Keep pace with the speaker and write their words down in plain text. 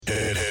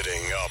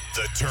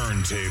The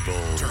turntable.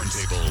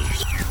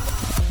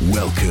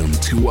 Welcome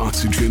to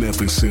ALCEEN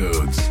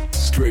episodes,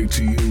 straight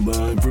to you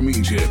live from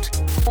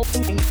Egypt.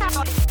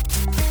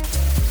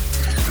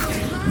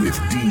 With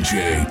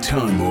DJ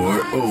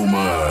Timour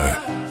Omar.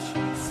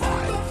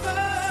 5,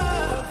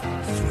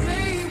 4,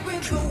 3,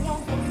 2,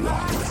 1.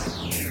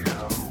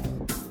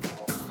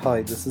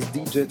 Hi, this is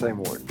DJ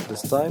Timour.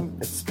 This time,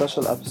 it's a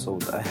special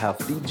episode. I have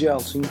DJ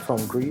ALCEEN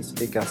from Greece,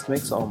 a guest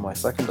mix on my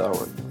second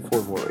hour.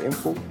 For more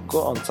info,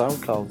 go on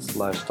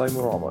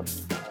SoundCloud/Timour Omar.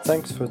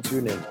 Thanks for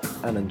tuning in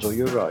and enjoy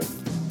your ride.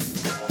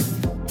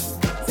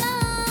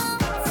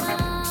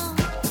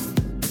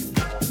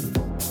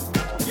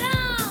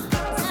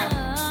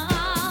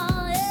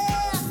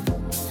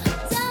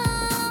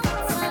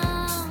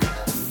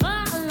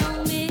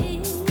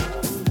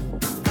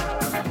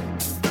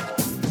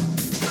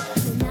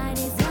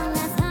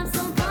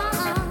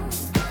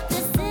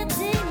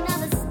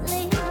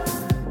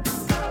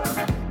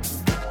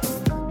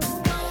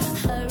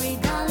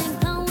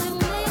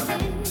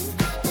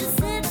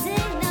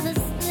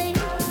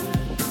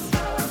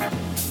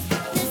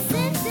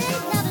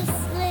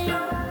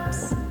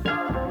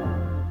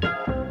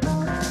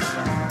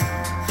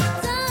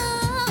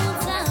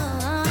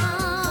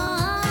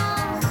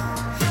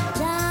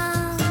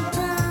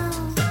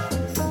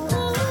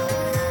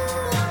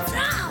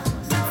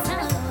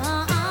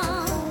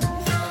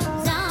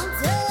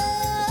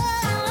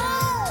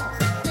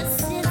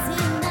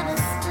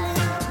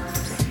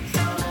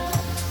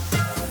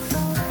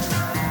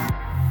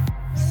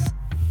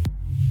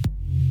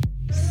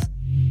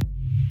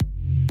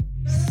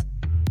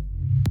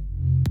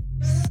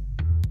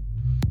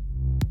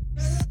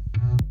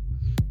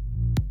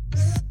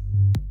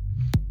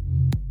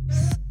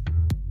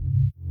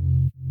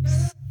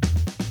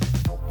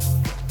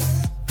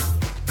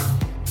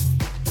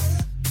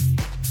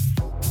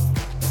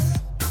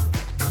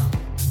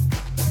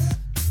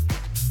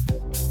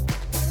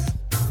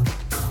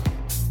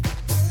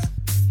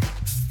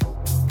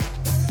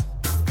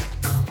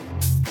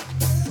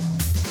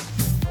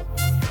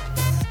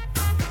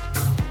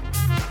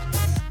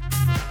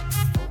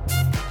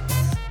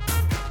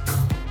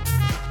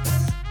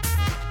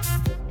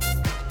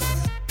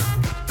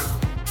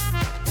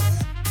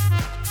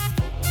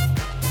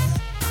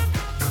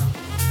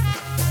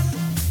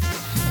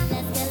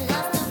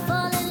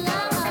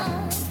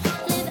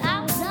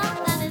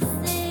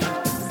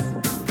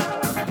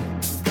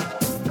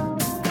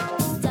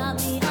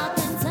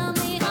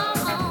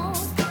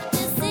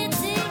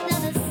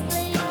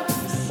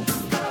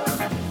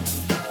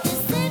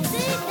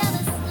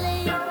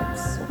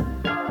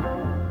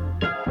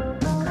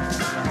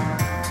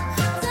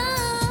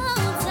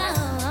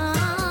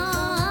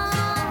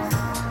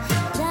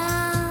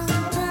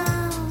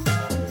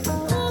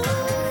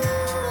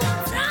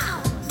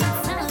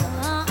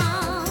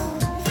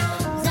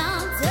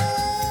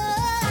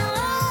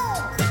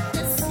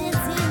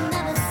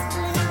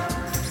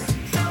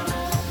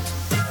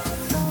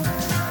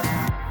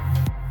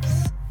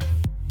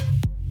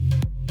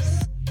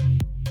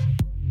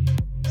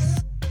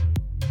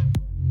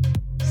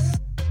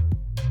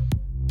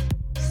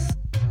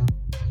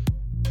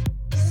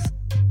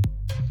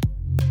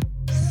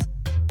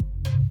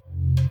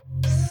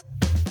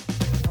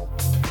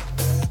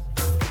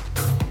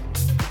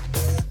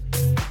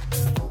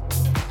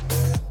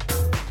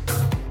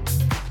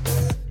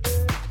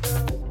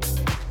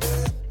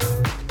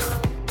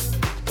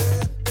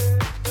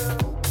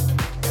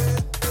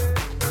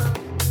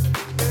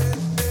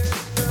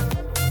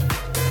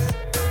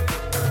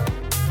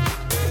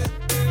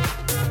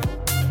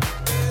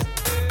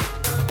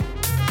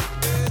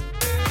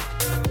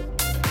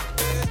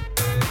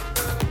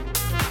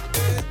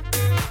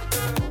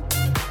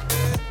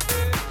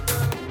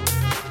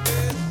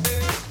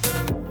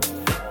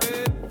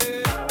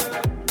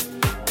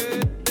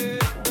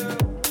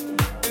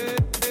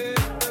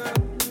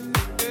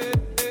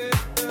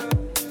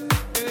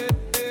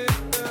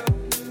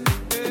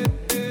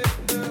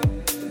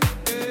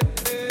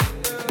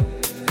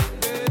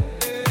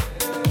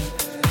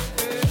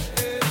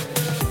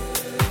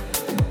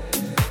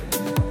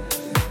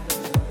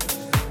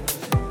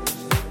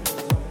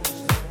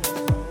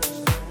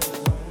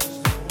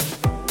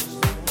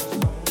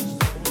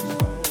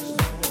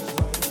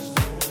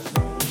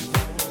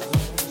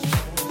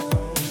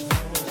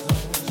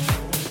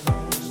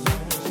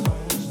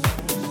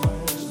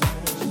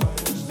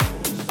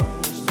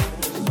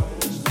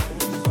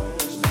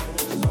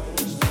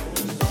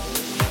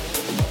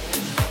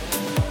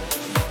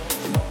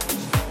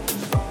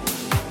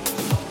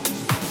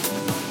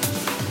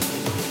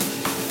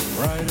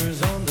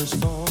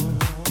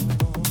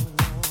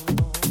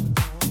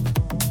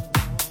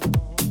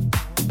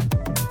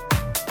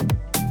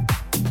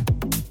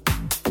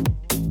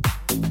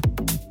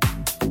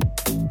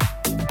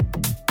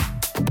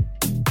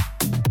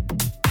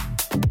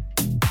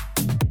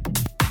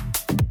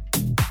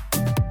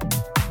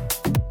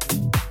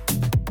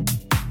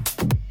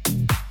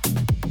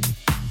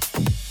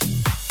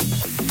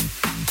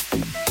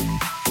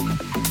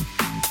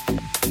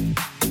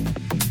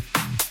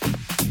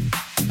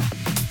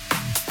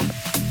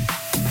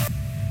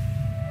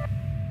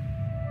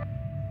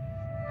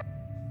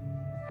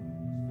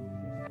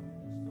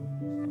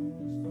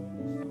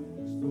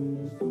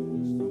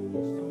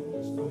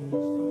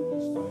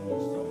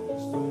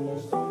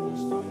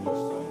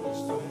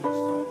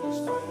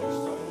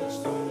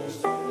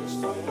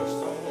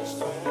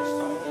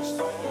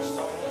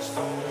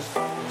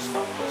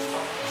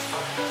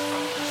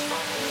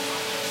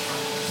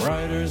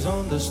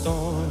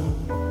 storm,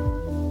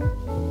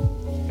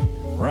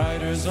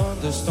 riders on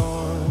the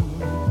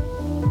storm.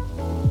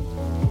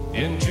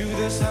 Into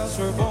this house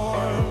we're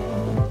born,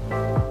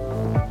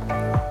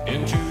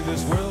 into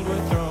this world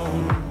we're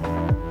thrown,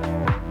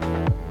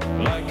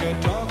 like a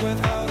dog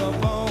without a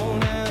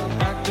bone, an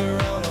actor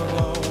all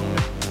alone,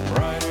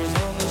 riders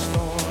on the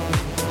storm.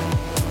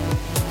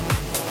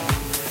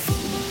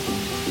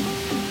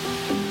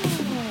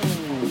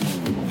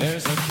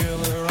 There's a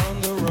killer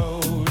on the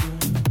road,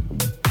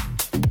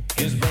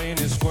 his brain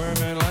is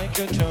squirming like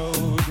a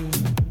toad.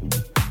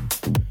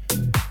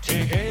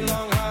 Take a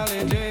long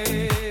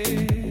holiday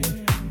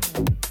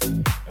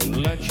and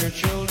let your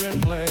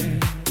children play.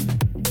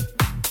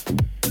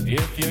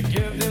 If you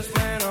give this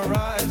man a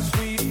ride,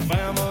 sweet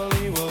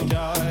family will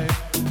die.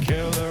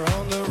 Killer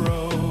on the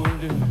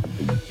road,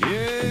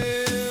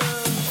 yeah.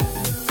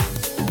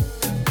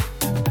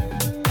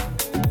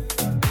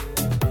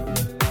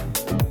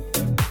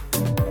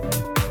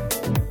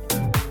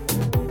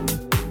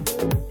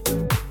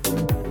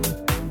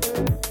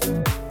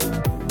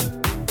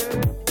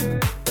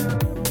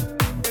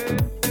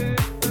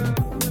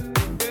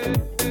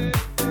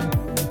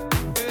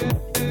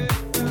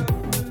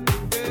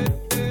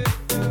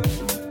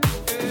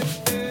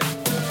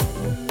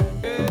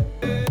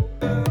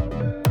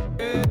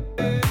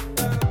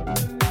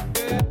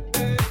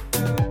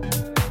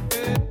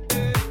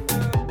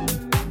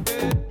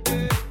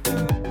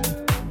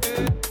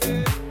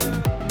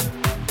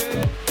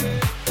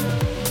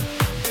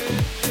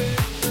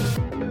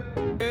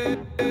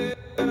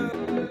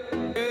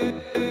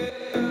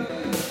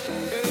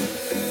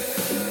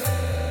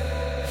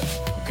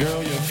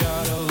 Girl, you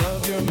gotta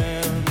love your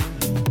man.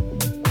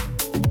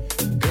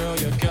 Girl,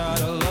 you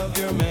gotta love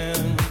your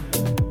man.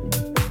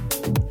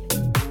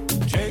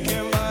 Take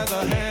him by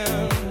the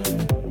hand,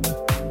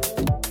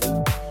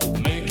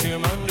 make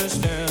him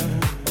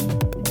understand.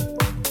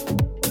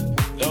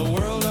 The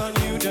world on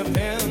you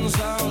depends,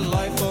 our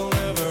life will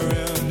never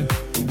end.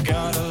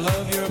 Gotta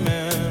love your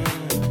man.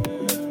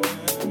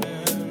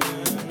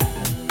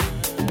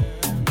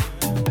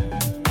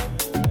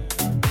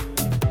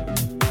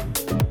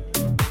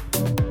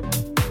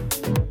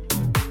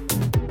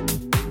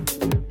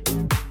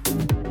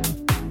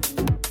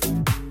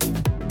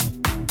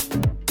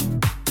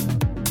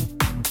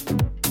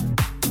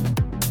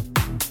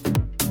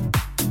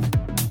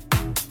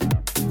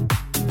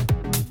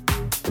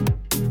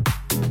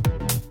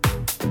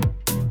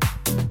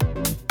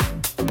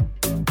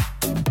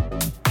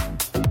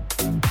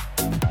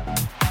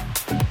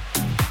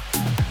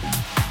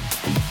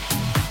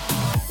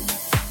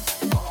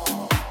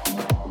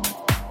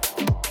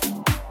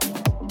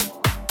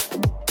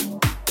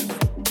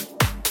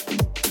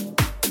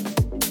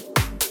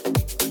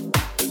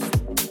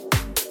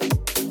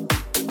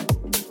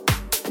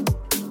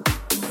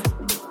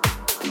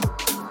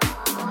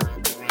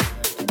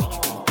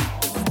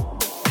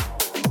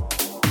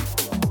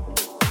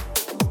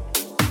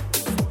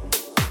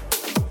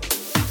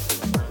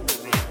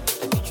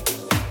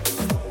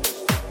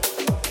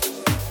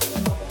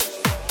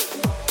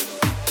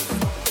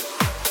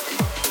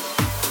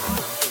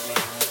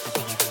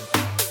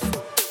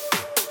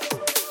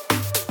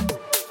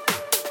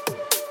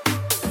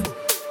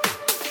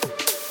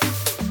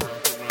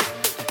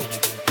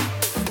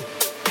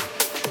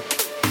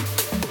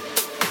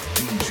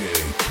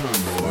 DJ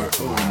Timour,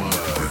 Omar.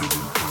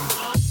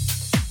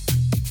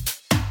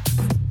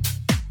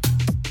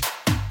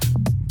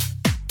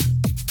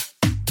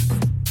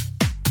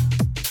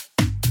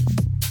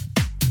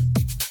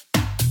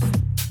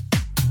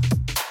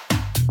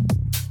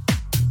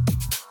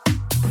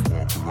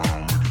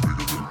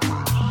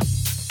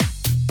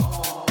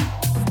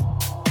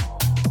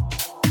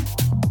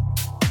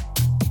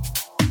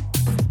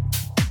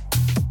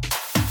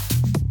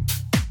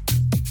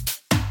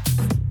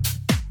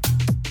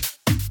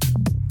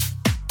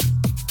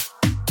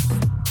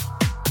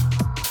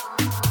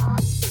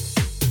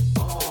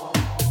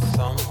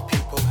 Some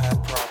people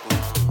have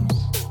problems.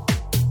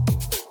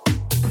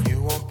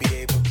 You won't be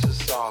able to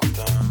solve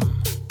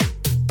them.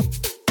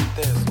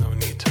 There's no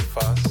need to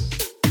fuss.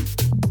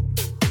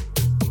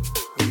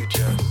 You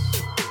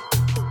just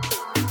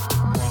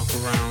walk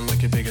around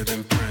like you're bigger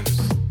than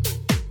Prince.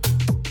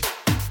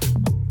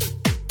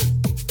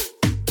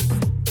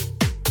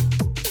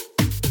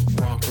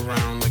 Walk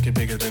around like you're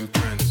bigger than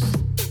Prince.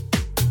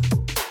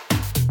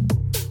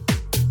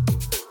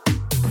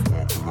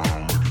 Walk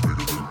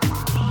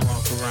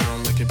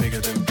around like you're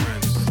bigger than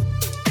Prince.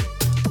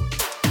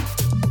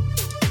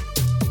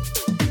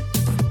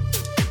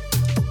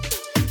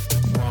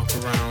 Walk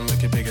around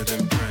like you're bigger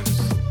than Prince.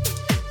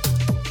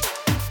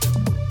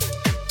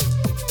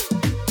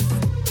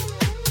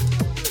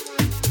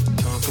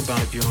 Talk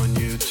about you on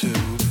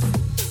YouTube.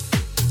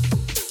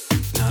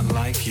 Not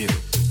like you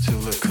to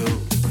look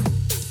cool.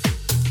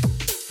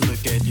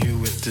 Look at you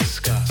with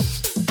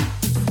disgust.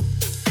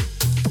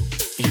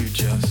 You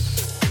just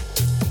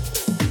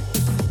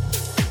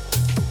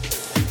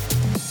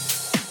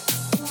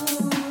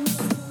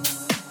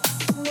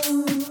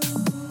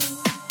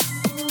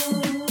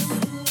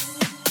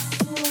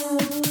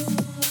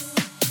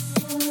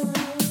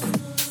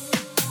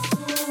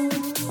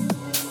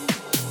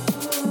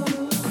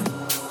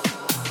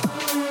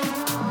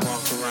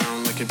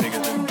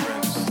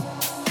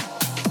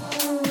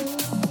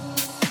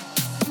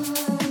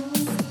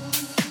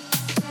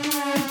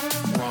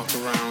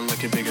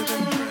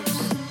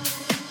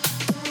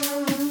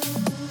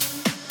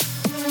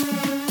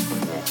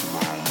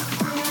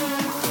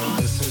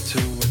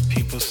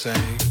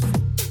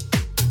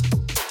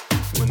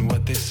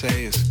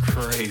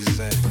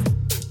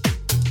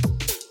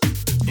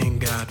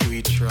that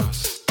we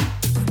trust.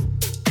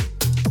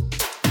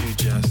 You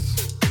just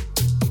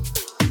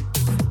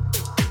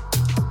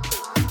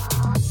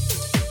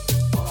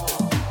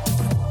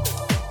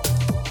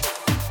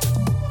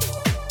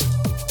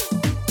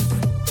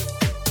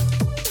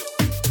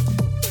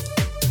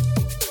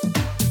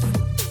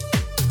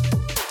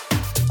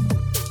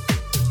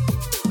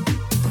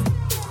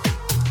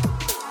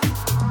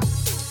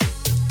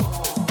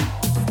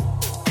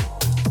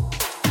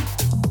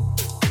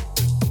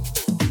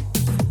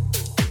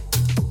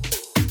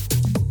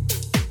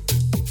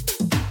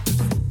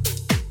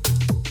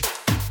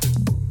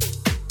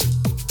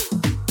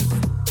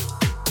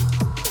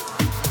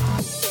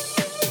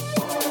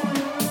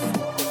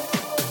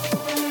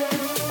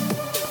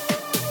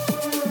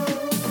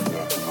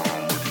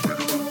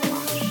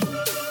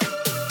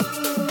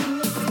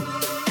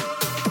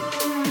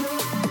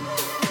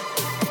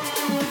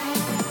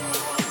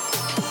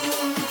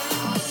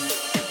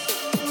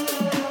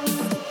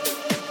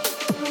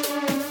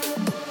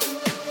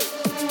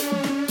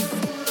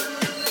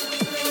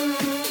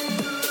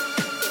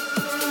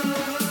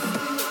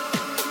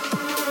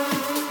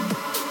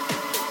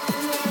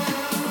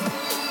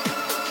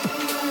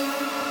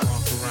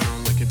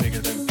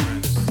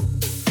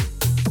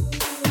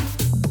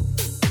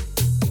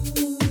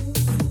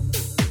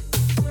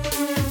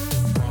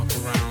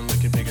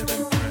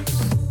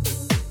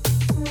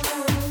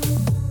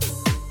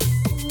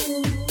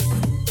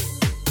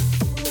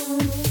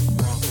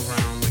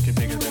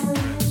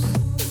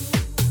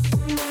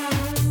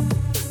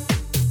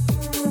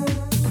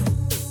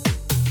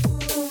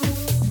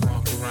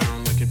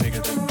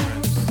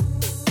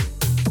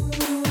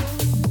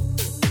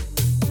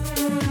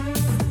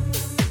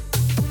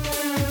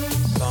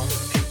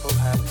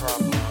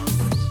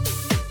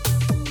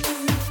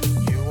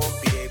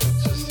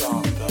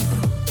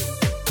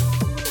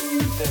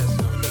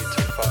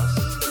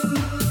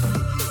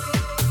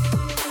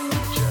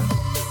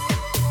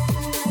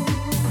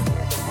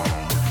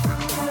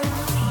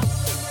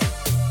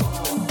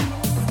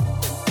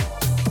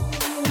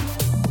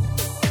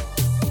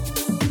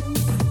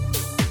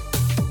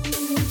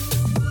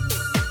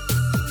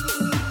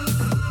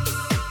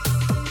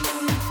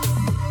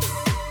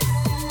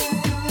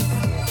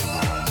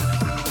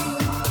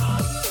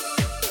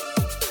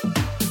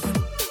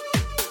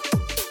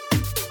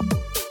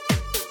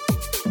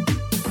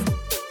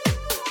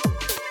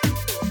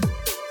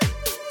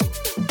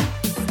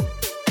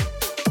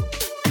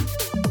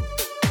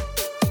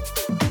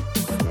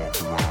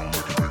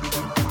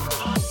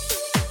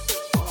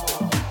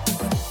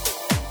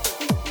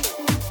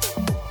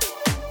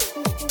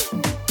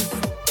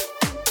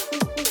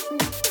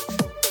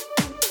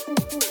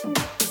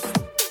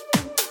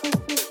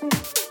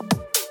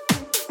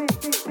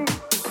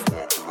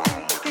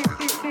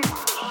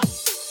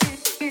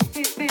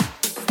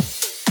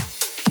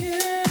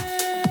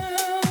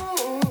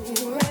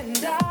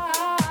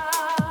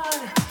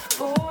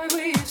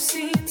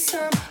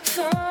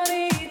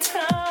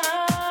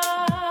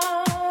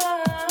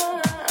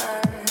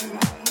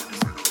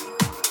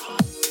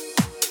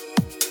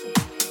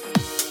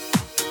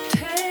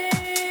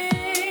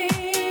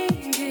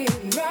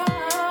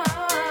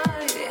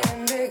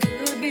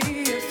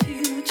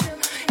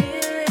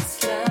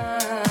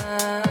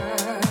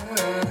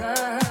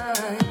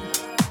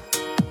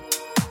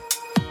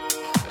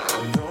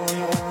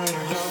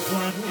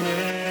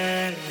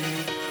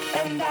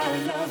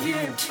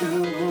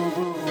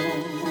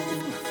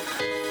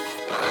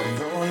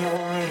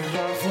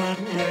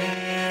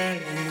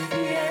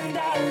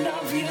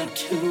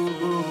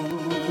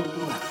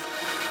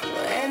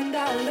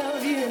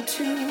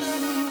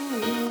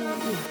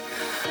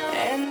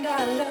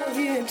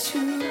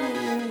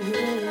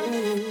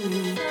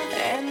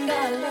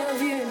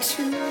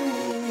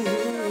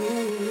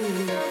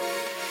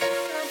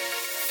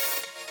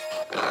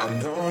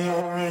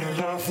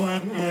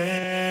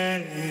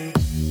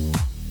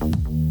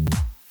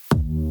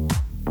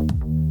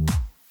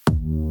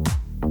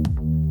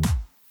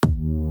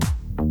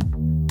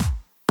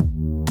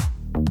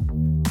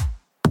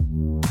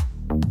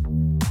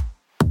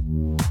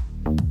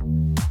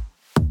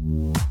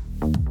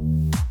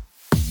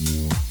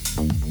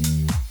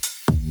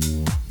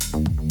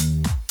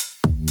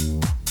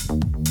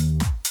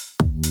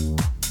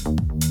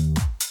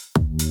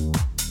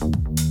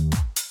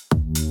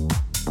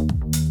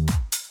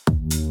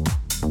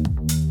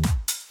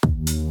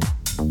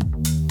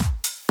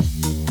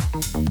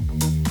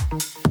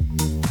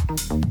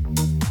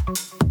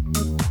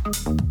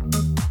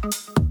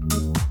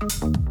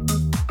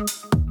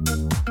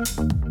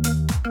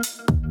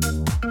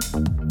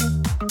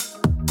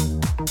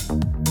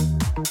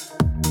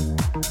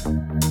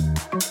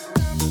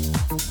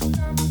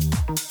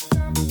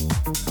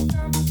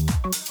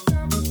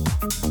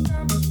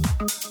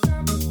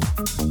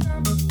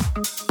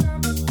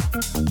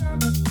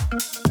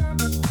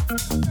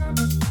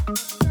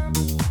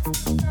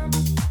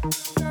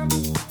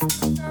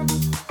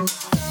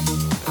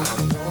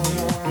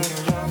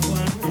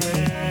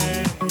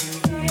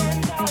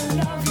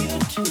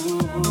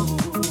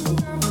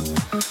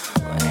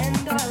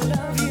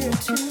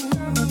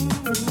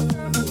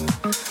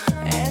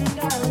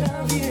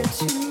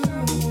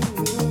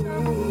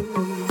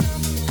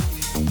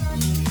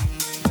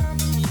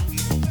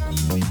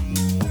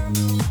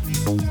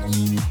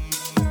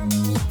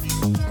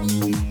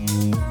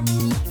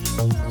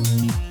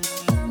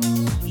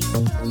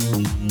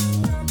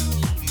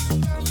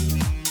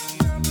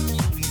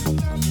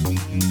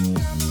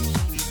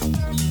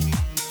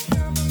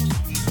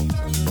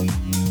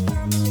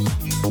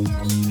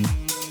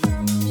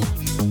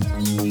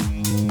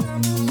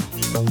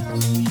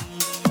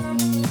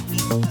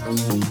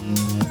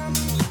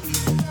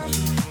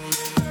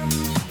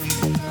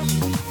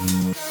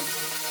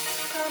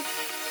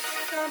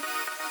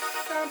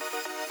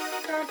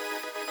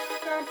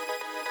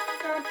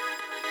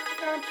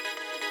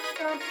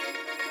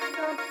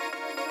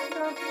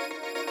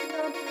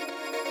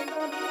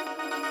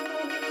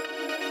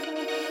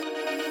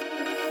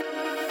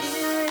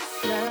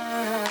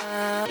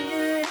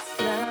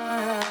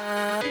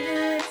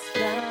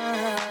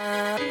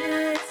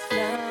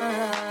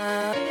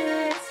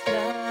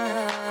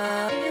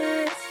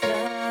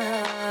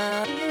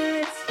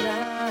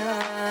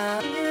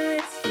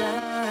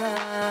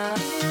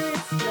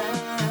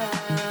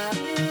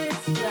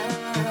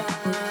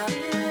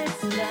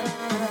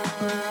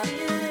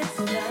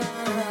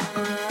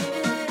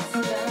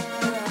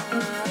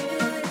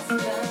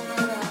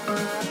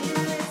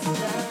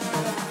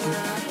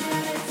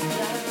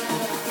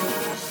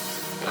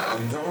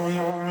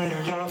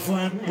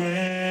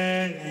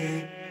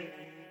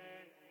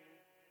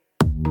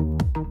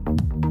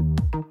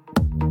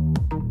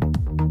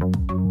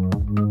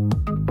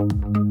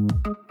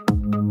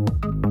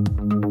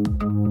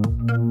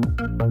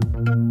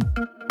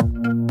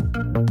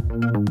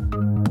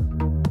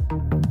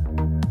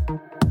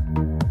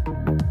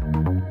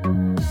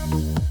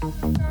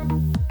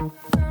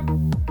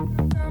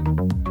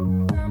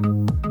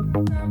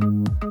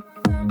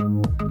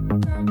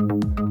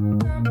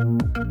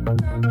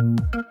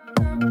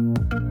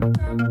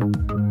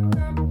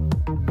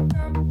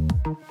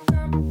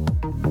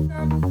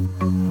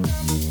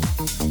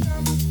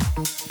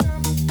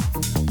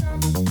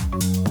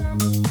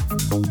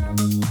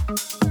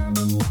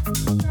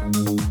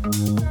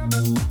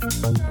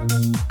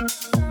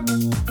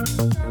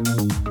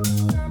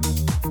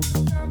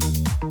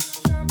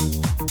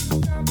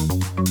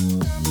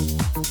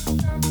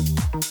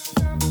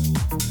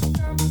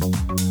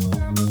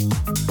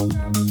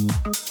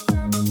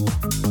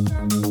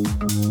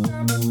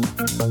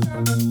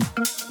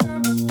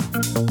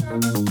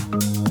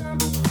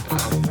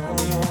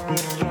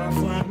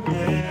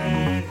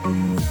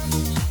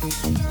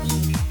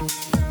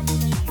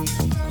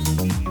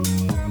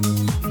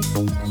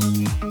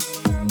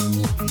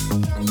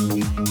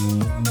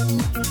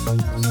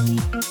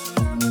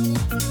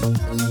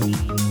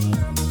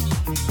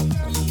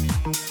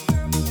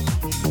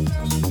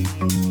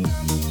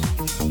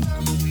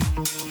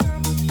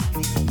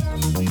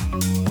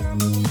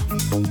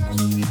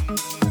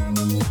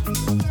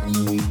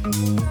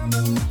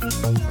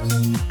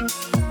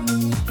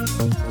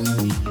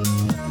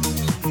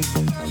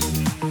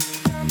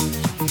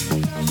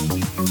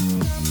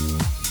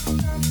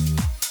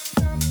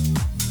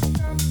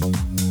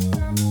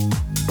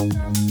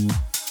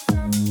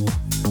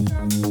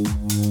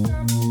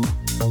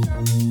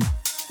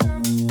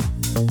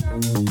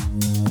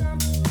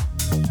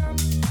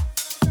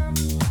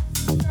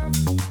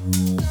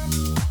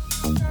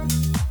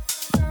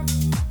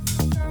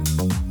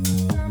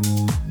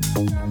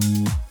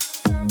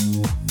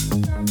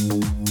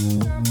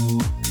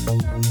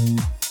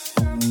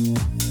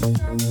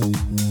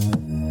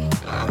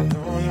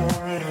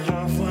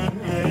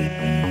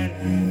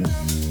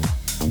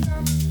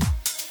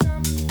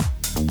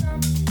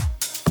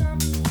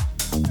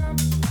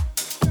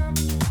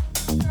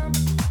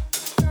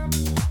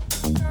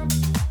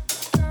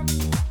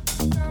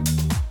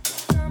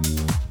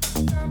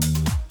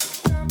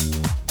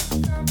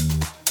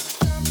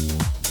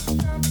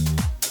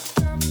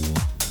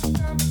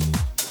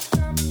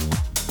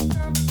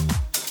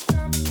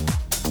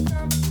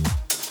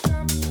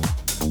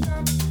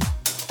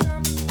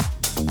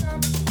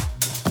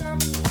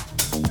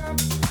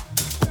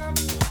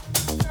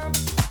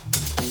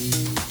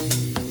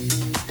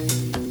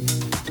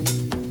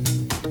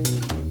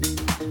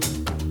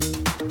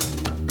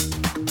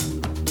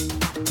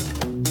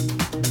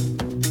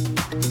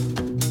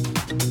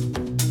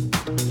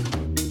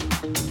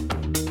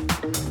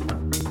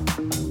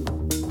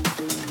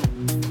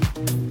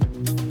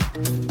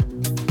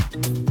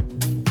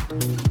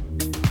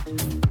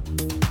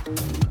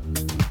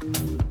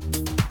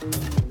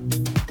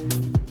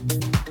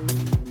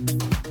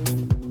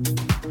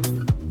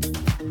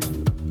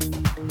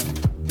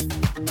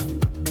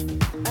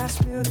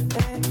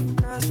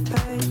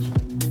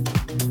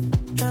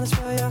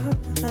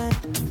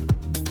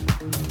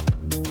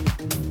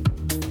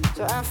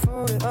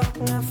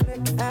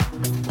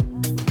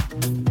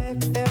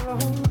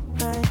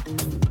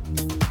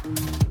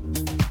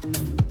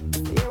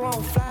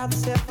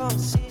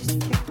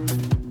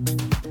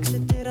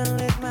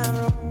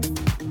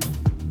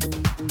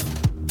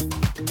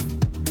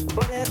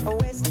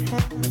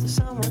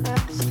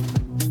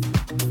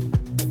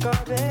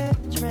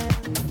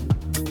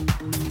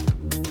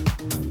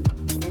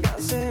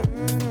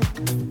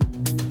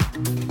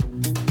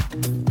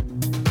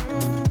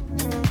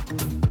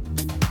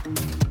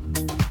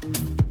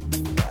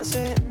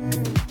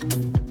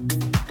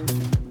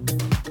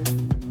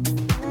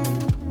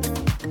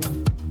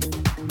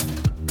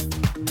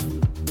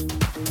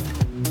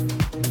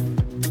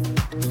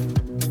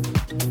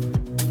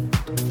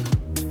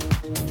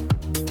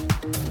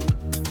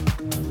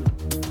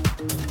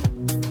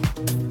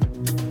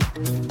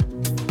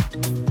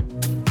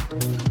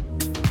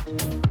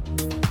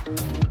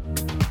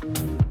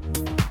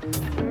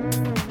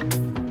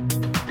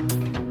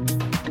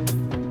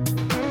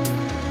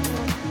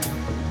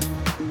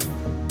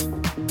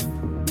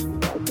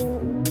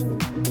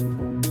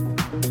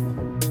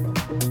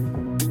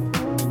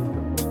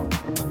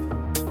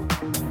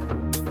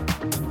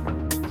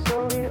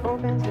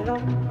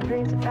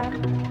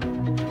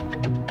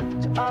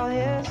all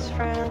his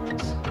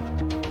friends.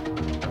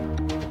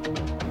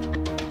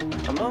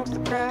 Amongst the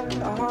crowd,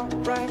 a heart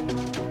right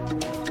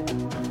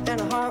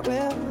and a heart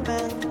will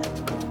mend.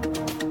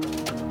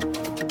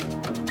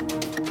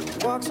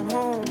 Walks him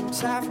home,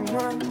 aside from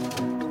work,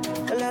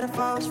 a letter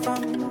falls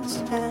from his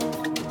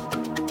hand.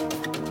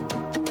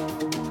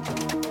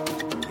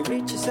 He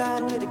reaches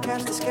out only to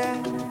catch the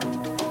sky.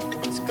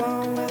 It's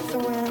gone with the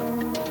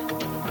wind.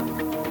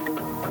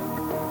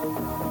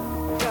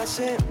 That's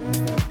it.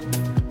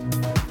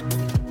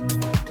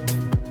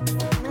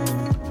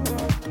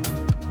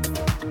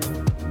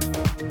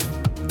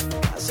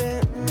 That's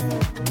it.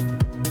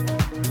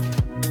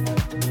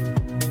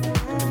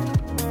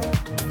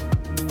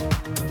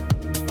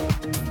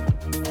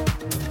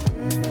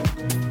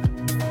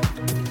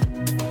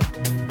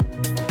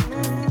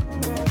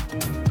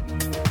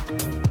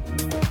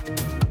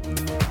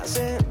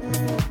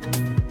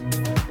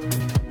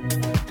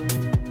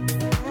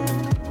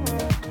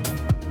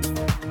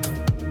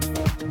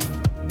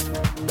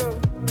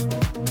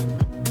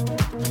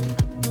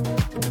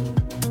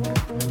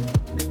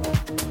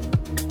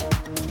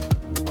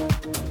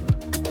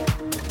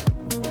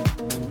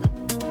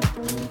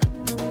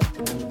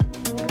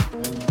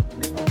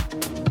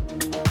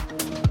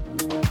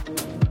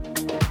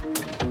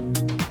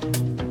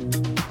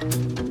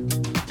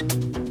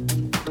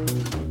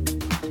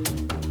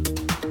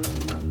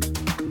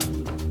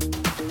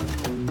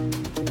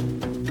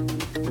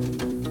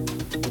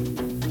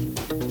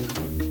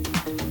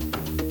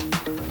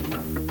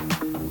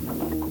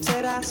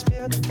 I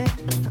spilled the ink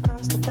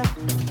across the top,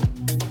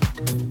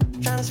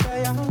 trying to spell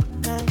your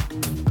name.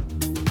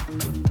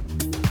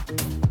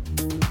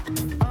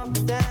 Up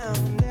and down,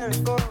 there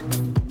it goes,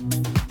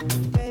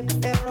 baby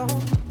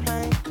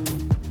aeroplane.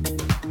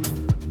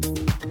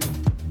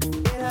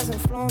 It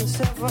hasn't flown the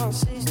several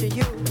seas to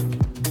you,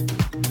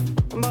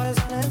 but it's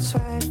on its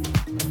way.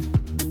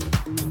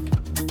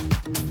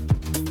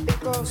 It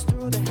goes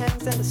through the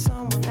hands of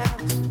someone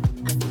else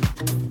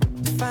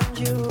to find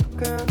you,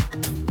 girl.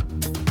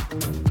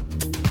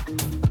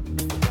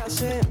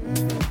 It.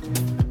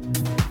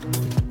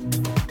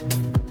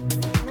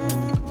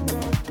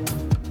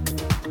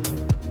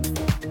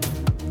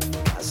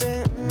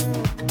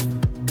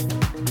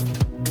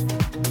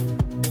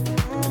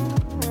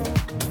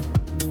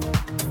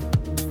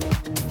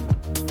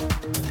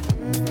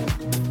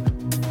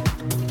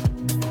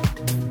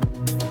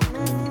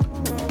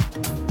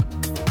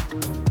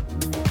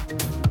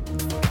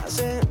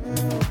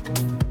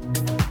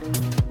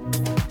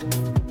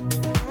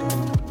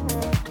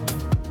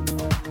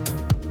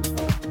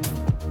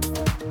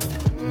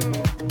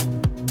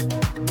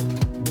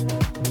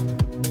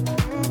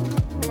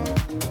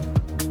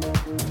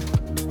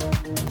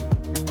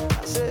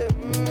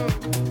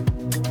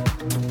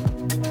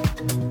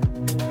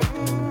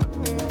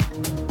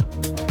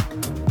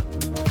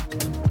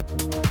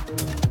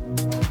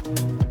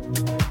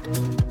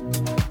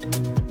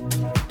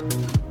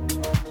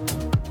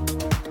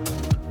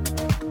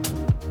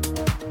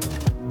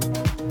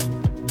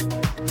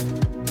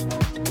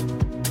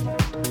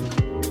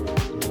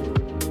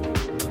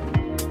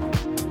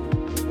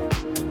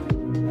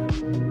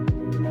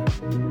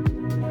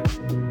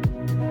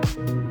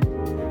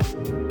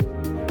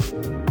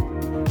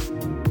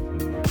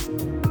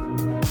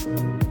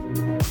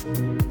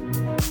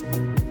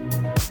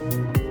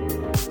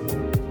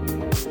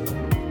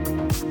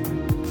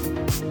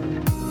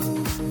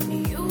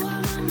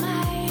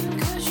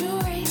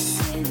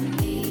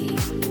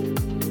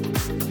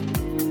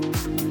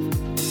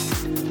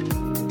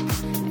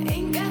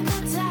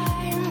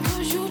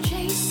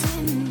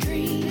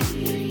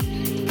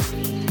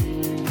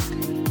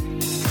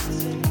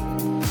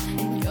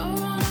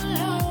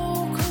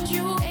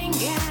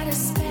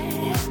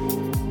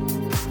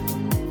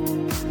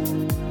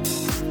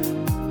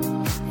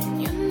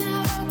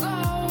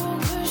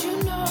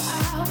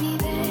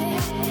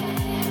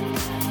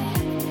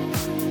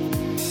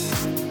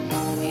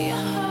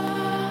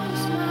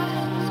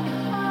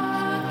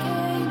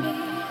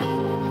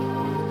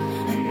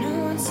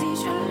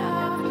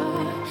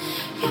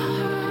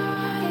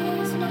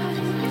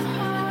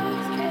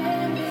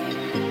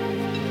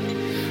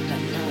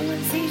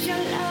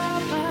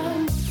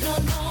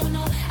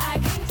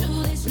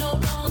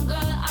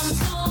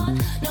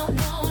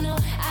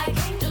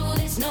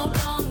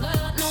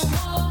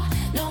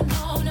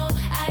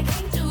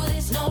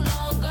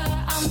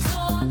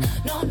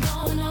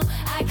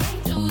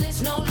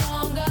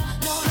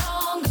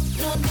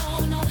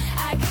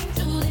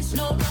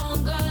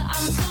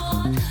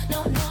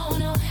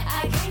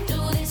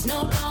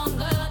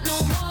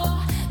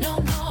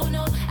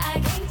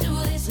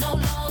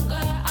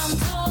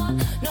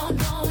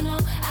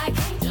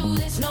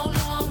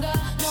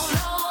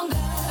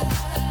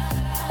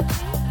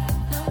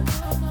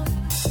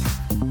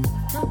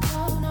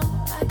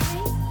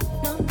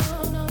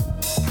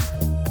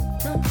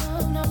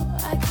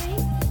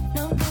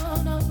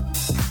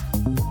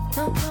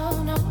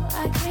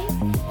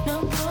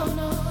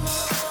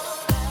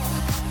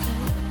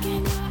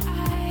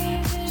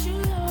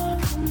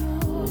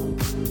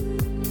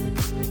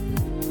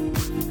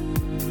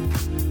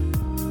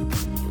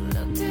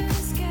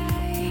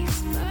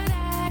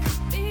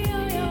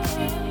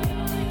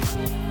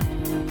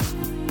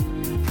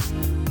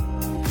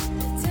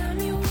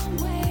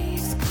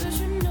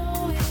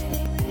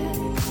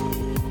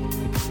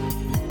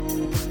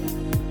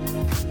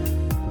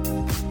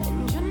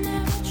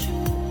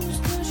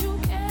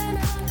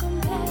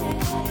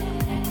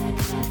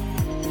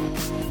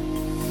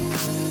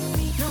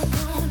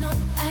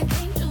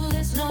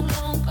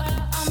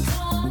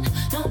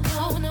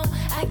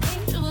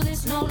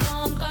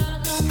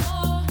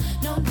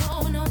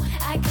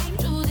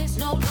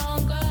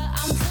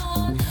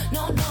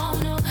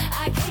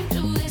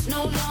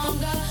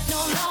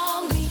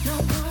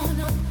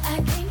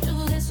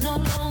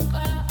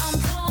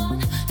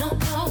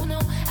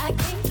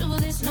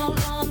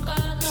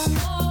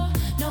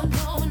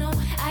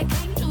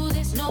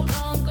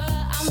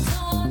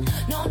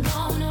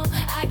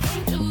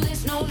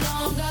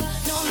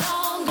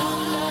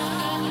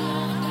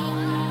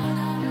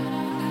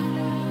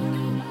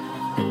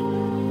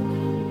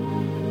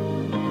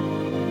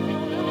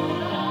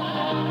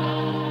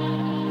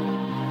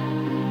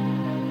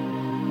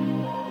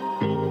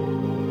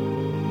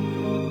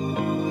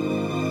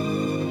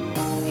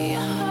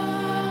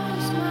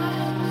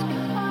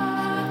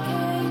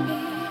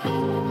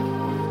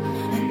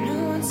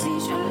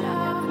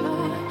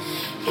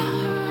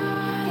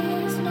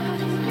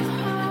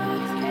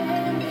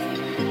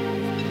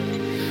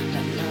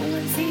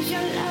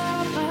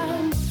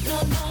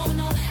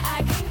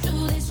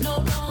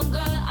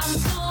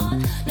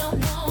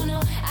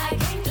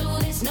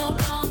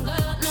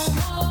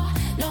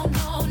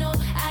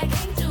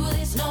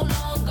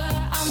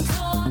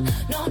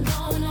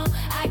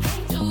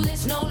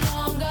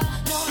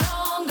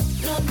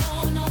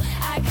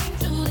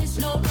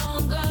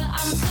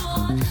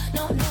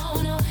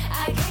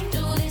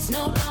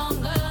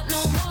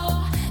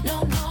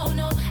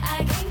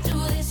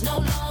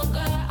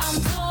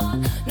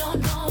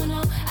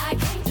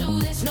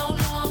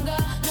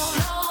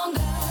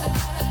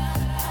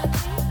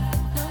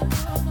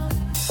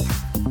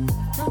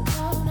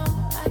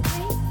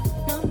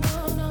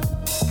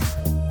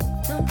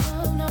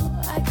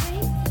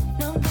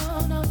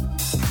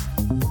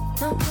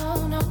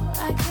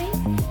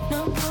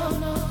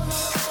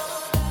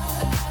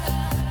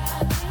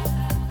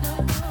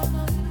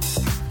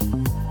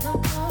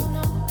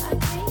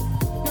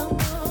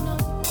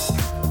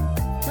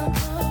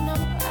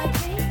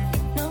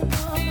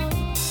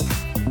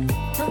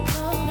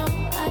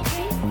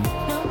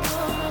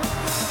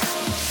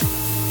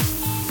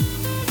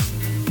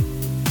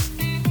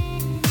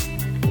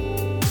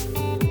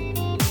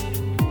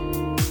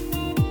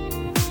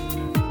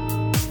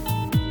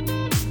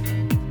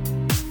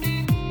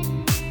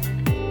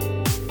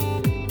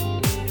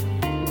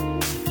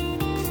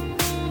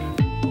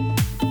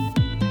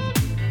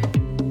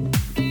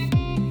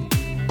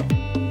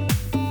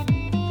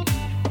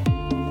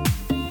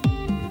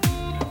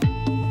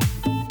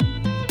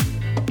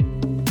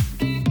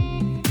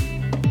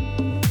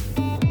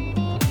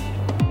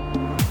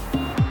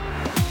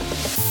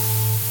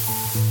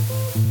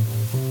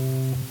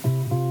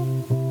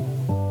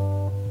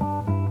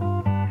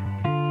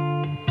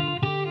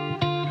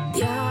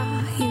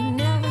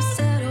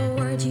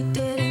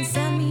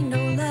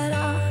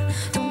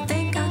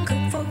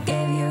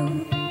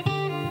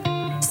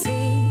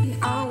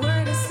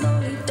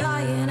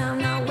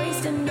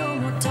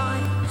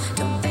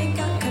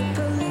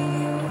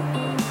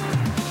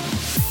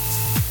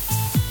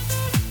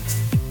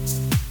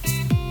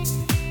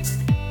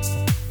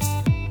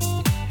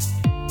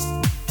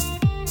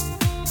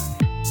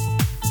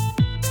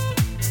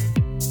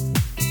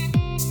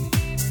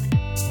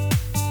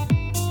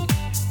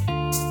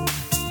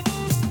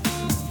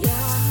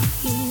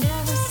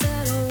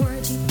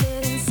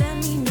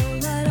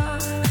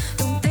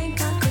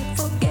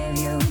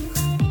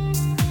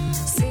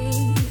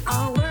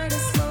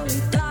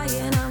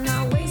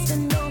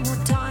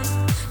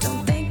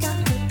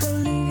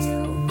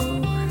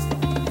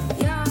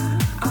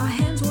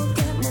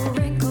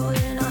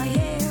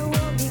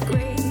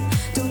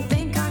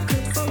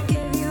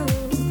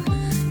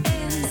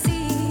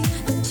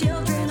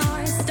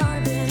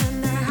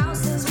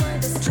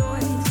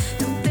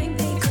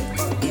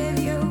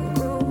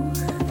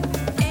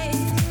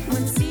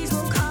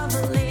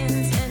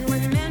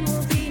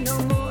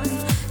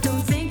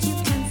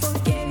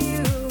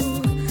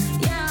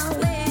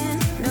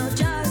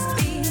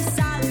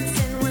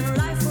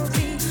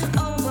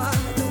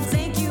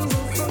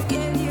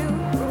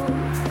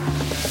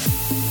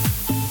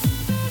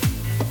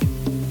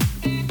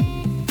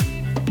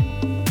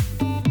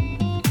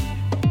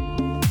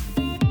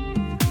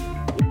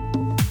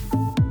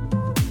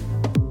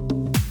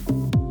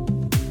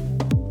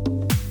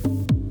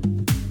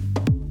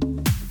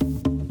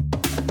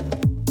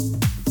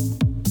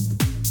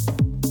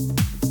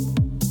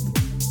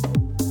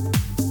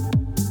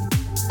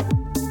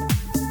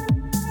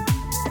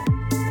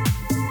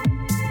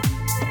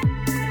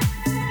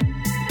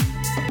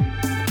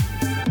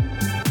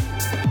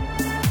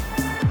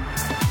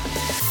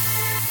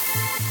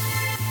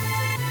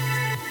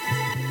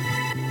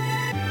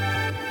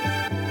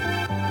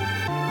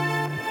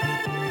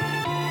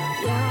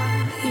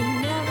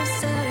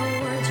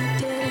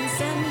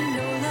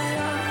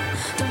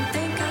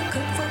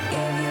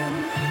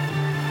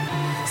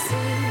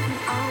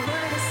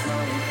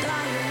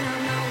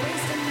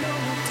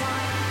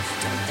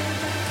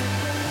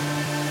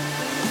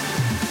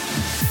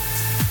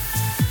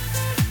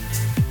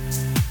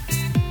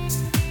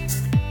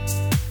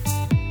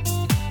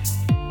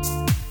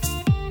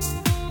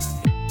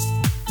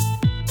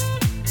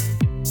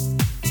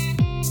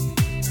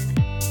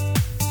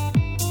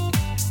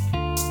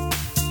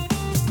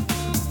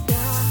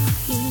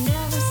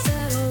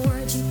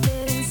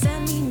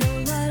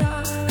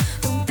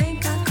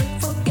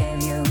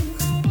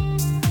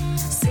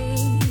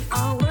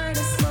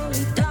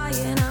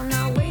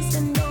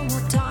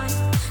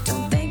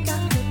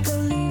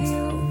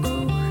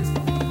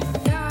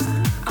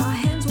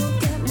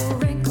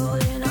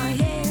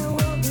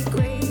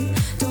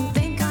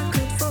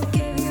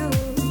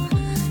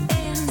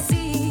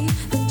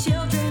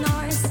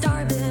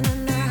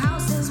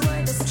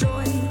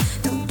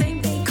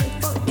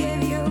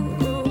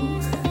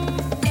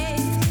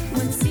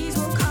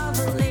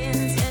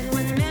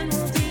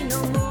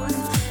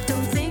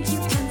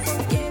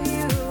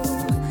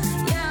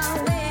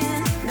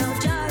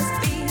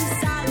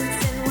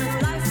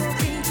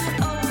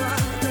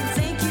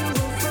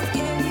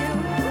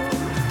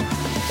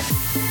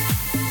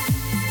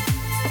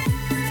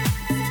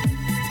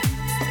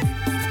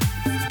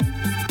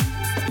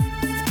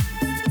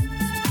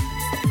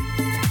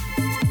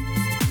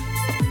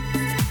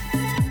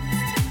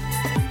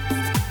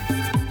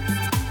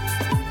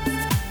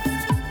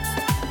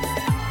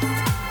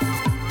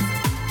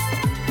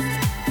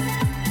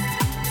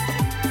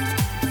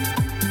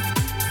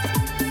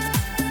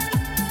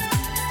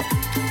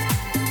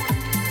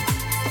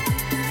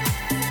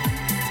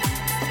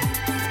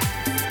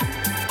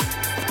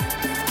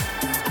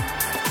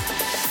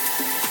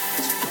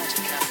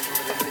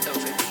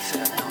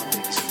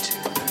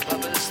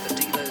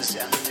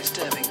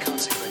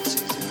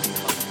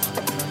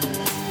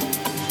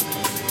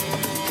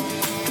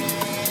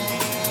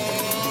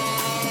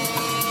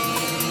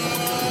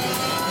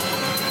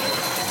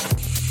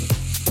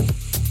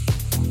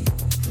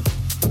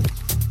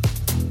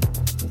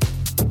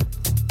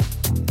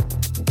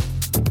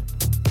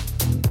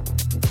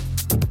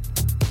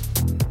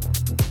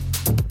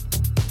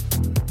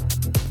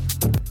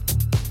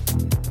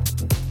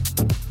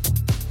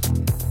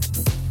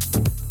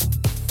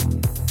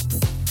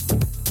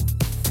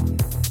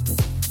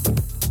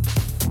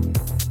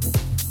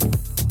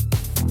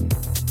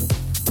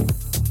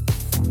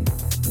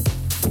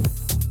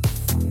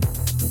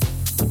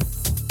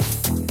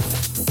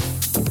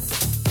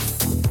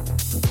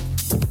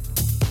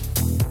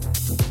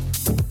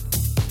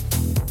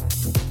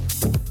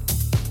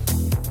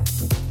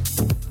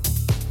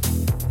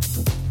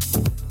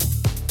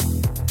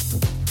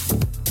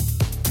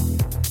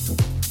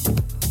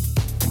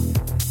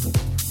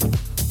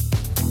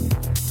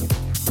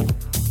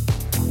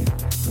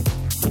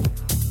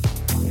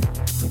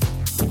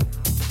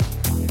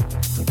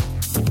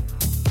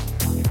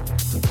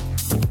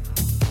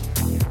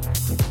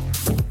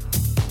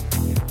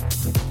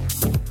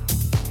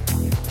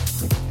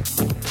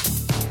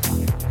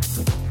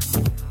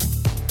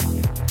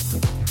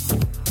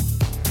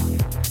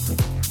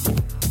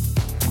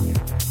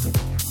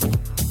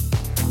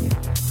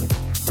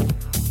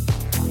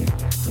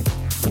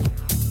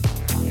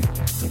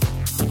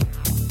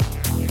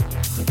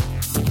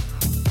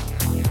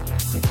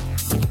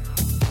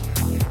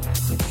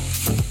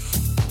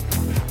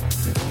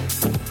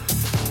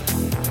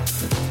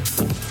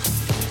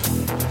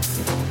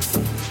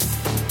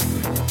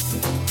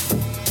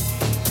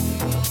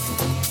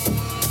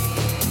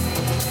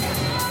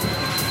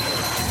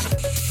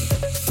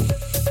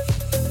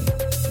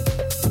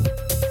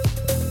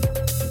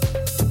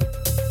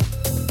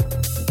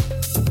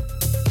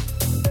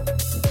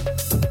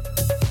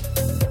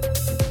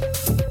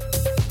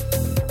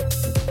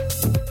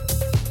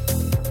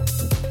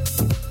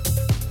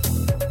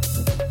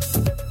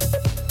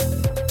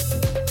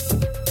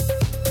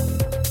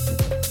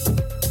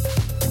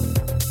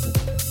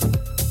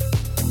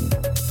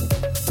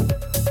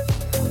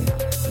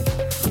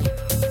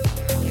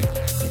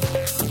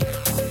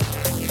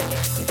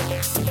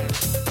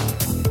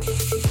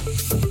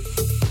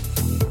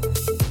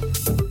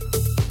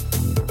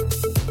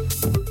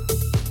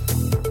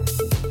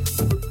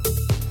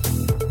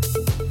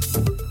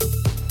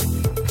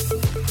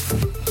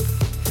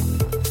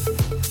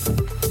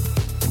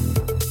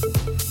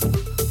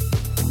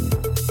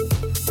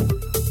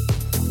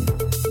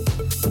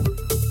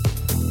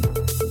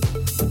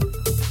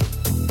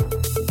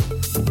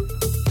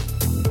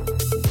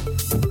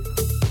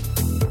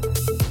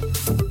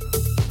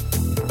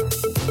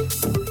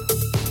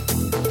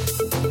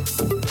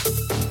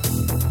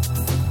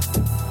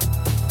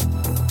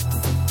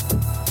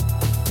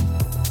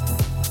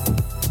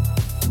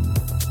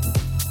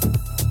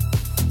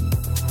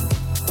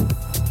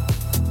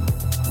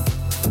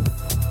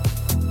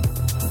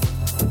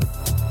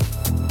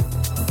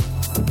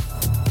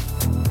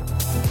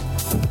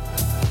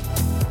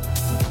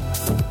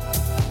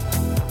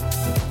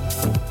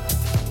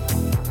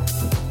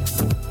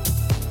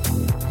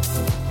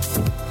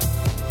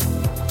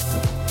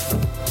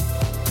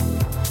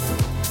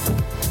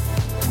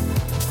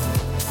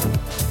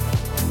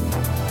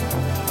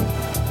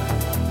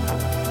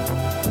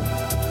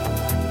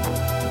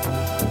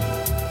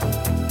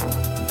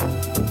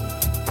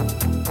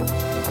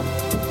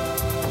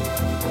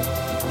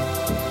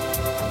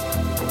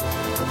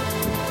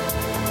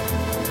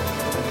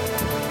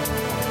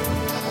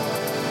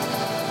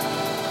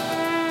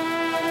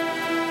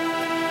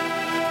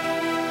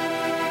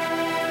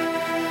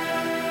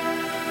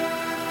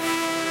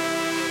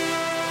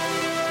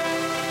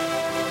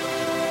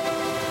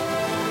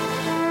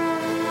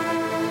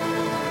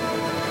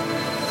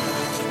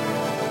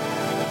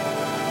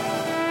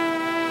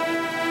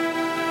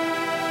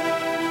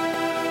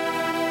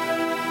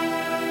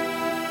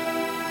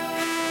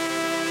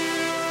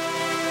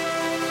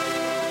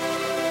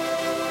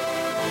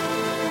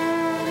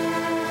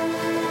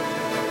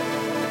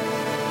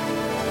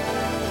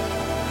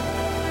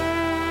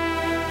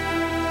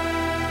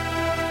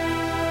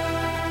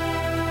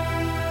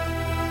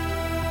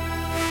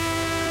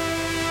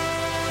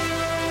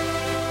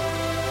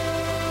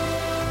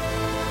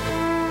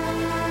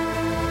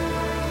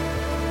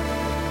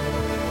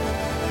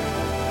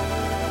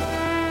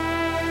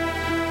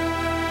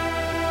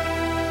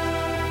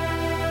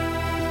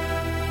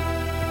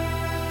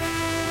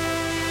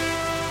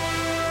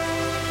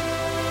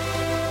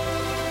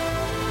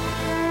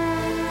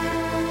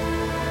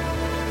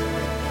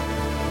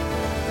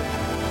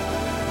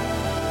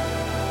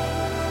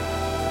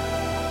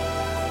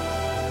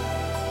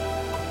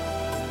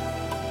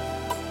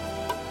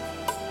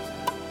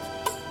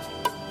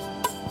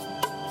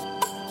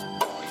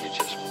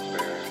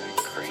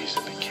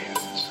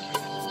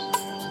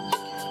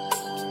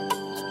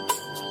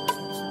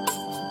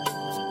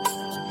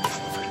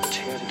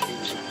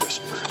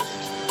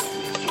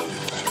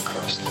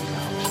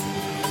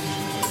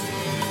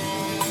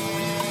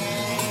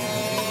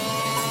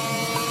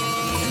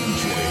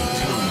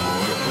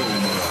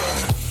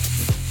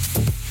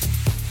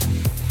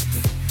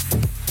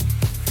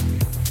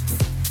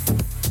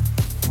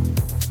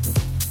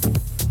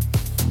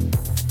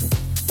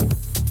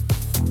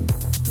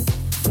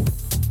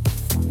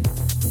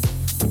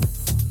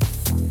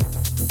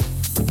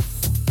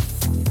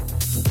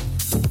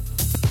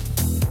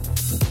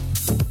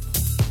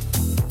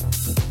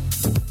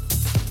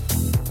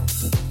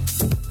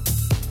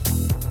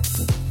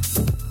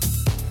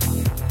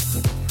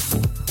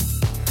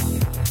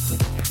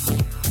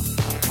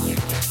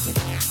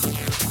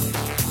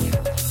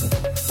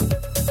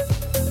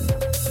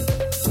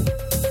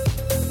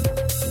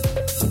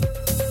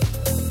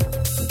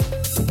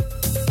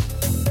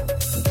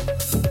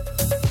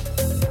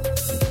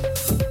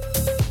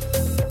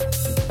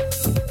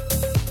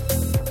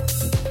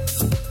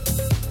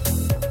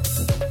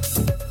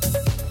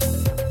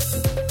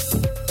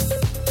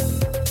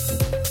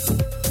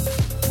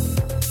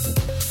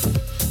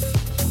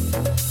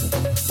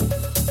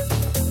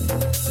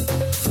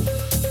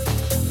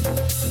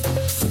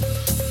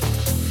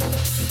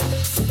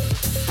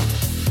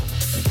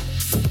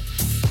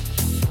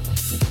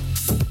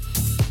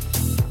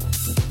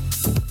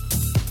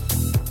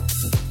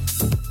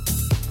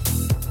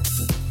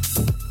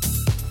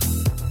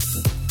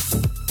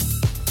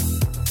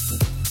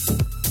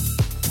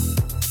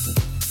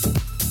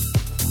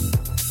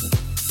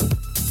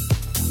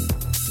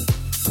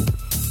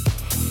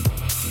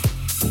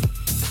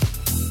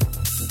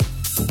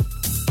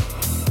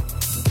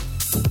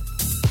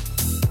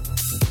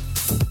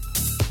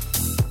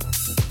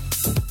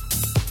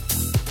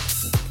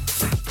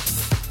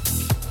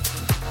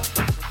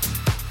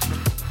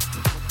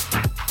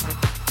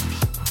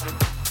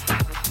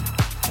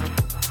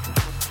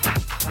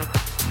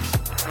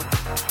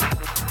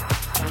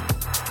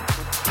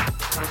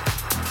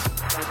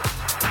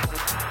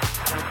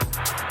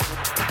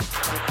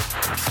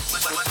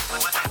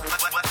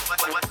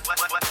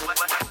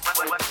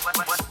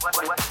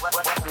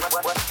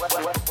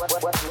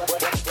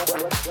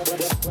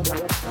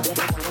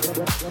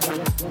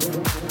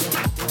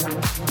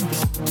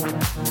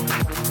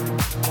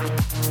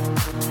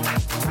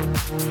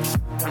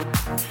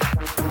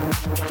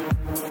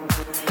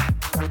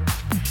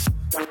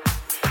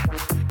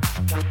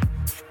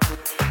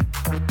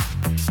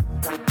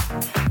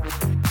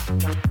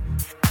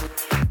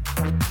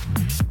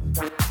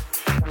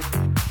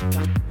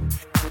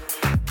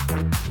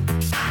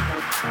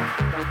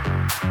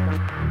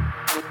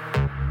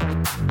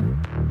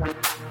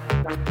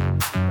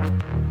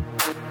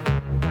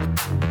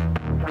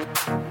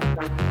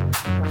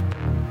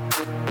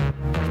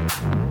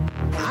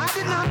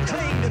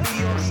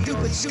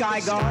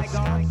 Sky God.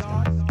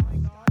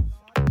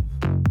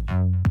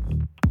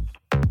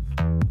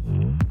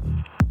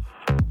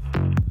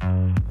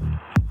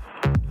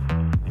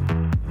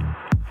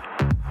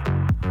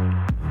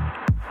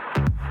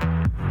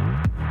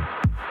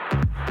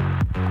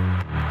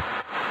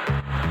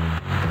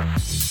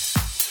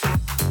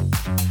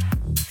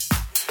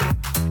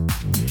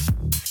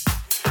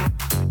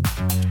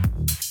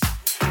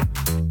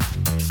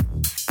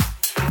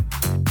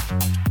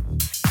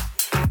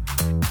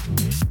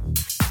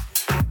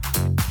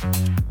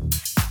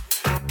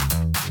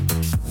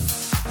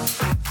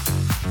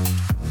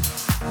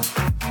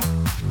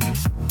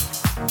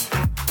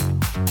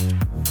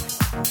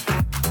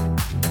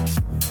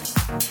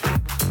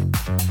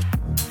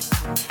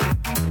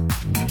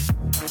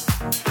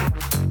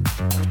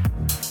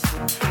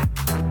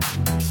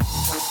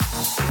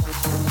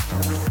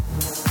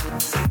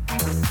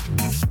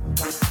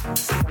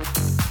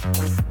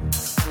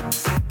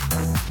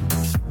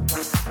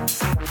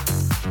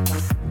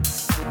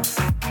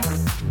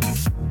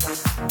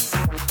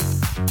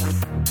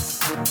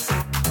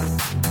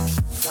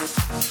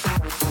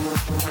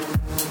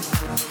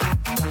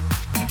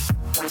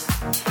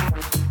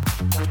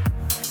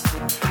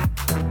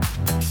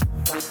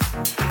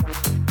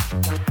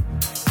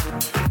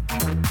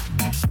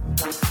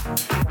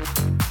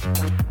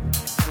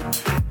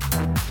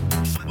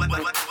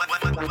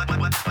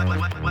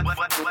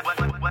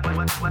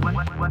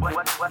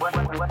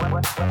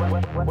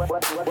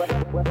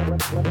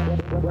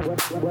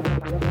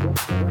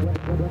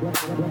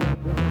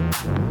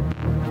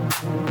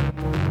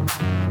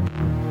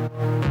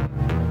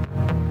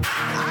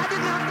 I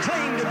did not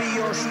claim to be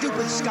your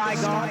stupid sky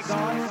god.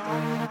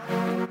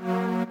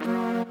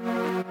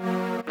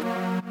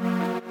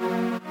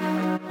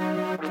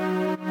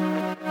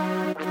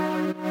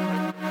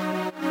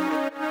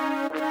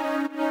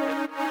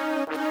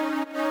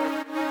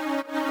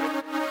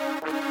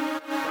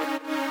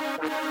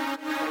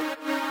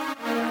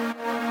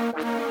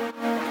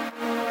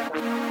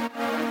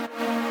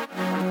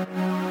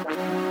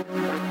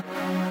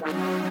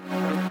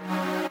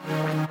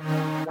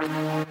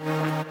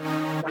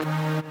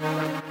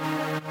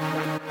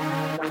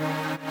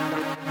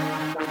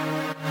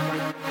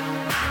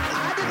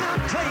 I did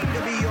not claim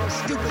to be your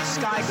stupid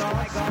sky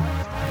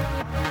god.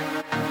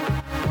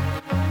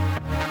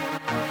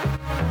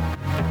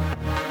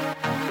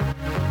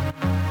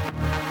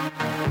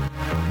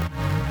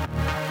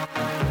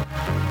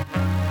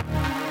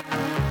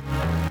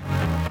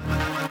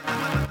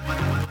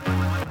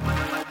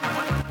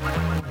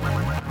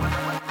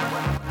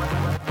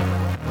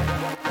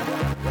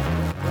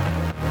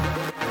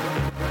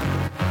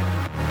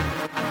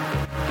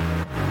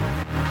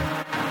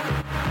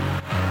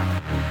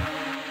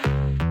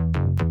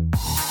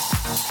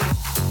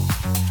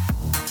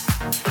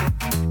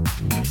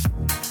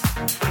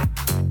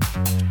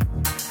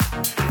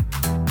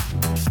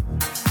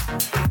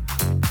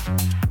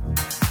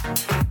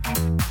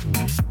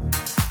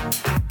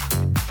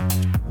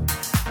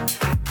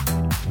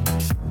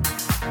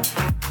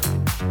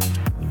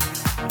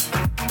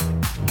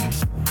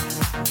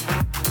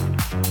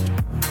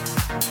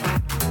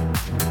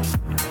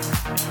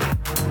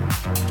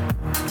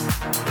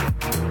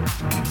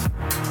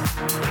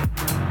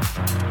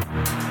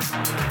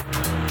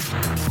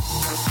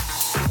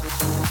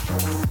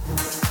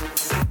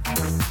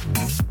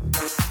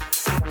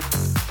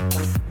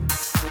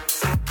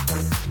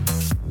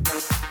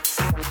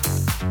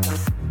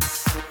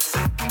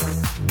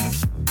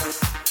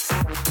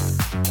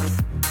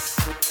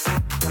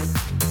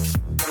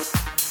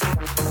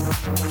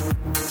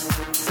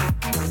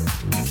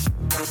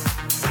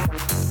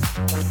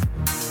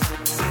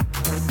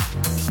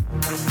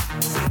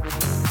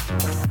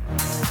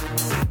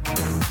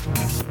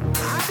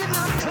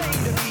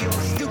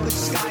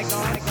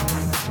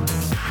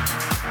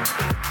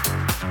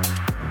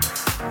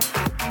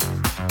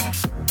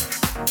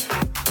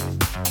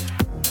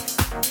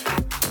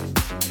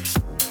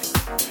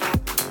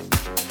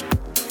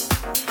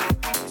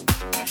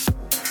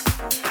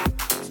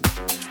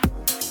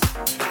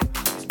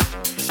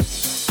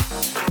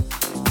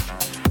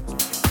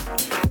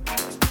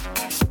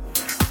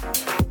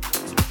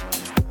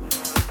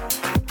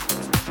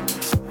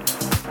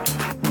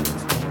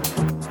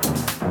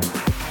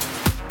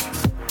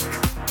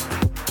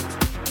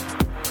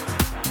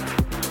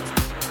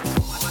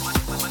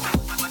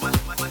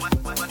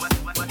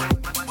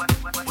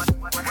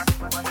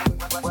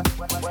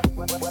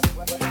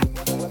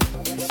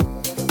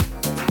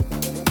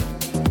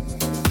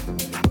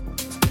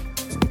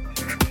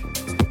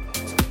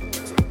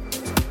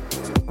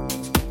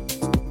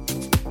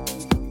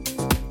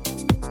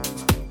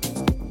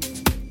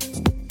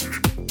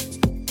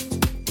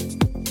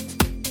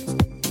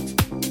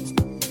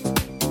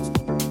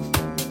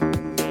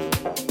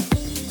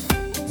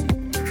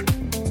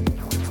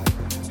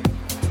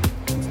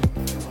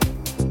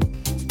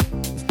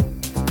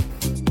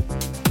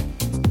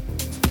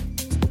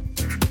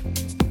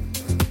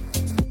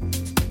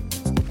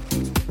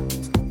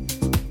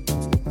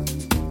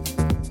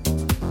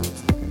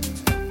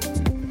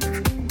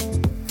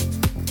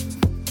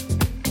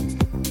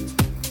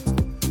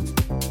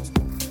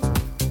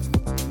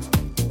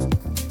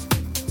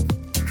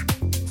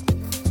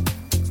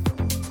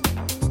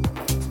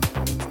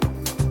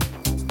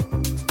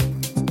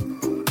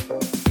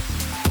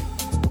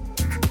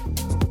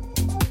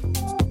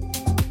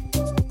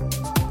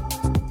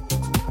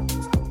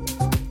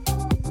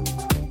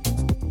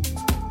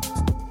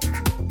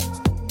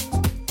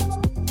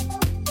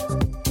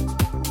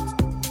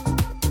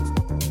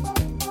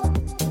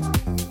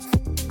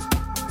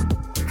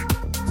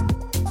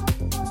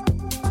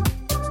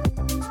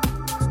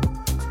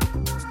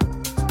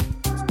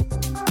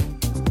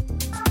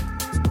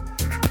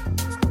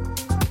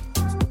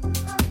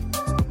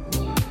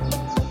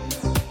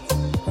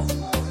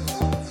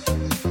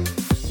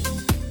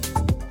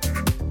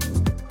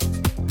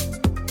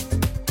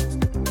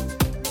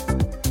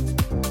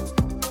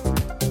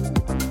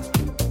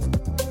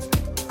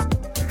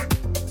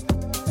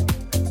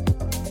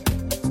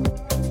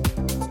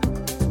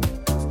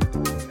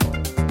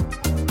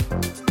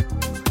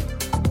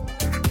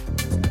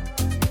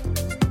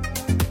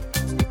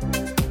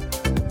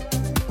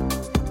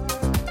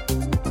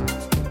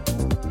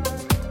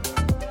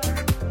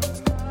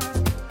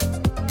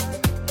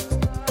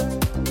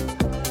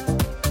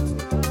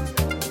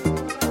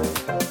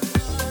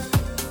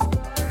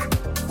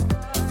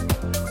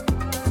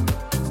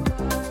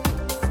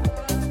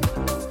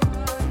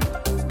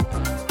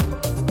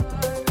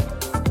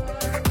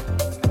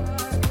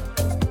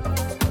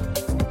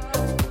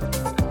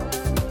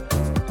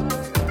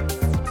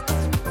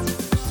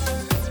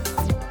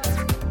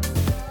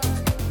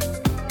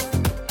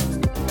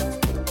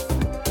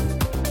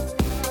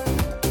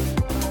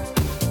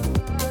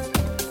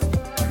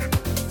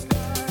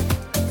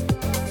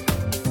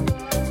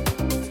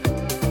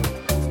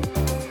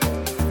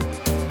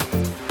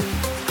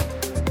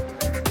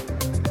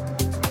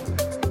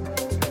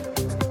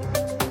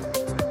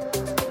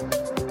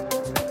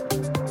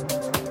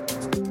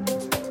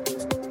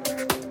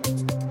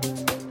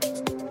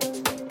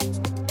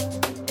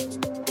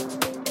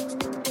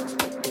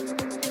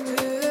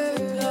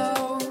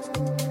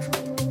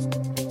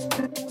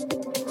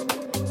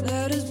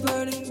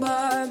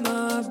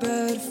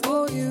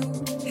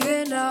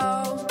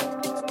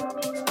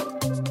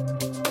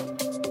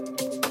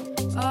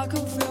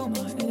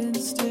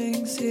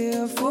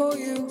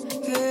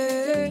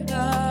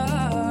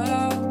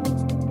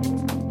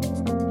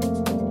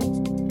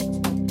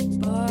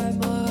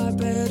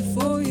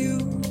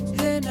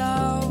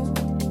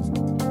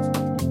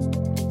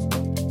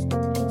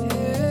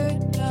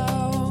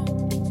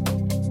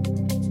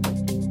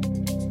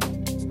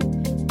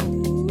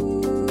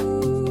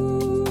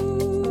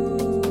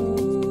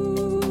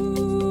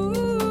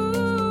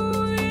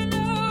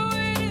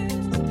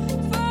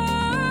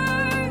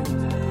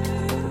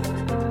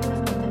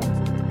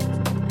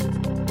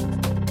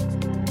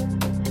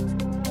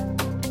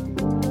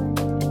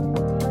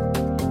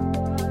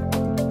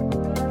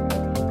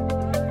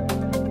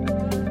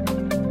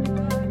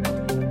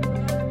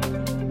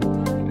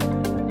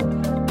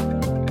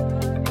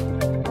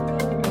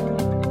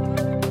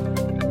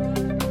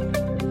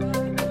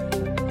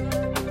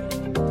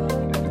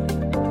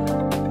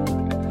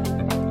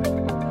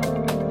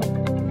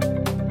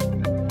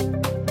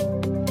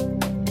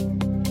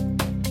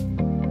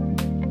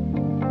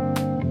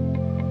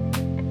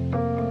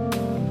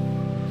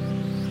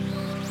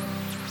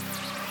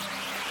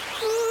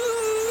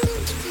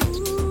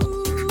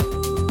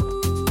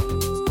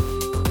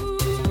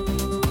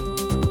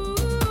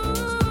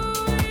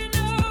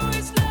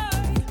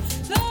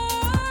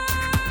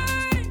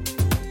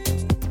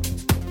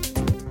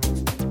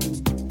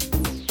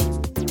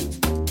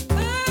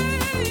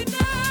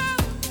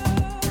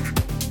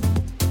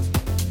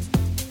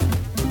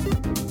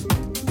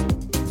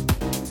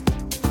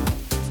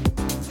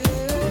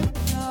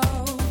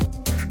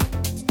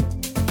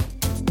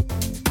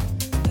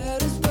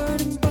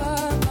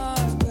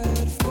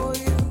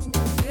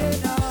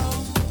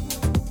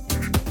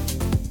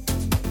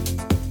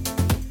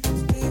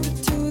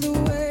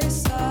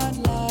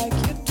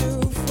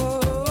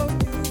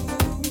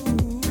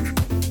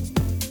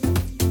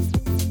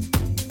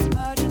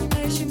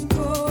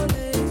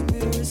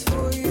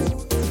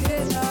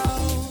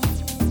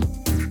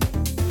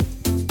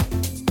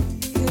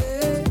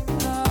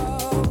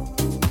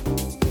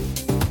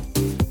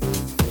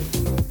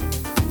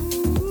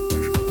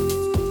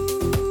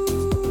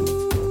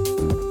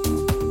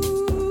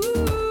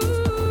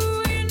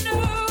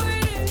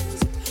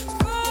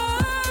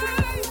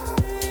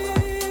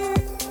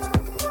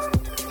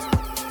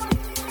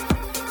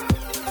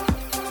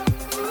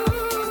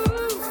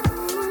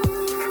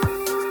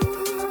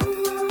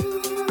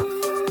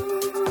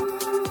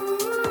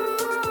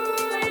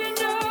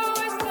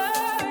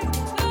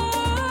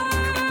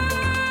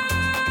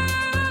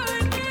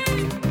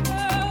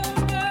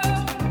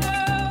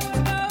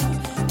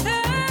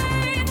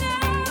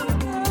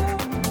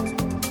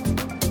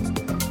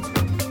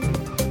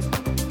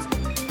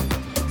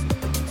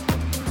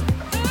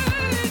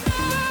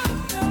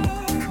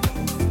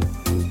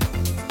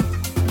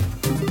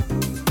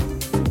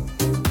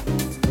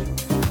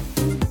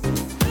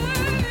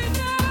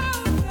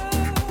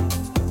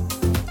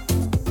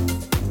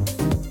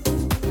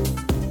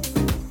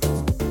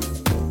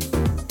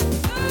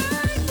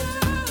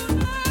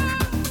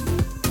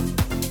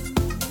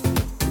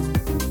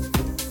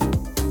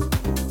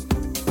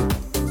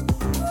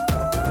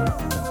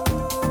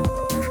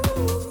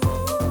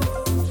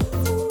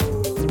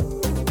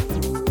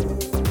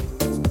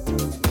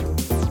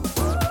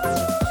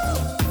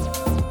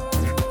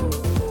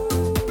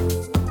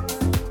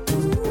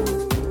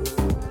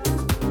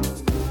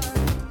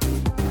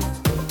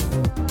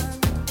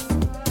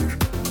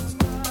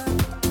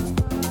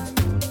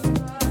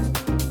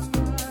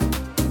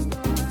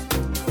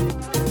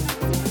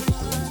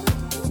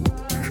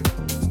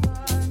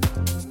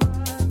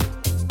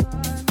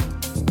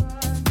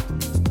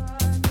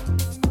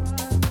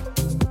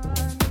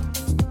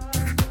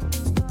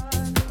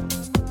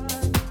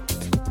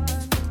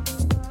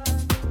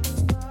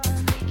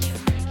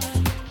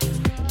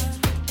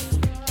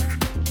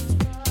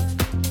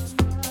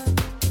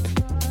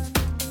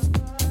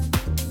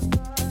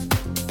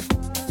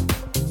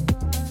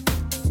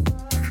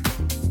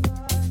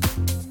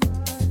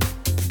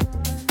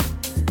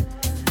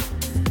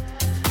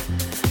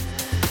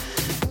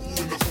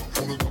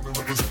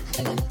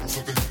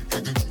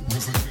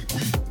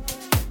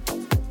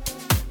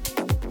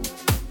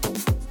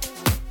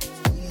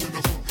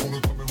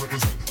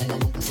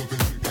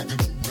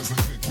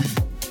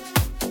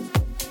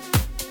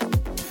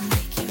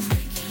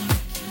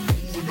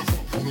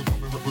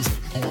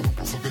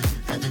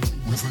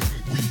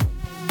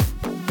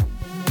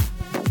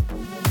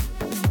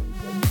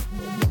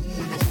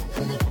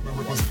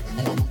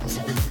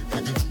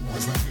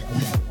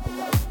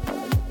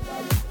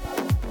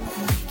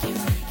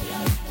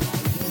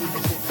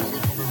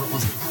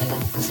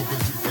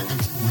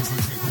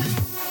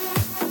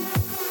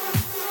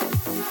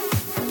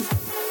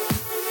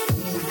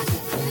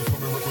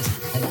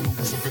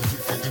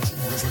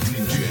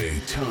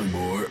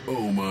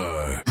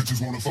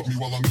 Bitches wanna fuck me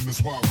while I'm in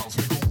this wild house,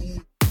 nigga.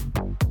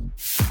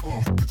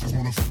 Bitches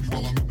wanna fuck me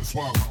while I'm in this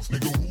wild house,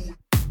 nigga.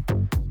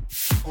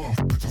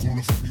 Bitches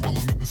wanna fuck me while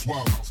I'm in this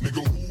wild house,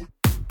 nigga.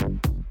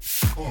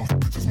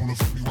 Bitches wanna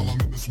fuck me while I'm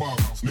in this wild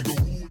house, nigga.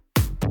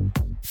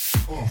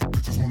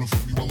 Bitches wanna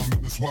fuck me while I'm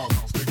in this wild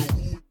house, nigga.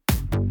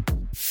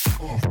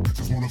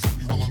 Bitches wanna fuck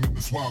me while I'm in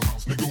this wild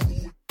house, nigga.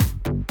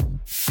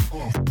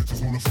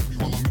 Bitches wanna fuck me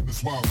while I'm in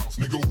this wild house,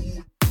 nigga.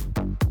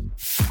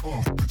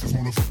 Bitches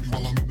wanna fuck me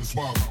while I'm in this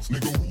wild house,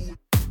 nigga.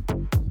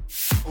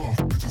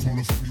 Bitches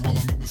wanna fuck me while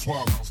I'm in this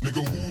wild house,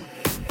 nigga.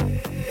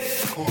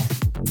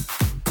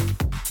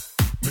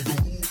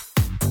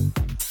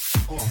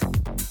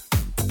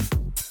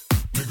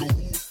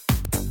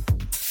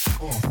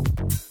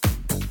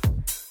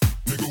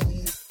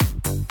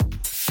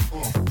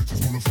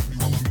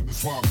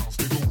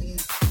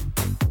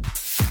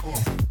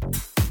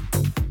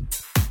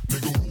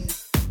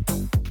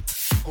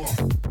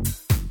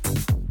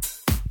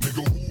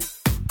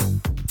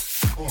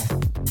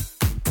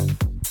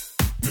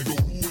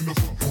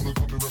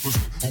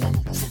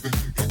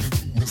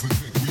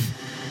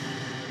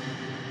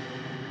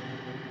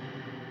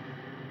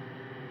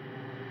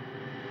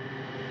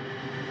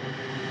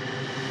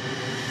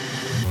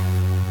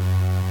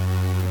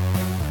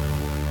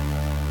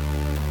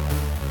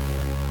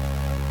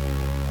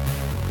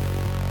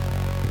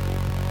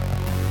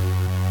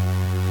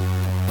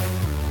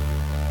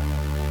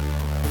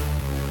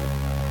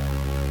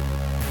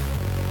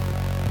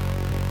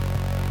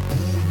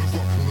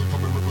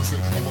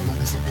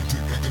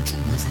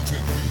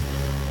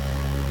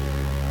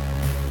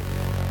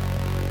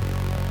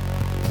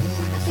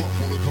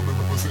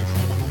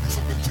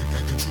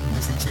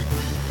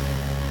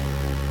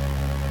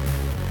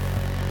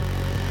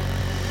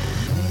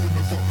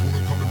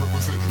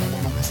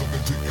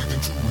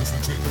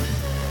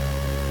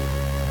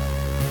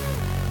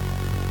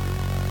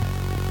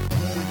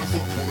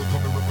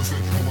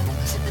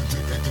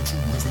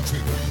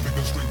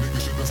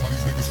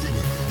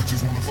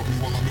 Bitches wanna fuck me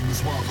while I'm in this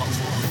wild house,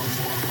 nigga.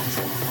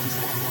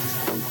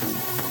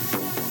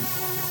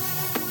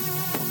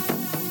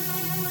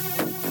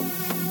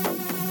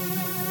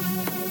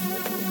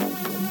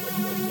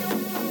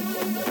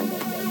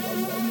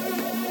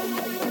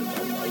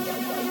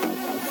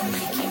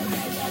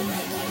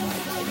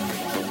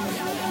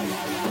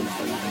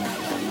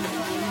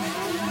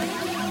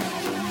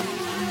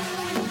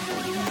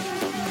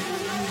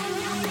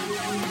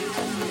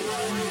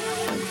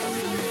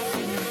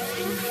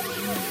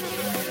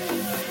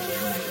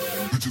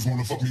 Bitches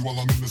wanna fuck me while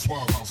I'm in this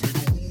wild house,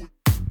 nigga.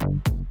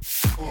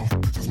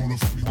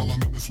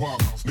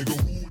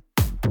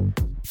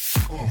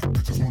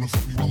 Bitches wanna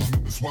fuck me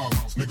while I'm in this wild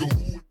house, nigga.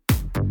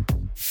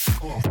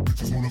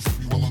 Bitches wanna fuck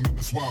me while I'm in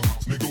this wild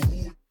house, nigga.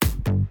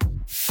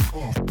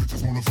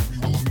 Bitches wanna fuck me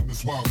while I'm in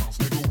this wild house,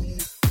 nigga.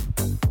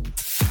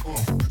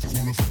 Bitches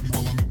wanna fuck me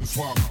while I'm in this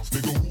wild house,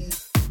 nigga. Bitches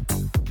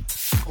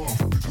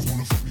wanna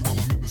fuck me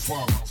while I'm in this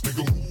wild house,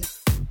 nigga.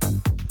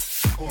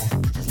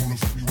 Bitches wanna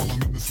fuck me while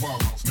I'm in this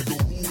wild house, nigga.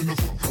 Who in the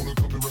fuck wanna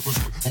come and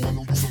represent? Oh, I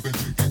know you suck that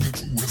dick, acting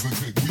true as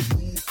legit. We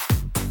nigga,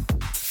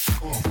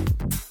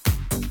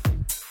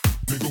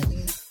 nigga,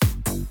 nigga,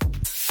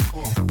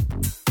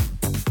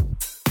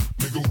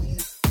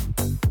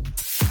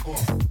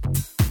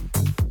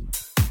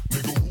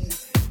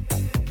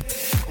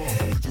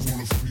 bitches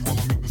wanna fuck me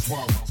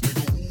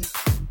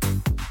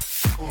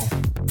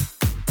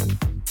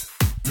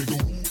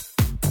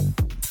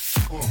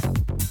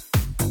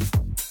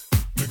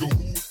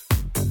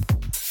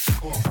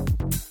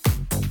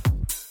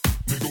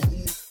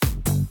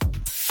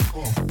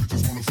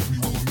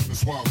while I'm in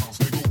this wild house,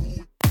 nigga.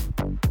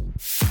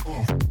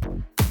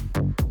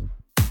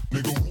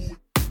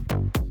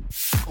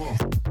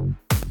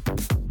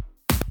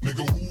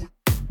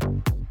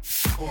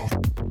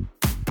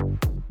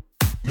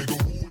 Nigga,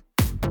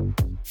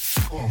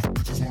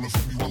 bitches wanna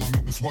fuck me while I'm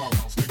in this wild house, nigga. Nigga, nigga, nigga, bitches wanna fuck me while I'm in this wild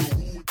house, nigga.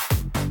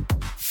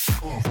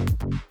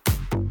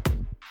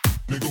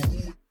 Nigga,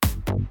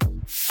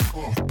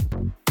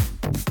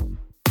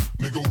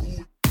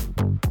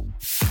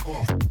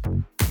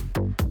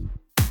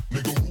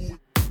 nigga,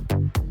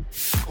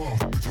 nigga,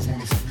 bitches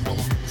wanna fuck me while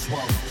I'm in this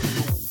wild house,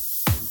 nigga.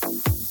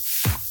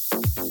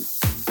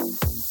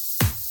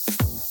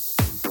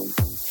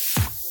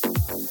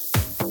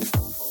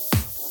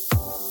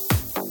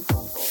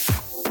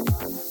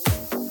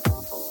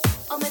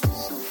 On met de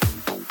souffle.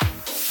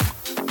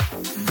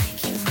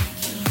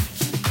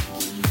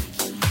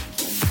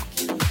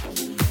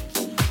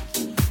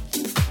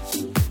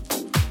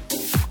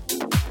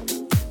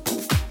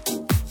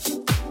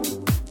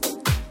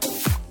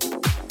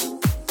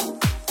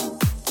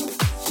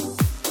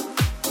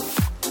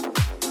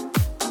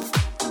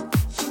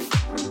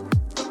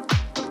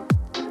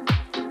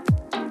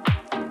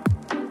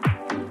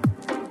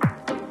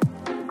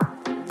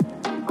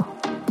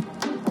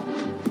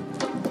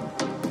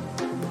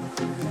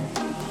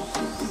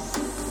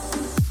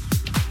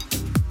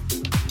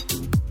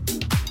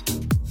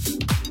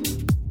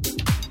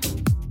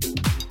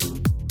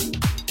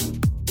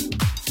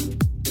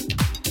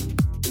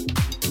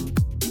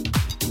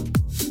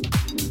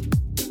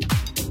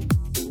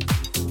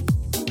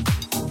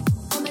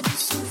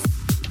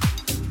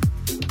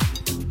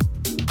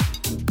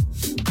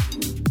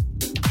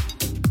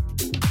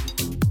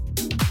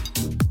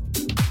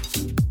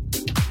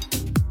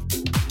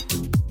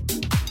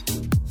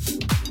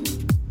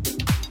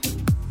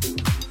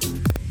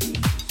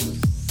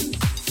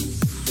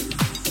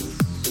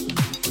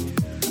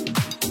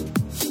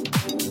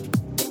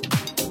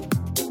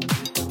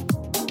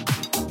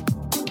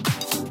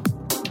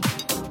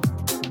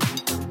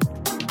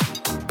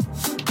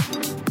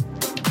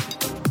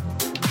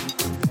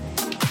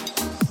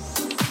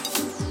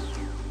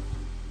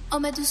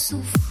 ma douce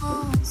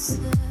souffrance,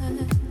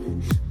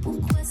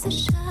 pourquoi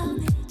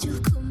s'acharner, tu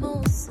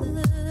recommences.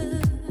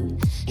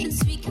 Je ne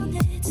suis qu'un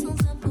être sans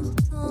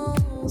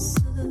importance.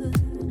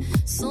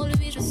 Sans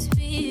lui je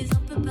suis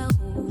un peu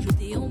paro. Je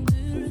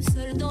déambule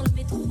seul dans le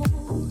métro.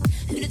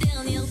 Une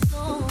dernière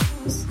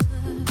danse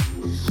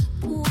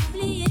pour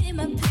oublier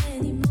ma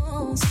peine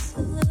immense.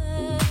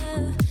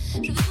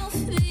 Je veux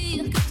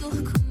m'enfuir, que tout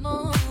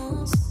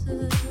recommence.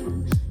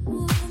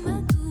 Oh ma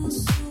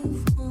douce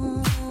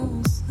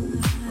souffrance.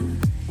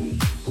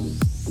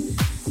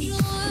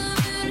 J'aurais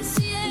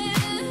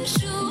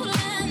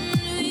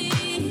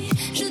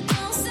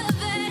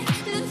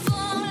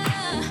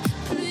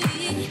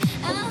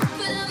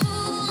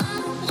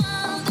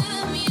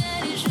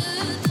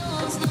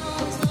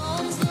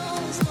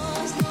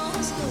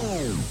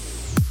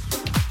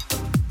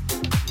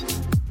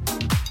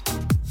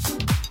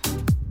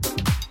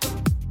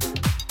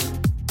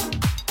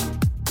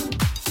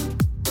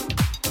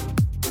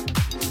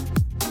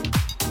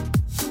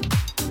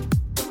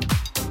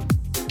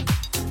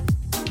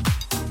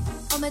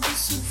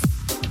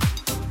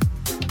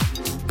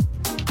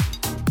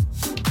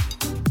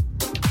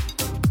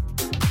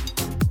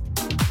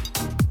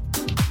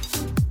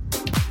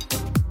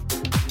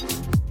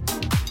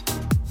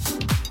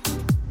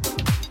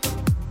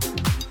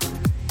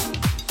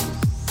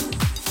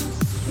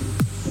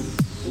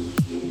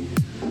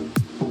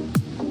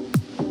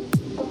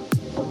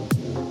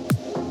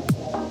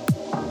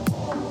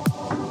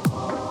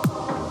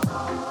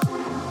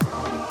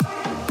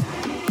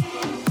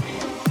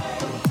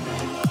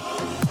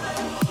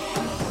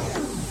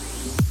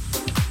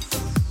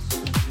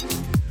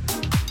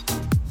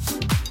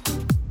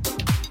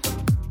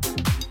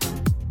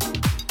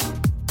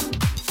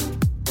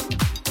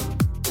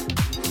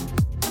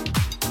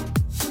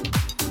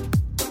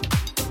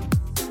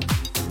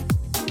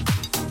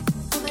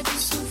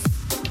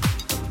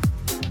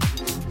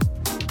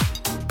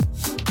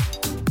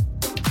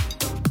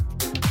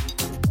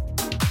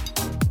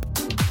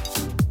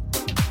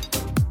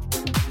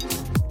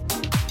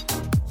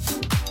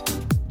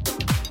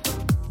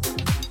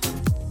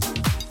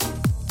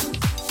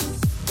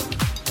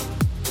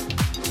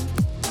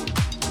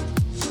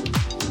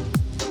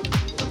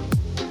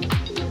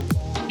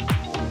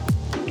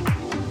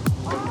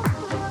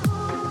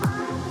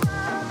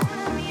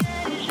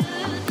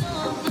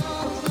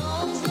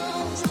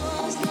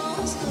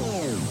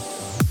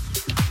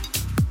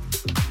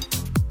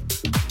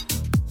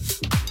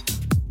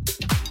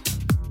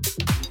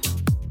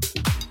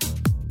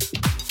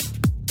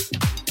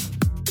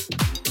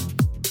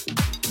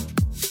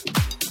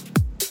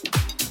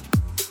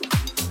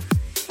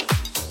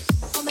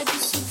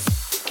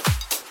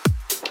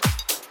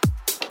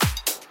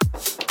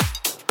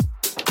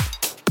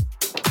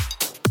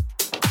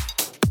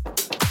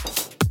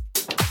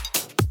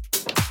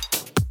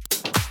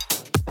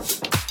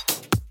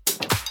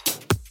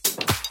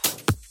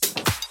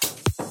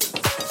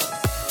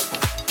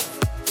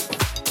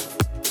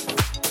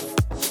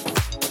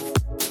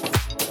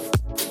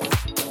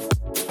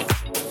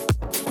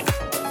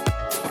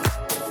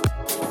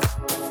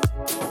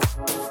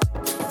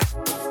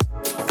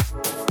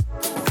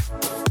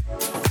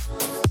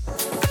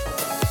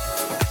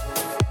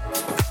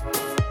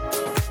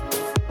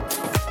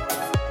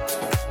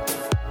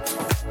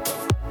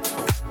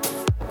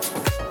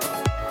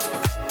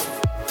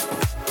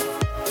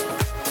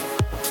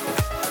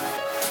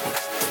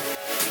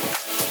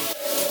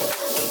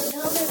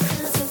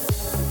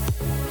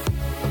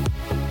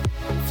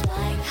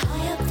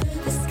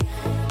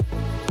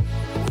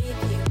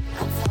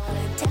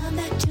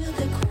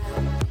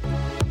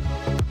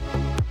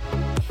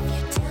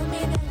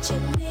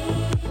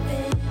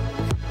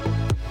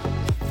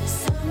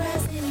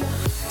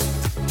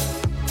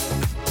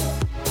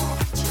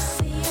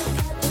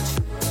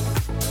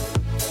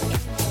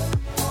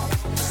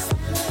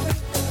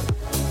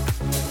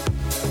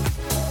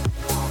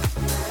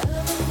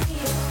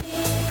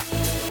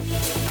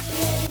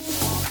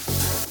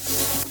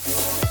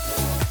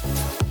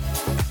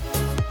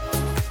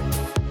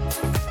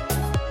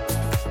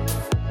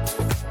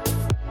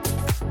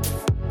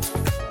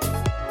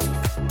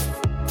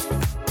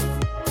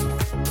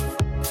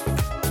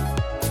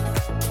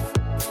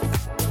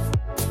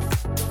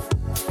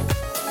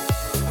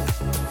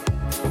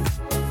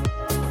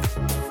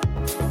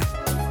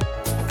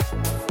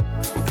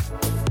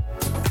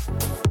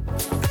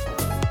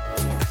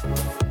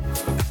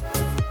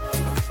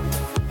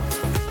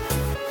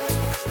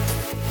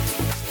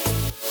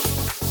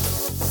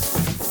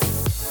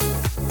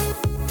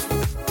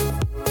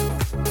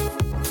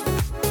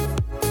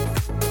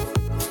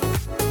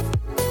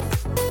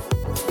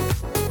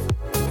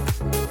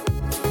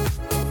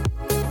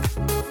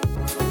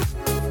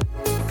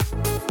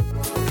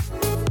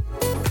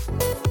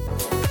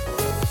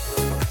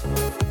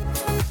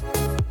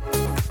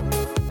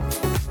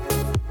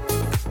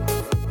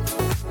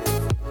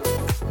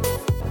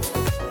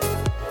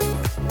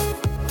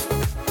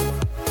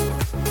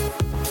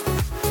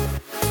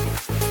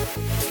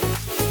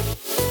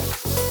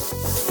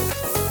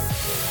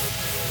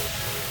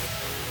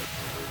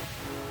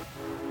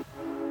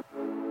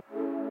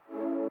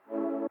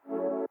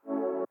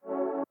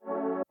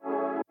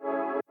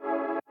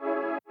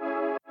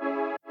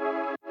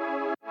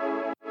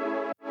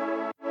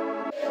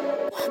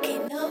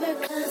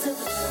over clouds of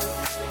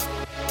love,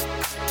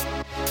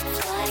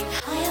 flying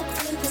high up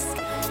through the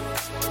sky.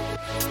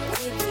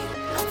 With you,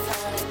 I'm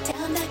falling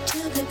down back to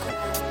the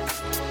ground.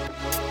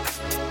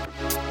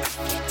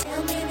 You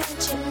tell me that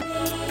you're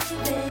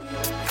leaving,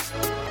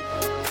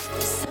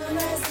 the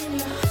sunrise in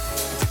your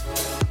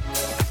heart.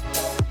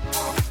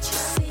 But you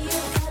see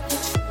you got the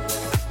truth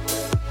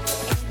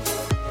in you.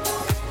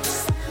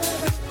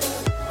 Celebrate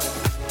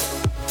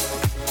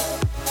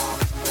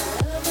the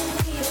love and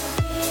be a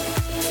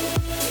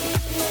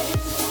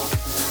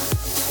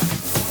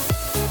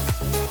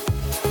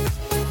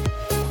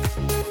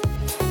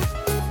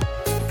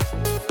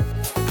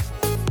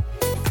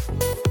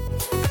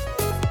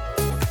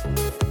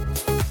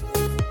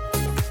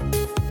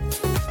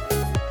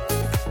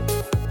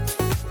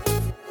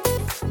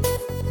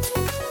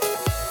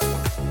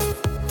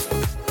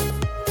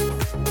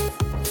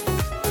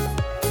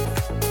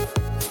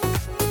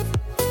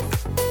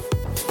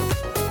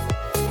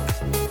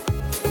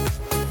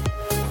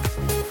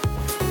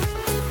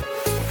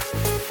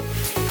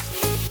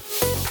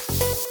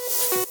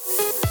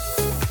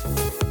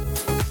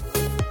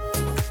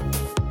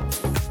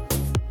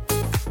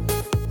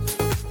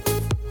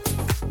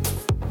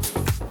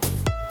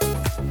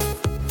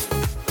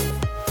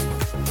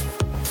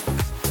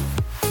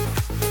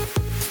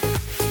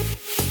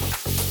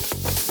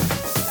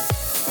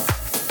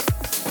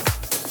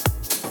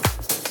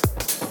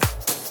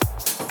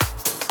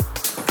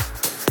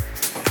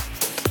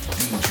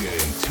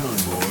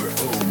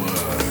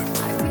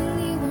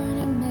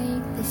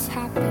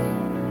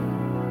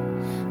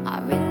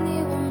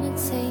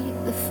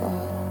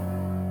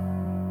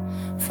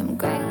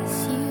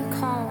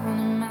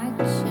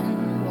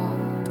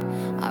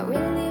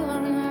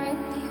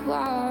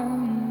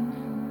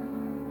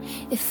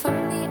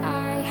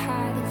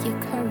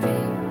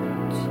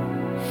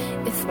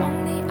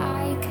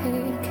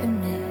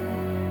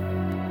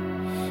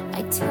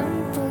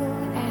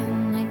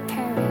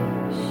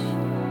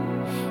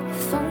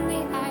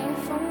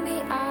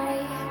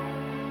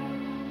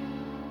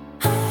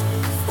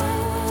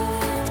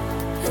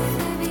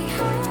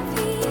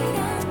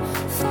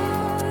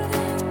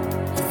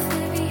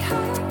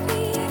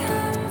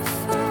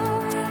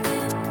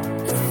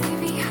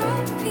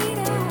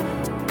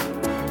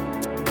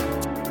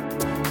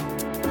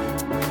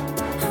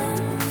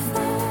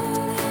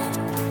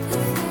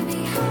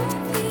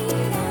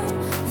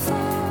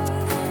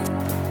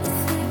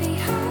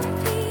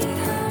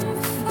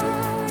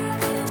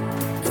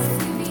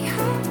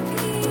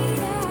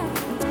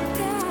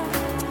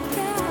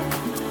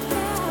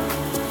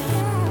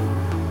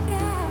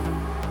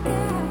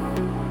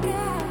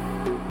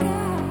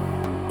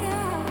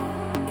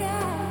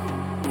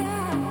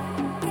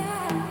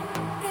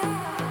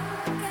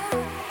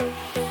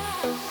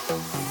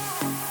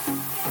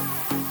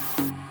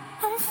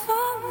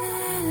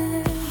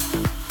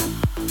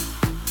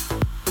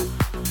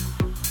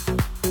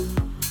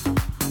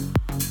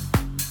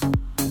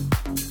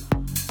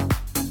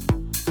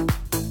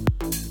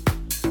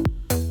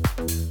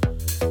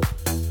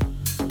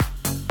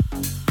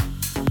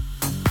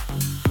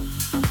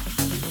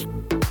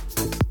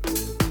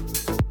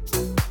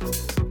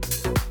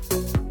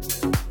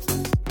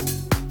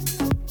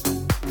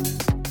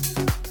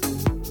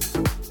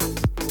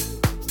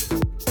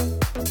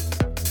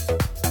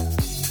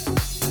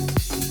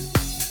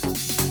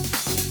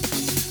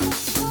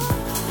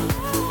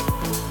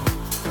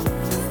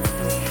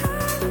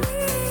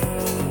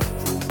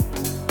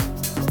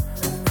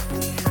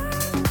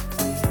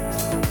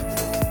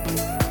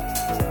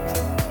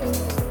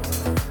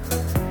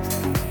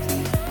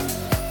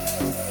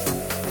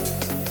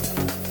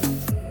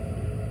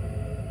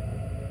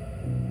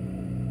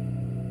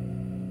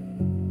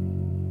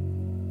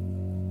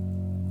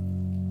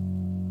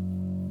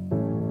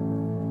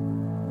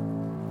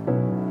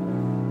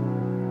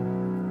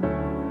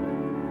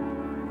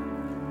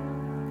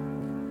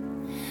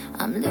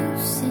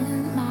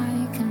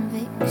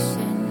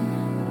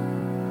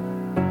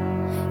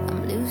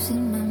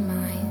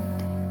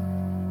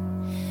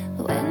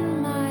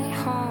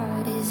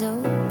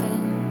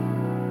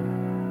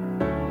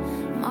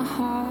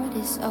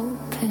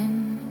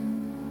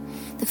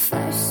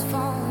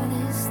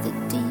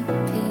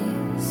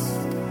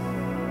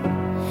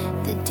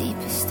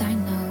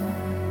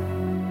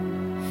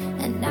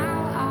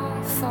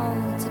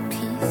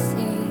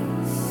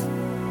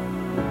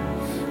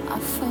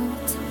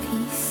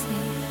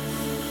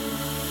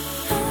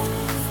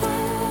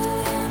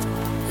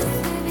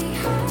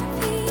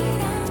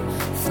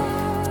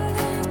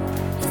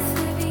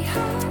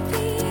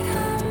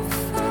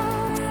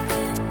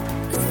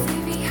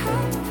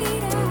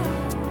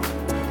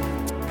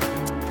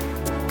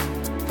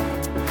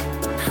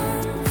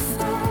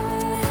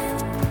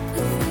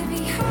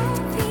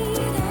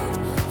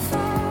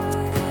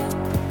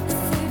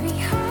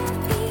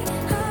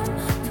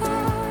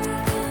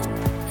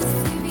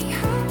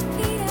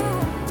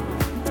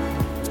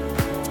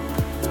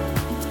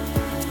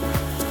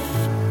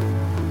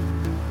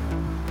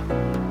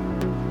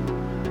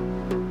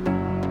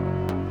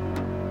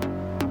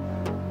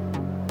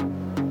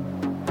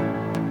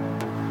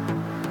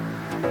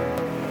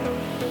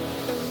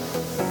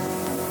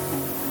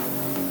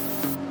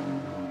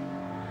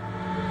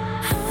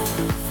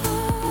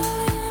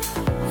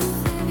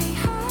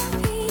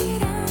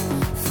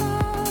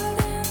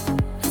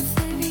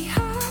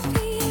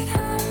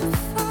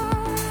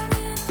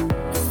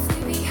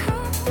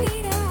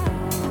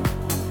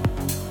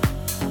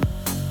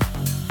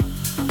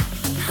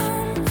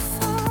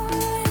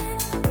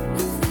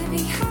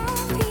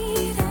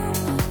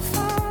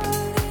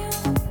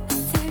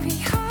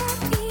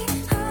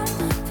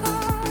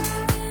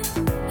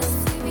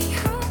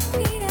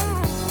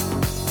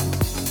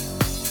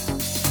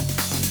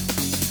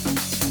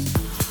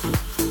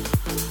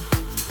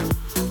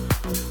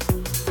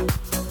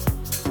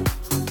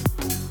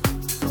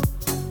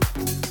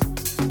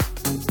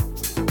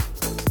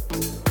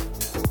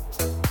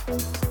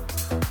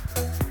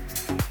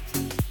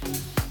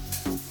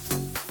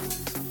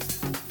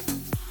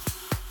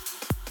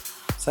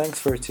Thanks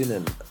for tuning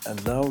in,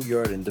 and now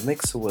you're in the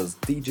mix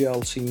with DJ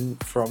ALCEEN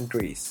from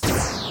Greece.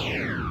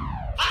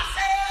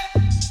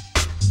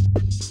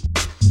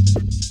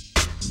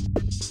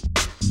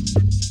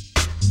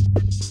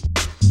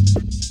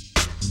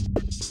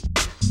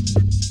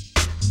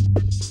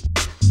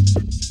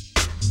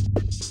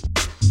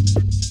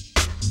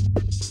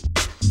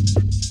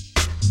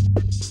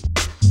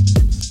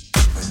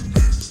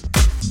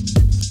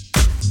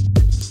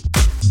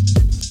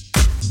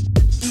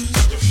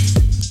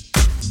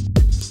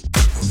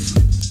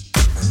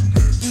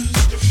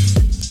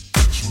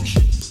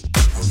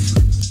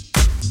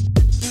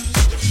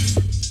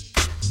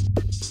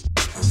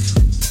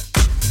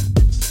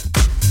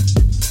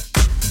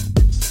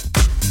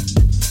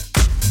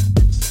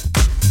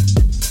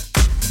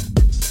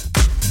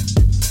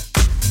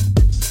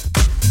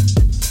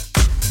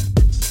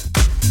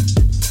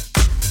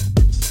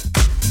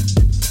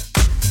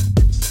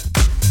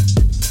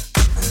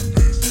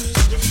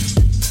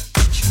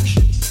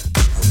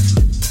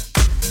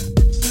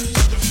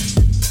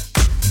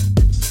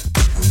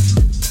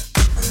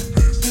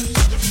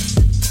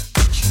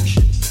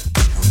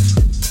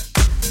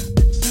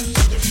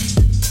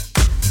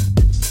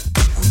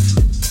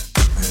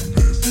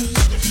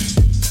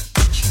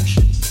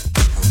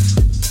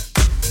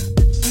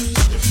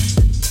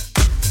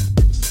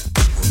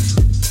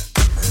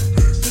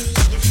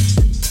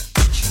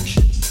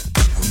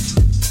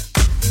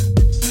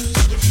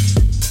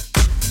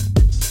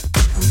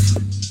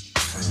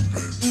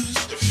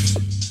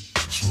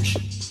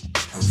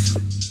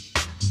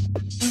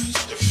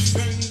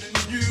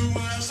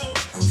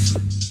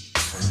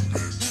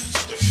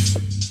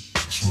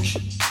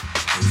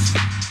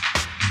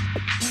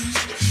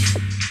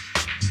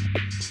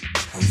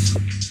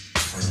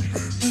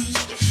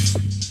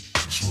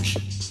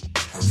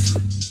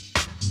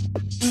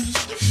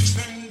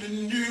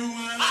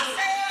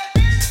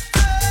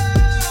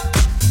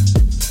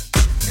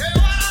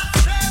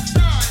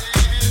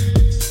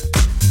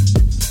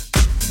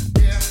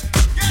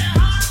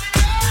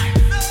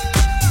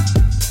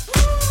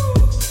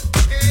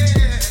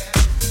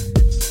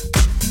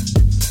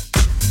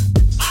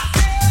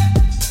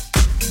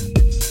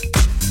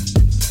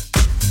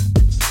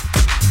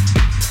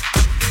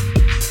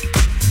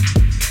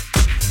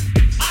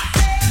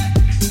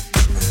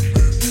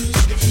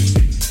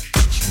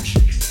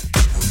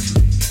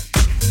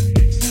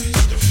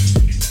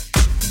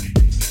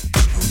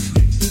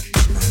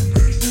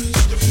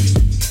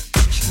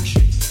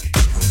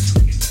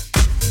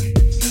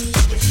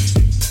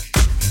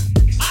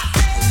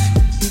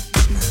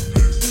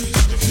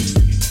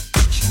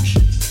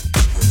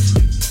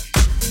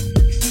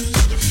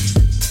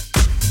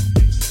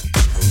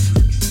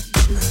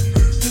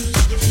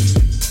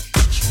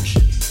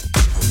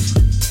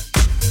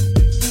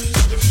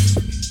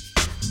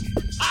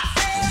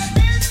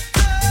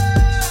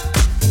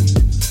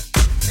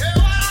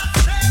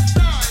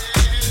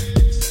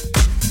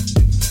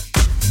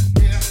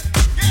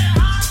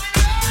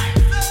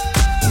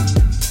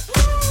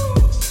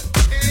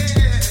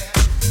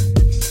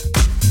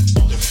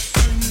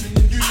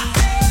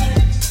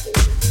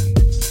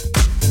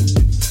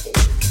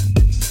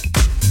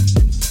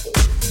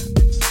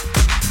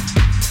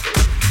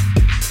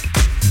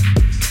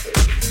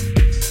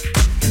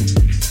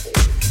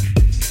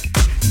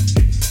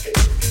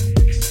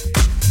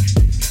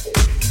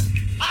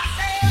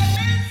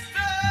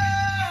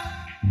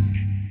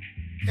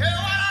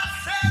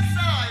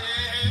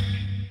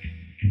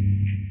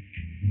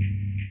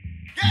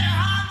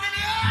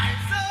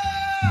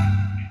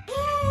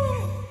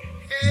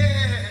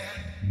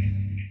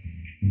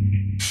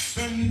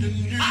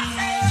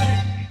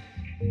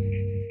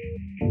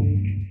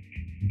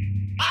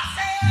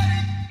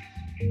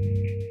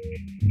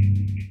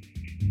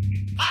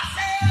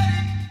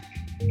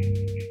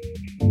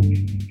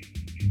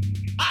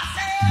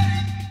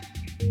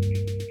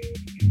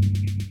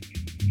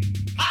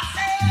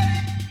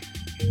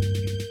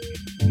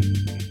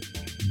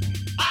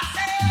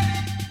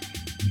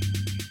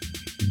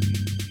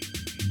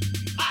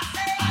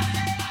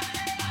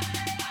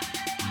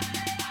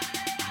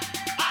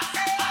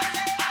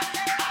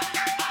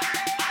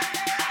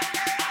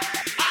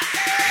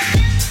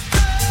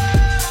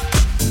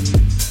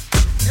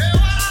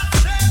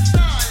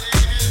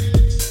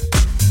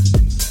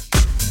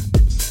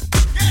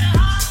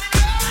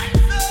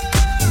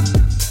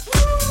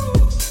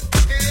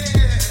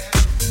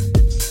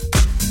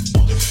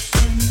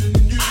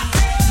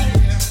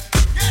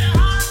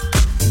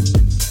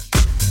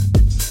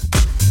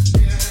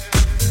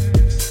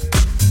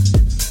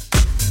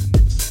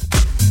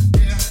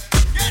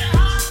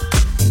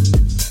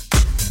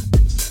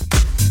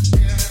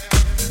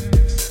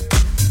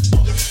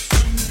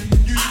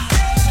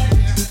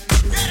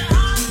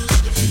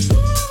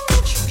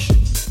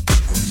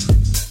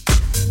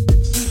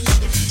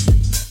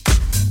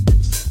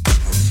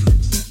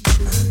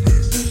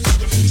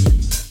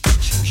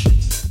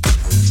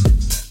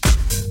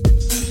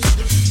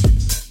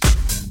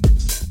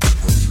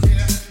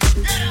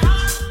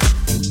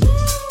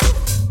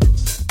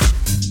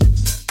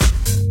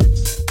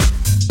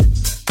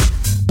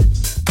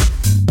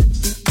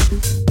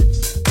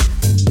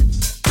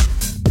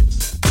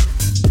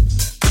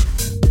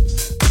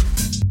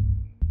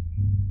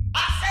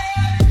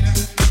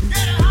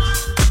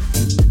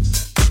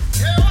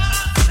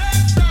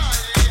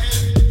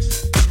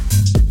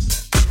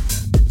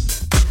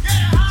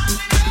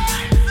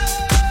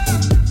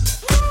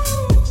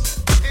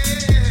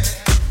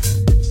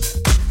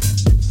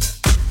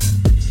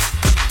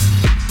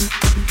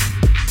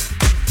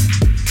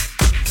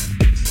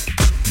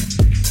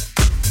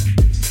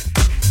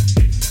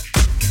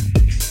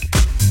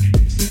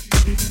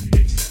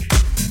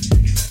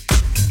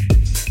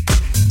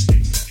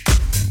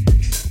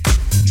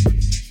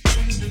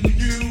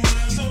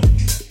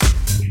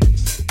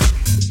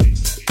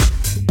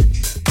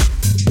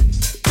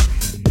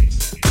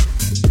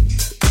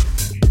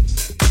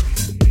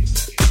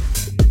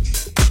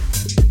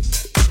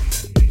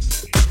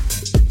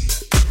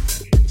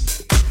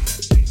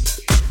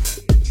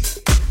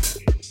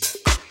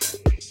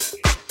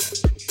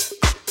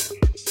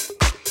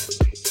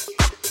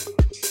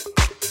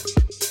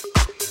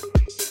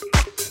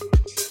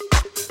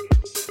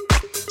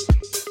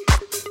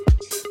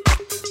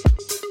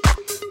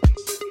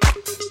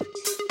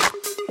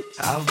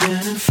 I've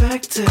been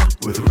infected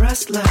with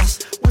restless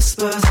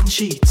whispers and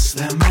cheats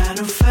that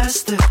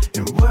manifested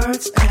in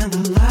words and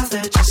the lies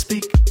that you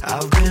speak.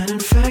 I've been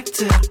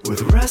infected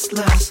with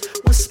restless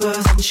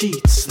whispers and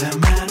cheats that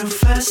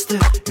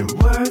manifested in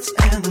words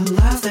and the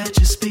lies that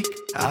you speak.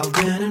 I've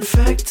been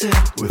infected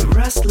with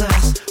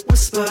restless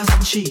whispers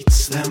and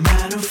cheats that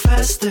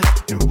manifested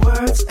in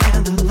words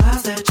and the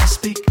lies that you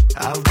speak.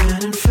 I've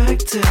been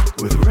infected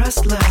with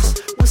restless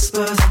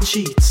whispers and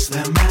cheats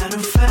that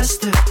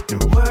manifested in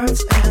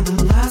words and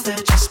the lies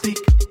that you speak.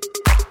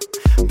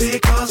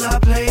 Because I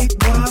played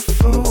the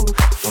fool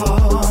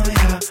for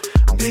you.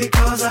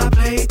 Because I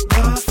played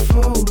the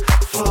fool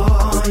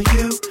for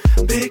you.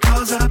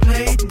 Because I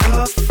played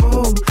the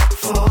fool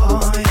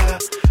for you.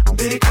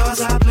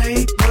 Because I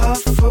played the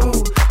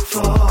fool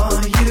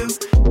for you.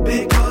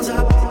 Because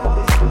I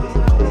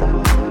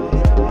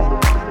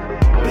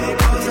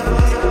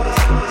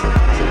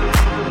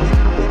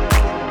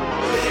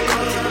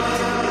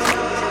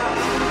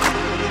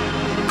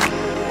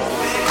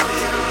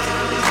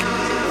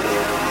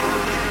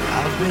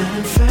been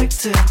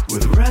infected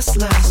with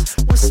restless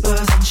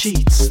whispers and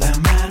cheats that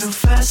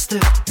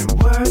manifested in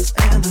words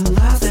and the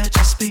lies that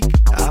you speak.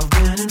 I've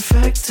been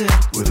infected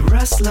with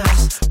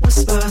restless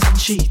whispers and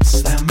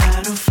cheats that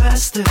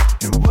manifested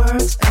in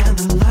words and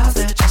the lies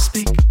that you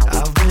speak.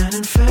 I've been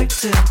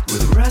infected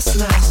with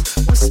restless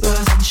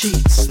whispers and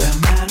cheats that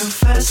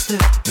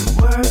manifested in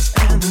words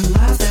and the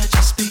lies that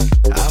you speak.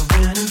 I've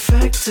been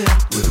infected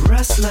with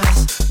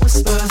restless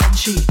whispers and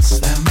cheats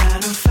that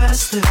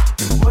manifested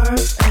in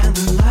words and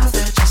the lies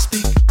that you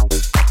speak.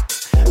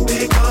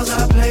 Because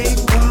I played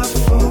the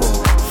fool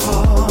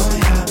for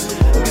you.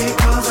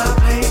 Because I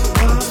played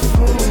the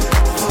fool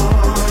for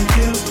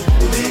you.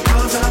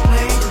 Because I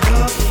played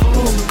the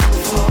fool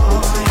for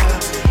you.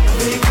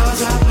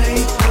 Because I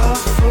played the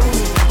fool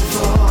for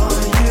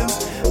you.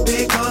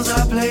 Because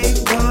I played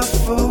the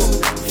fool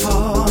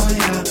for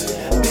you.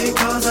 Because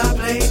I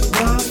played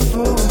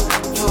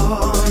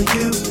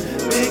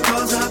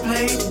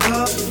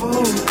the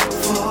fool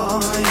for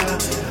you.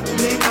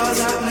 Because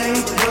I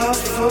played the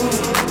fool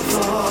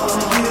for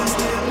you.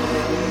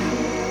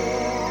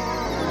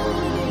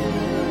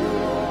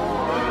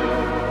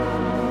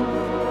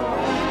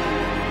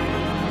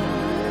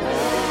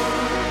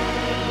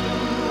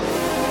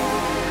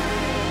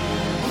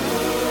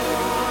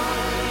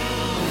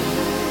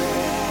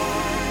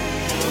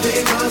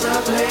 Because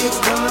I played the fool for you. Because I played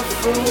the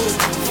fool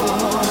for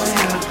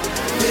you.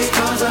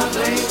 Because I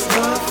played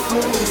the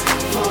fool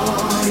for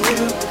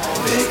you.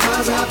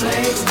 Because I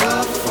played the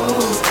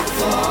fool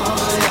for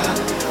you.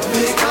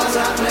 Because I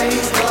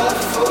played the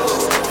fool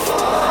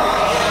for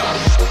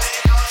you.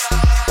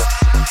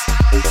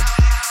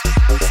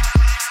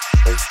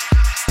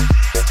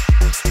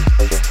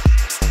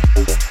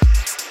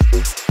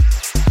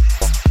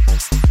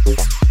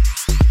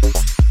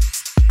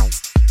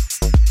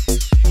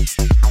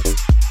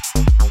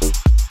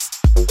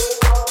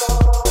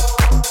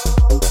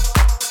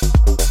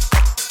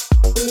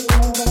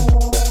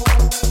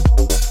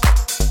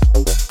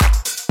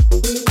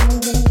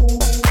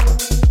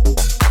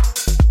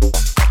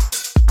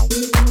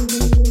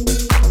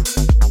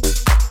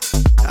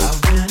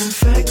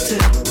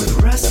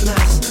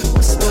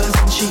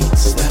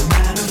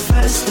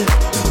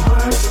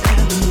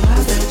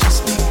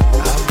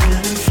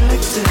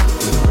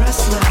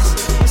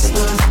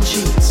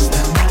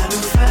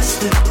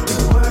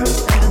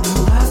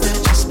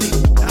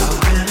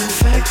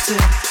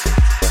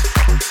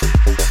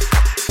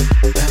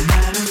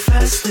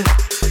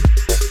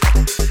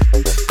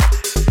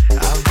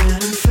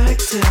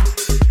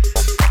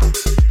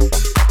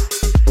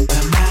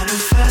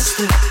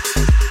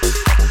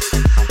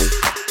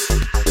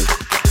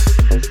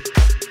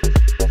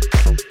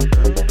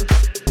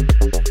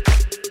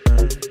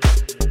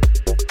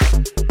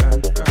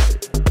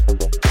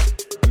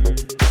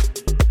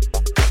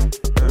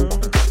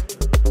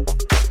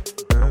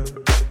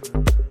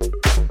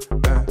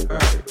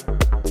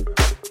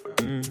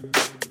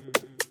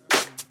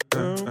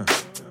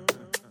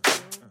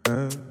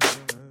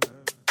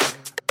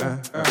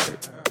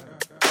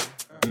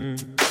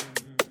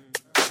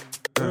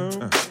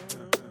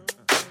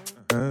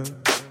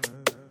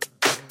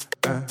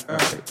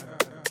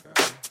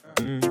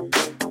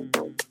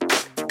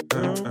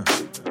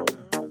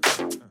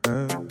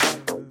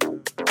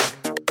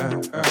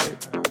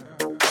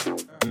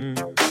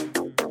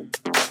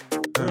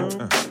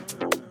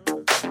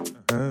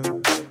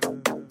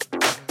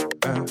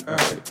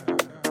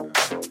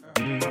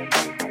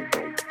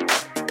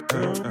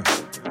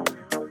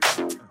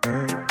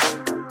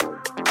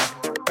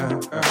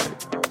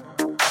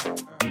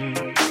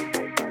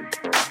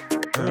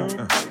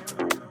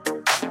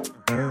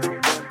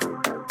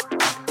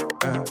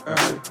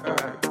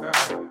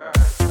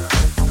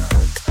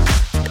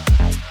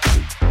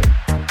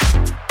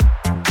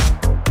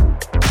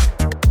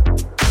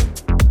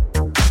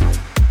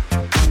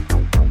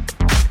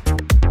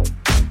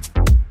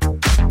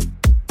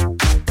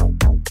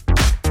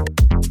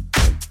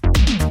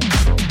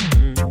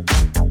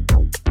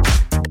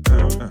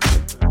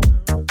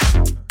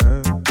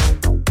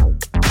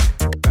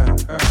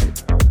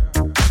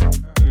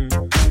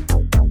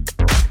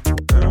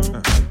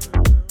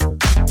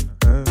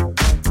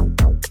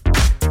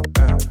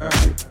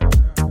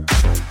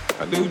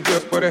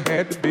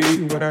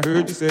 when I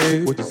heard you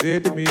say what you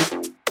said to me.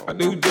 I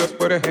knew just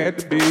what it had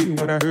to be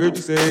when I heard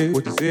you say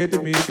what you said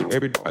to me.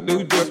 I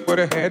knew just what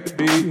it had to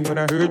be when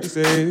I heard you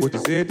say what you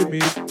said to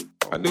me.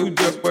 I knew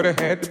just what it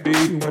had to be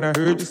when I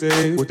heard you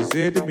say what you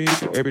said to me.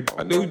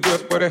 I knew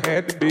just what it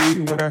had to be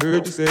when I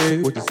heard you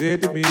say what you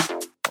said to me.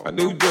 I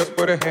knew just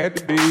what it had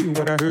to be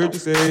when I heard you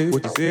say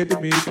what you said to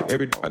me.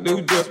 I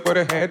knew just what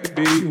it had to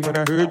be when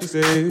I heard you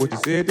say what you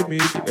said to me.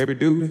 Every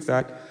dude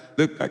inside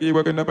look like you're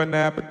working up an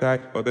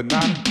appetite for the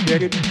night.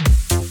 Check it.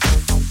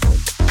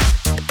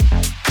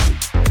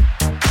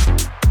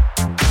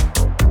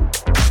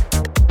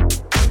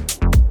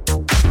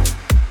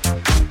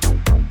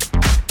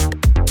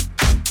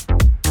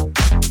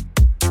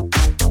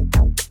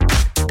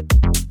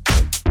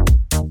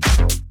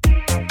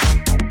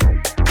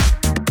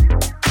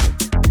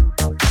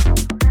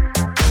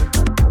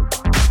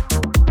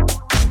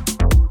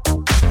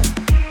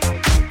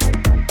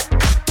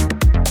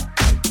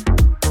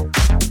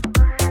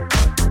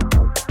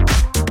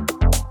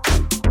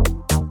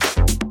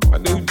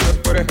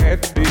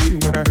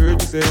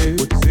 Say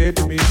what you said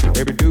to me,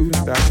 every dude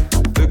inside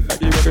look like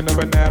you're working up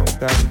an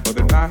appetite for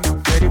the night.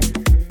 Take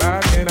it,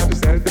 by then I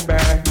just sat at the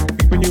back,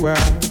 keeping you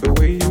out the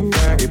way you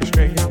act, every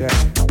string is that.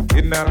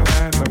 Getting out of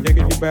line, I'm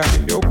yanking you back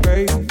in your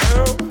place.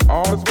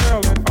 All is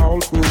well and all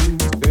is cool.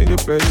 Stay in your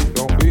place,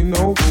 don't be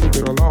no fool,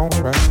 get along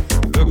right.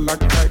 You look like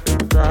the type that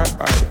would try to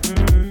fight.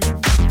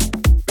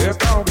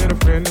 Best off being a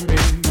friend to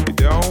me. You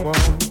don't want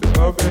the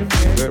love and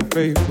better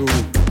play cool.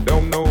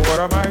 Don't know what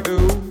I might do.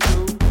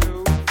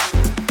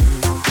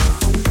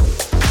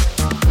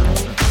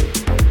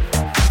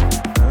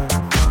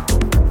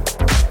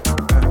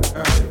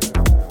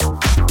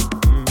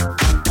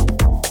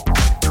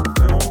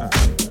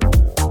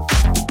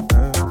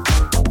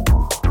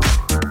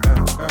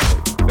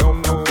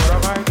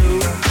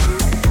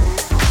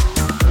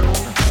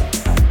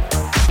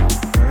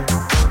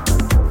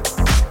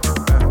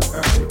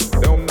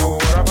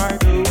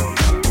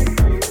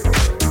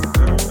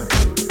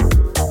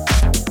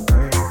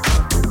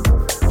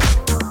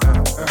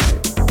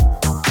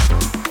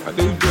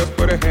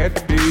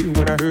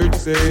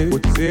 Say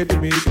what you said to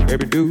me,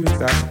 every dude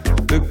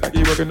inside look like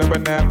you're working up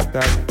an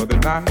appetite for the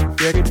night.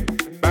 Get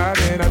it? By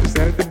then I just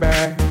sat at the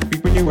back,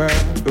 peeping you out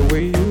the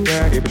way you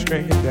act, every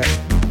string is that.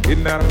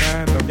 Getting out of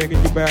line, I'm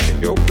yanking you back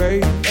in your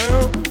place.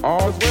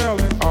 All's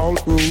well and all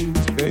is cool.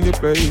 Stay in your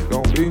place,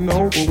 don't be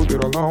no fool,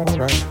 get along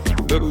right.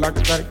 Look like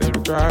the type that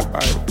would try to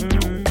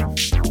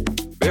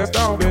fight. Best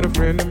off being a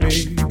friend to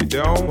me. You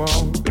don't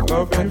want the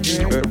love and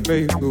me, better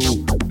play it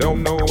cool.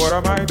 Don't know what I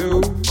might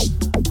do.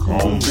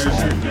 Come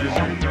visit.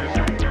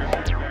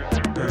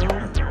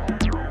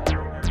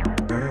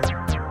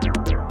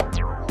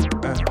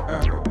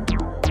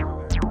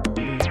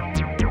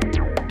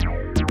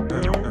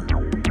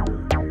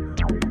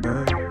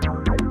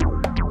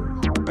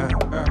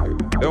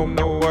 Don't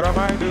know what I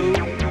might do.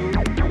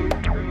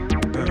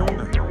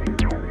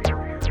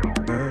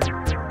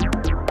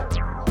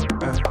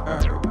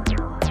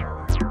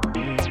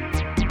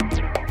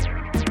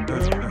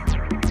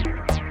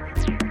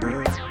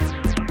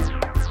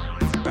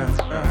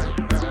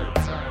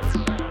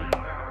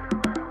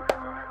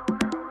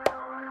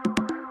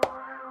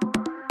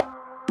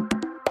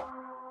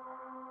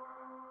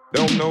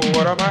 Don't know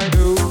what I might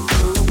do.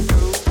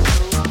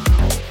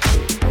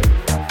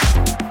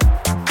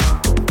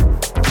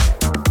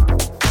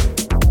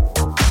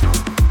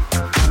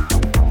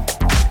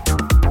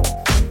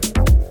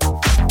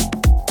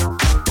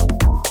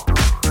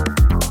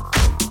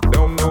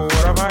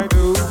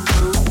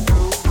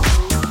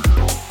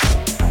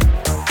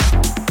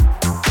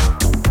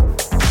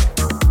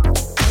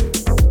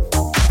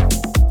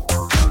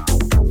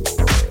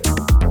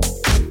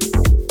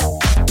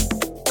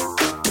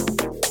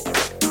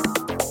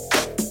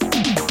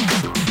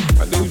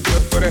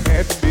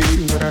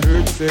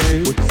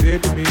 Say what you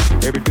said to me,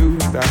 every dude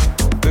inside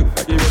look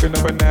like you're working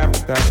up an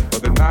appetite for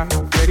the night.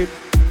 Take it,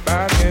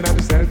 by then I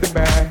just sat at the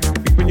back,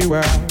 keeping you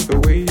out the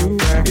way you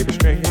act, every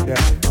string is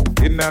that.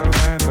 Getting out of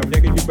line, I'm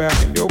yanking you back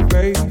in your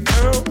place.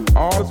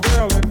 All's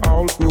well and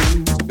all is cool.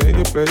 Stay in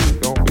your place,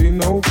 don't be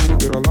no fool,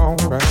 get along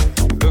right.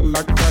 You look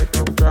like the type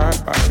that would try to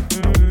fight.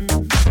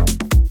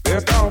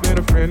 Best off being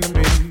a friend to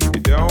me.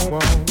 You don't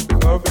want the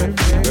love and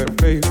me, better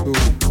play it cool.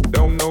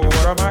 Don't know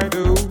what I might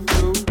do.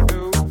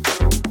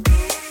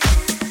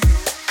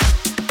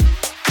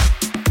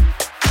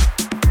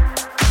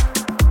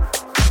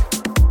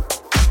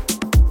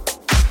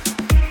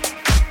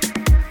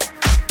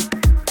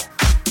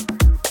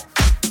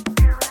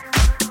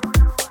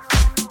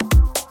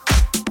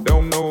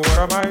 Don't know what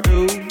I might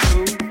do.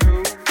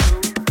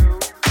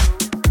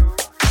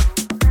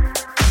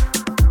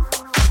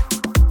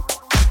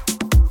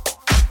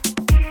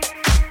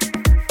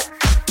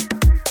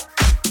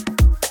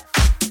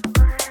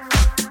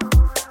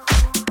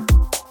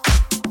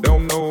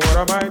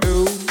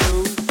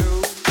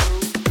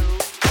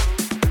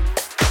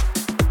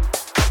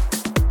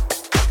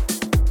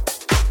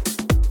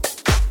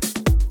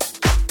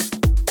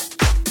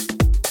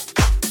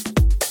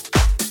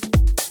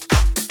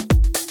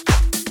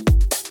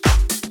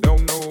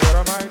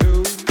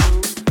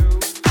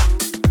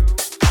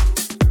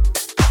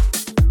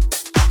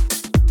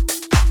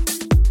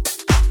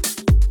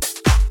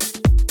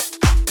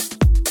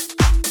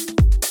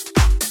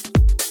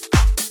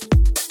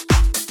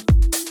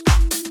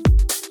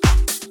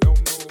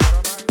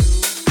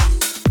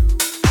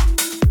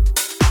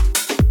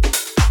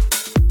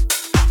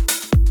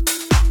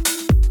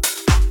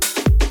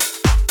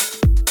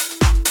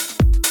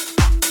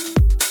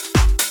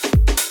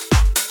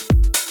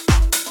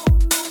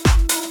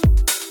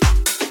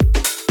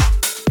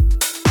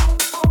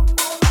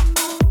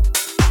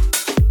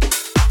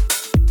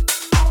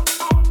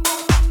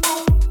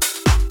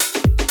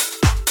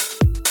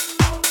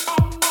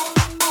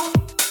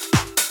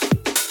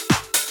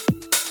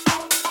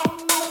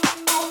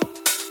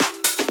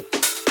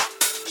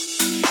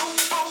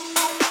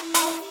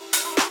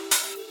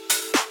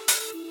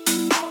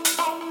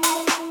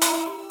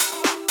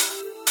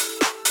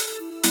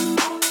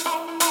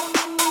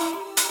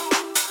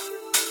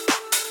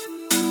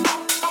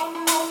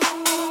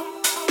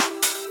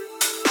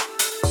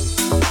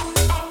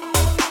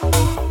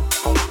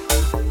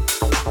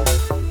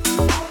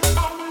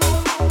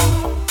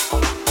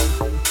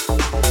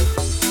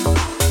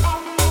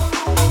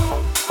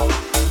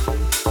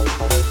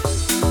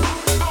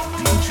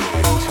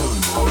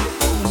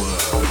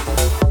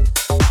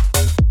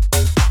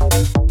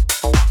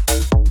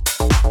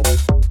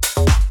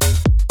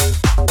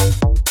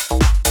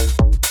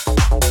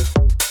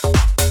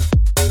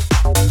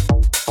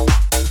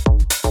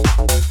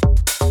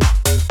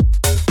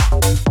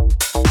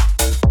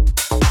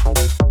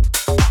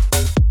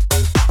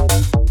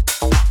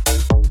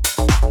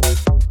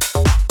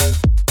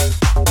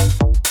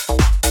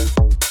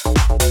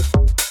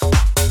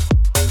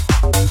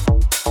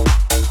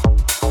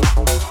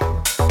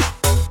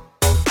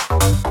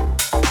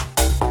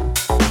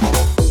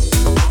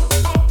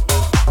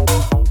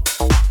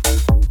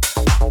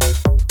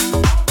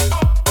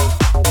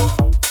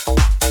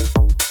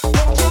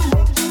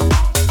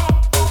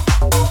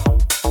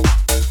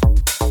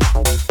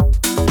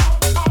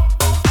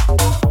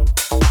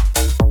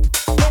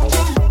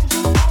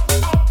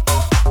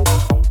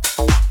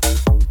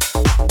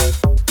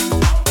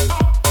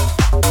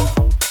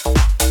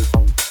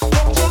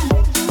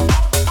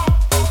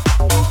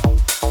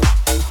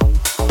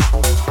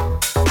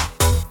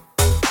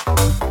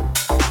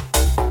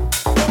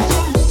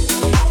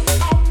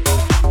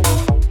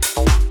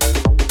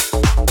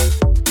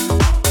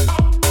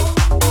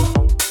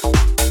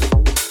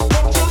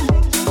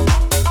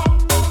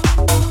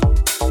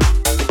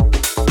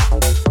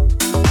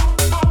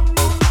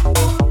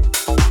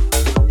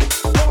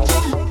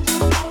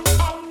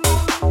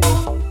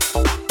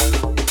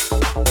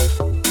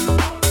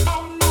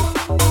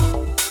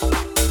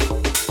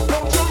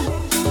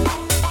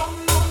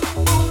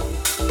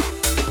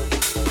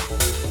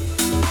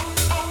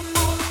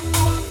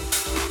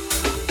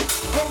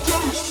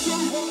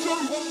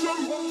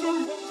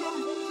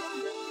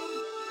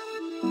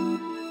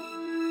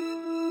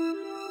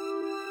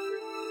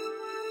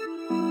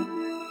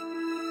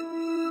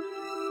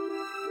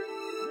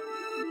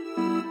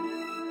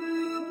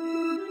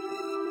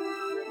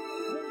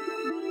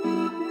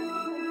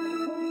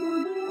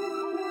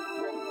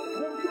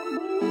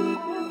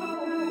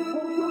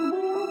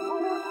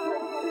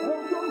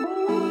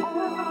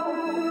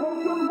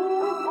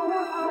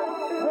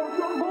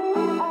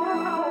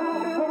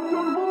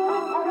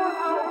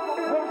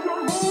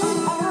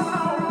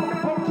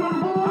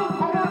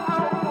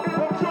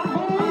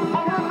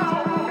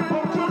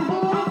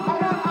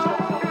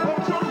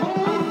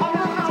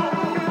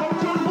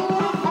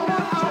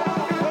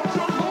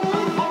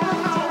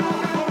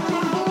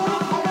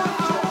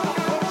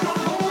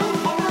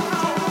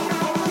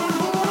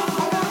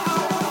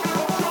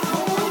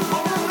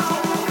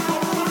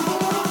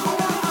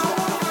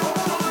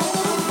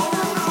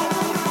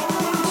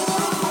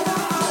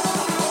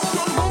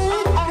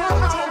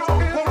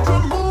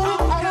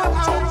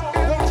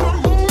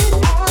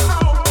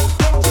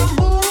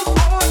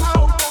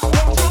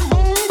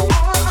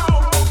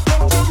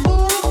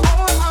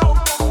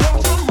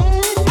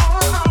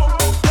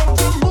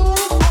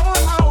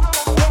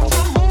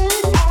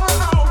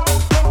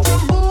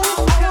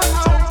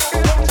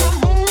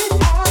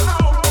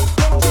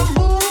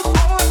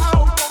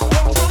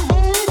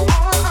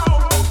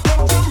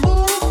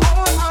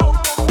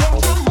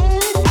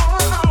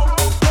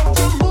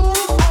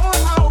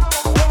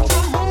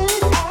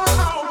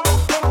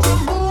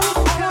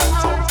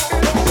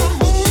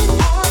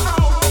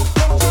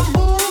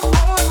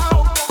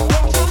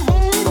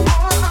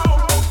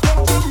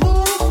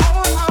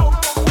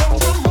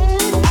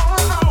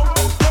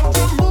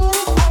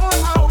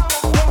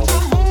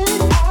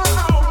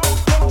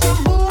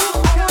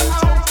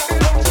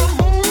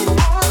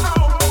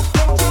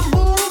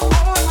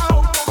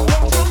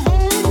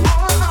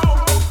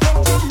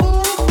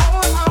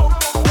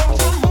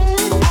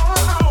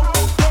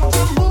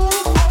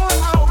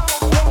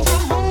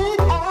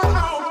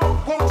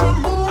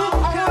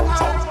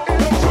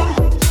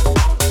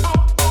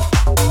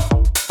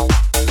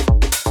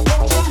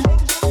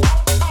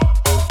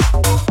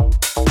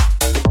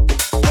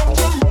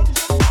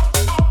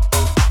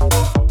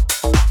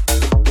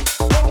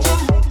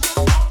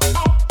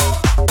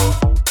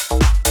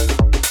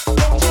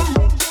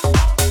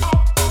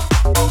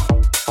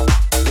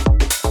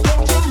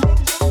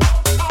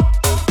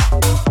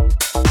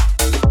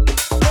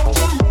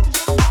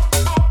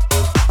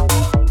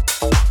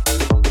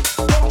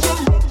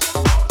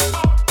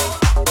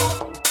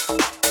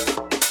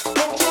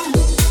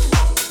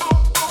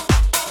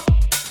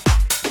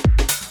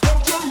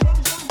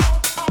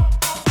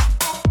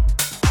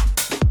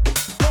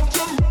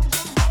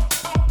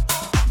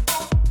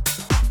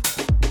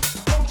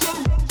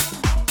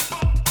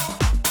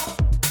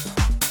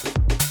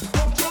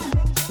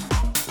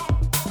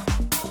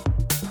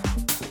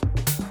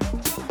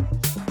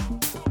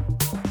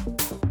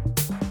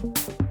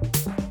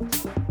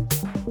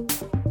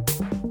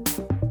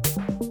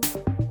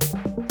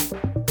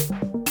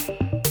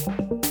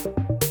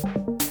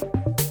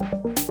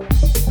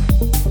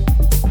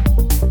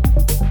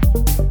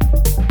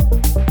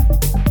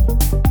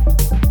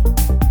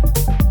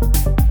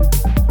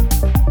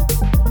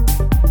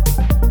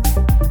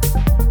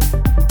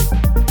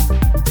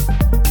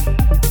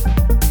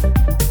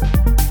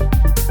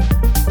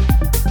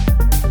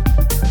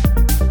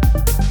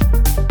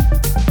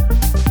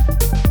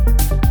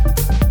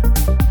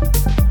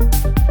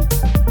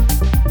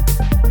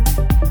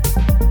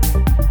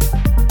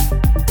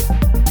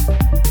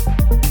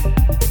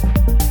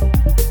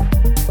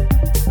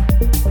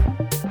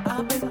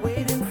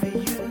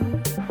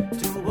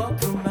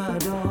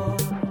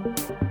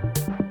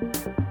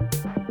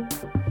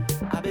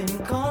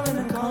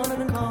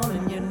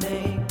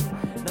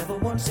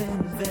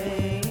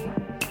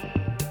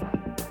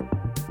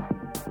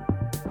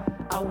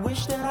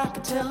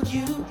 tell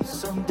you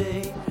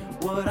someday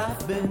what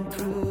I've been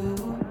through.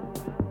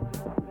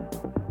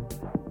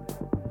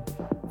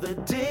 The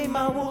day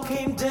my world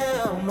came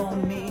down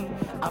on me,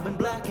 I've been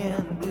black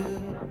and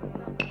blue.